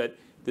I think that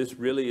this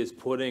really is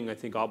putting, I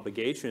think,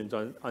 obligations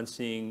on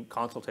seeing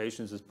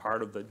consultations as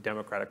part of the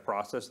democratic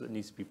process that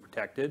needs to be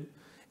protected.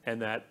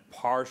 And that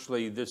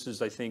partially this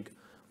is, I think,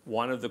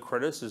 one of the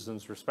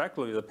criticisms,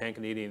 respectively, of the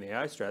Pan-Canadian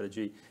AI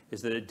strategy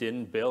is that it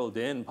didn't build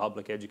in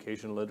public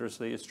education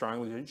literacy as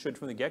strongly as it should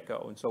from the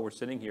get-go. And so we're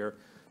sitting here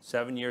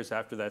 7 years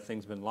after that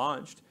thing's been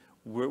launched,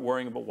 we're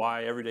worrying about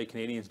why everyday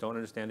Canadians don't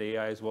understand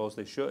AI as well as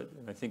they should.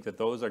 And I think that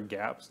those are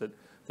gaps that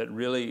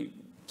really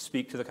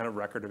speak to the kind of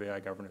record of AI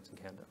governance in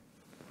Canada.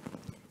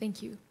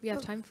 Thank you. We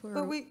have time for...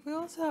 But we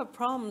also have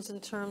problems in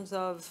terms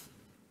of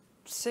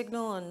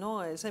signal and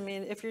noise. I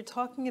mean, if you're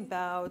talking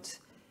about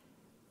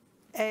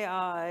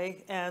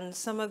AI, and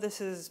some of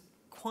this is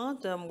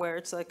quantum, where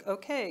it's like,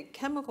 okay,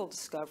 chemical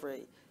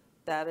discovery,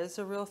 that is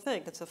a real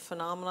thing. It's a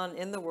phenomenon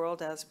in the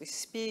world as we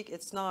speak.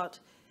 It's not,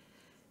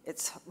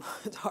 it's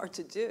hard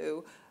to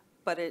do,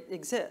 but it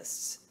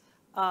exists.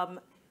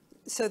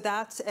 So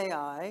that's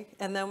AI.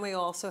 And then we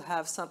also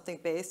have something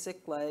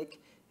basic like,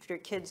 if your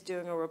kid's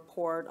doing a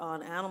report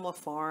on Animal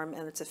Farm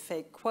and it's a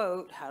fake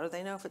quote, how do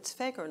they know if it's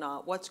fake or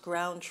not? What's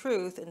ground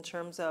truth in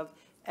terms of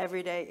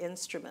everyday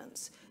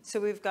instruments?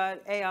 So we've got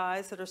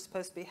AIs that are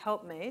supposed to be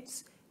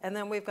helpmates, and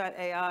then we've got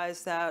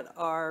AIs that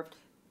are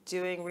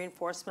doing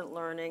reinforcement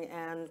learning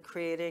and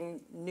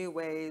creating new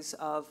ways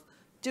of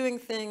doing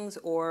things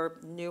or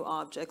new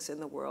objects in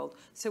the world.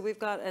 So we've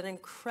got an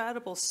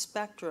incredible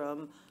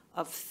spectrum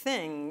of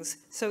things.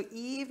 So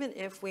even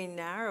if we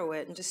narrow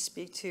it, and just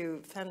speak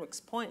to Fenwick's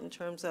point in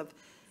terms of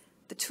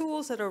the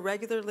tools that are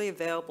regularly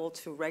available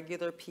to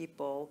regular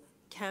people,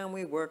 can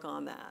we work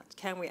on that?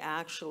 Can we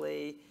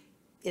actually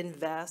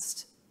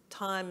invest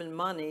time and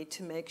money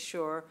to make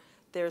sure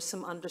there's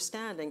some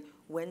understanding?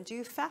 When do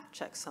you fact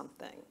check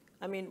something?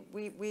 I mean,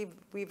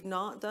 we've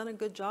not done a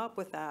good job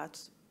with that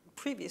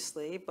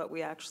previously, but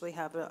we actually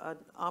have an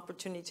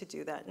opportunity to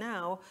do that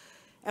now.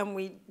 And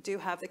we do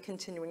have the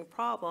continuing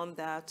problem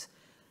that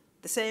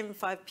the same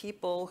 5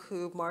 people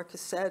who Mark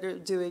has said are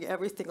doing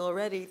everything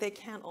already, they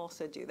can't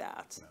also do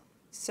that. No.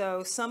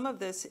 So some of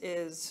this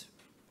is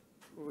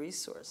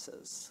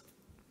resources.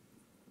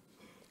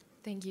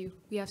 Thank you.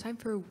 We have time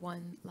for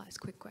one last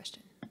quick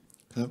question.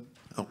 Hello.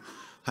 Oh,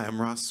 hi,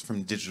 I'm Ross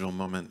from Digital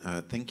Moment.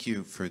 Thank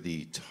you for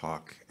the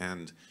talk.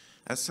 And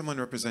as someone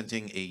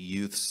representing a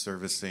youth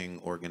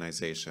servicing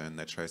organization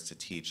that tries to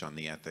teach on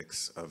the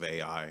ethics of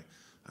AI,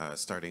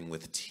 starting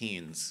with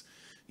teens,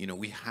 you know,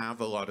 we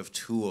have a lot of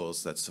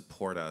tools that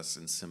support us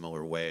in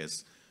similar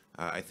ways.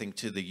 I think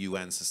to the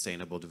UN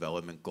Sustainable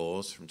Development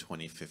Goals from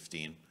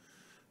 2015.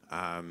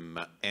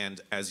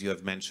 And as you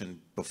have mentioned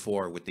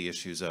before with the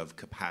issues of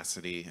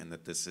capacity and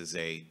that this is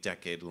a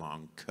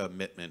decade-long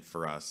commitment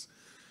for us,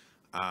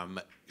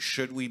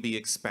 should we be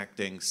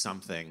expecting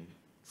something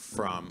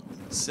from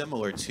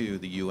similar to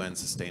the UN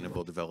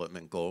Sustainable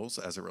Development Goals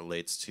as it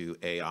relates to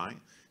AI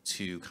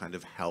to kind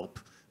of help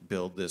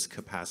build this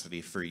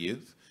capacity for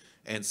youth?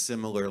 And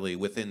similarly,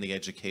 within the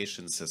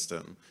education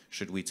system,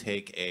 should we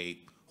take a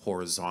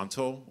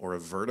horizontal or a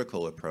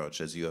vertical approach,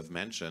 as you have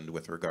mentioned,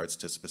 with regards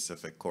to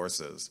specific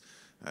courses?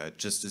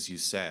 Just as you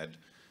said,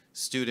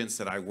 students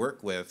that I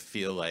work with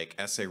feel like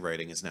essay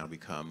writing has now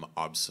become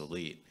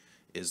obsolete.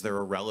 Is there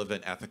a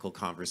relevant ethical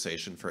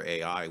conversation for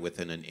AI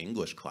within an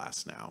English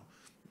class now?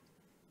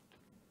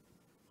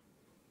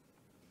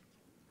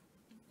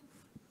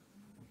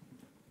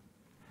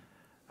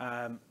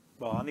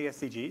 Well, on the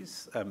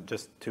SDGs,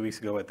 just 2 weeks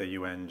ago at the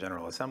UN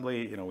General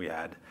Assembly, you know, we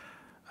had,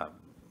 I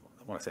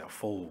want to say, a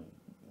full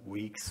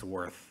week's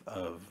worth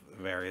of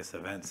various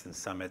events and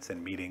summits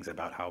and meetings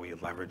about how we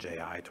leverage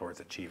AI towards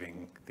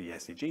achieving the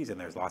SDGs. And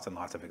there's lots and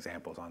lots of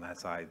examples on that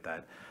side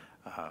that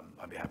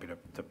I'd be happy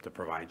to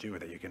provide you, or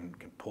that you can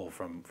pull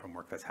from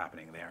work that's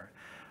happening there.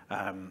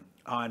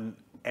 On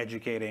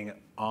educating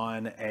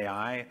on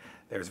AI,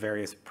 there's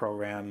various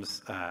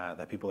programs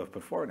that people have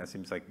put forward, and it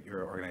seems like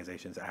your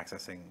organization's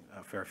accessing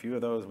a fair few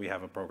of those. We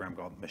have a program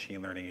called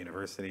Machine Learning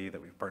University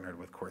that we've partnered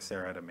with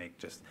Coursera to make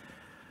just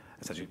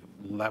essentially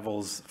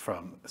levels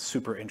from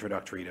super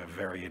introductory to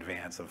very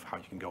advanced of how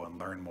you can go and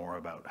learn more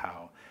about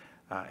how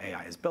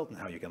AI is built and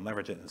how you can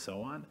leverage it and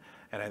so on.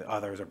 And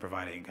others are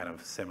providing kind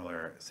of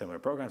similar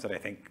programs that I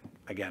think,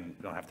 again,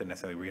 don't have to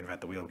necessarily reinvent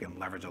the wheel. We can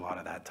leverage a lot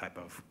of that type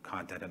of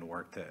content and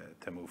work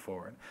to move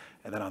forward.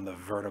 And then on the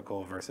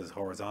vertical versus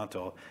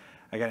horizontal,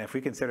 again, if we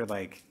consider,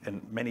 like,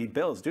 and many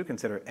bills do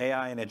consider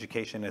AI in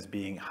education as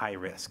being high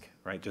risk,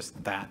 right?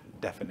 Just that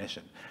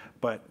definition.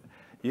 But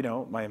you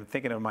know, I'm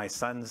thinking of my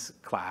son's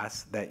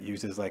class that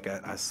uses like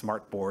a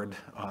smart board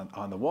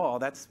on the wall.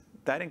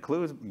 That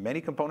includes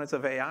many components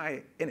of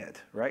AI in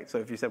it, right? So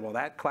if you said, well,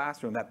 that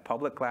classroom, that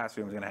public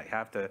classroom is going to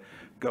have to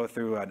go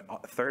through a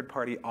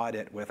third-party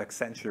audit with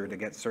Accenture to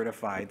get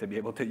certified to be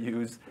able to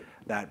use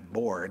that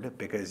board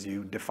because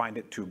you defined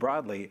it too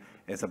broadly,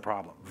 is a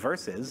problem.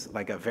 Versus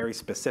like a very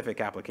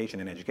specific application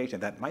in education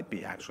that might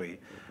be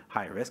actually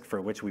high risk, for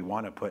which we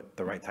want to put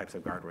the right types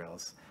of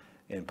guardrails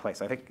in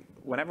place. I think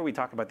whenever we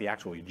talk about the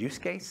actual use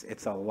case,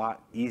 it's a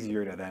lot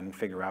easier to then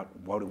figure out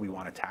what do we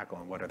want to tackle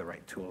and what are the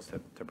right tools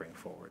to bring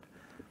forward.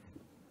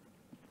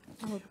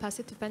 I'll pass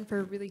it to Ben for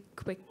a really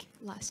quick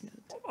last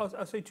note.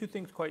 I'll say 2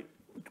 things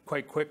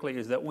quite quickly.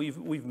 Is that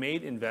we've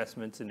made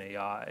investments in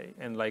AI,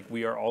 and like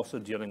we are also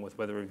dealing with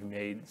whether we've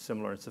made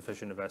similar and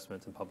sufficient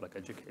investments in public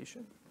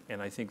education.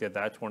 And I think that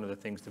that's one of the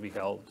things to be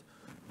held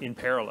in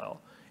parallel.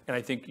 And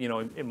I think, you know,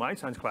 in my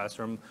son's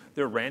classroom,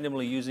 they're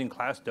randomly using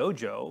Class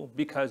Dojo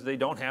because they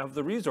don't have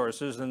the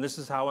resources, and this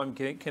is how I'm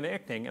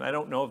connecting. And I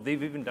don't know if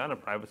they've even done a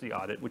privacy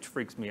audit, which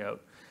freaks me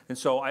out. And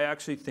so I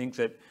actually think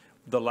that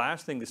the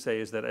last thing to say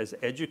is that as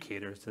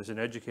educators, as an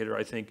educator,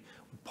 I think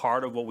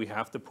part of what we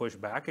have to push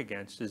back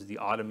against is the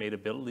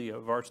automatability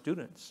of our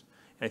students.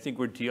 And I think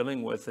we're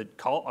dealing with a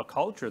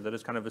culture that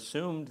has kind of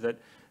assumed that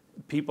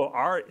people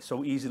are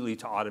so easily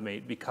to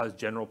automate because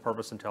general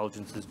purpose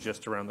intelligence is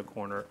just around the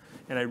corner.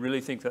 And I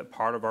really think that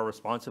part of our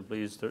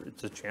responsibility is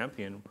to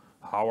champion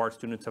how our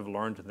students have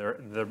learned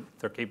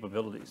their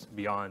capabilities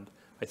beyond,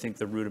 I think,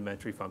 the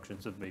rudimentary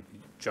functions of maybe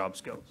job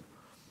skills.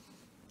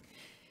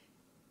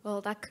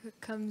 Well, that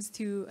comes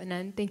to an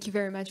end. Thank you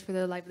very much for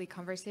the lively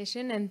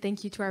conversation, and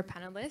thank you to our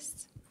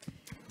panelists.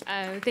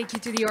 Thank you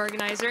to the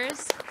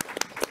organizers.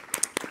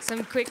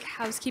 Some quick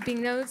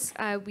housekeeping notes.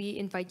 We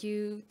invite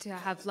you to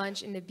have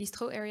lunch in the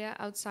bistro area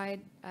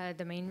outside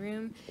the main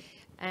room,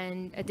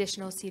 and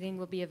additional seating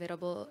will be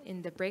available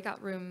in the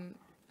breakout room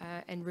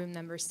and room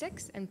number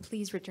 6. And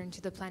please return to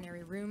the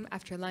plenary room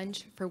after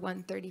lunch for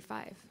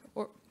 1:35.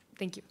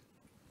 Thank you.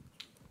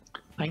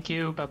 Thank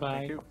you. Bye-bye.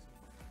 Thank you.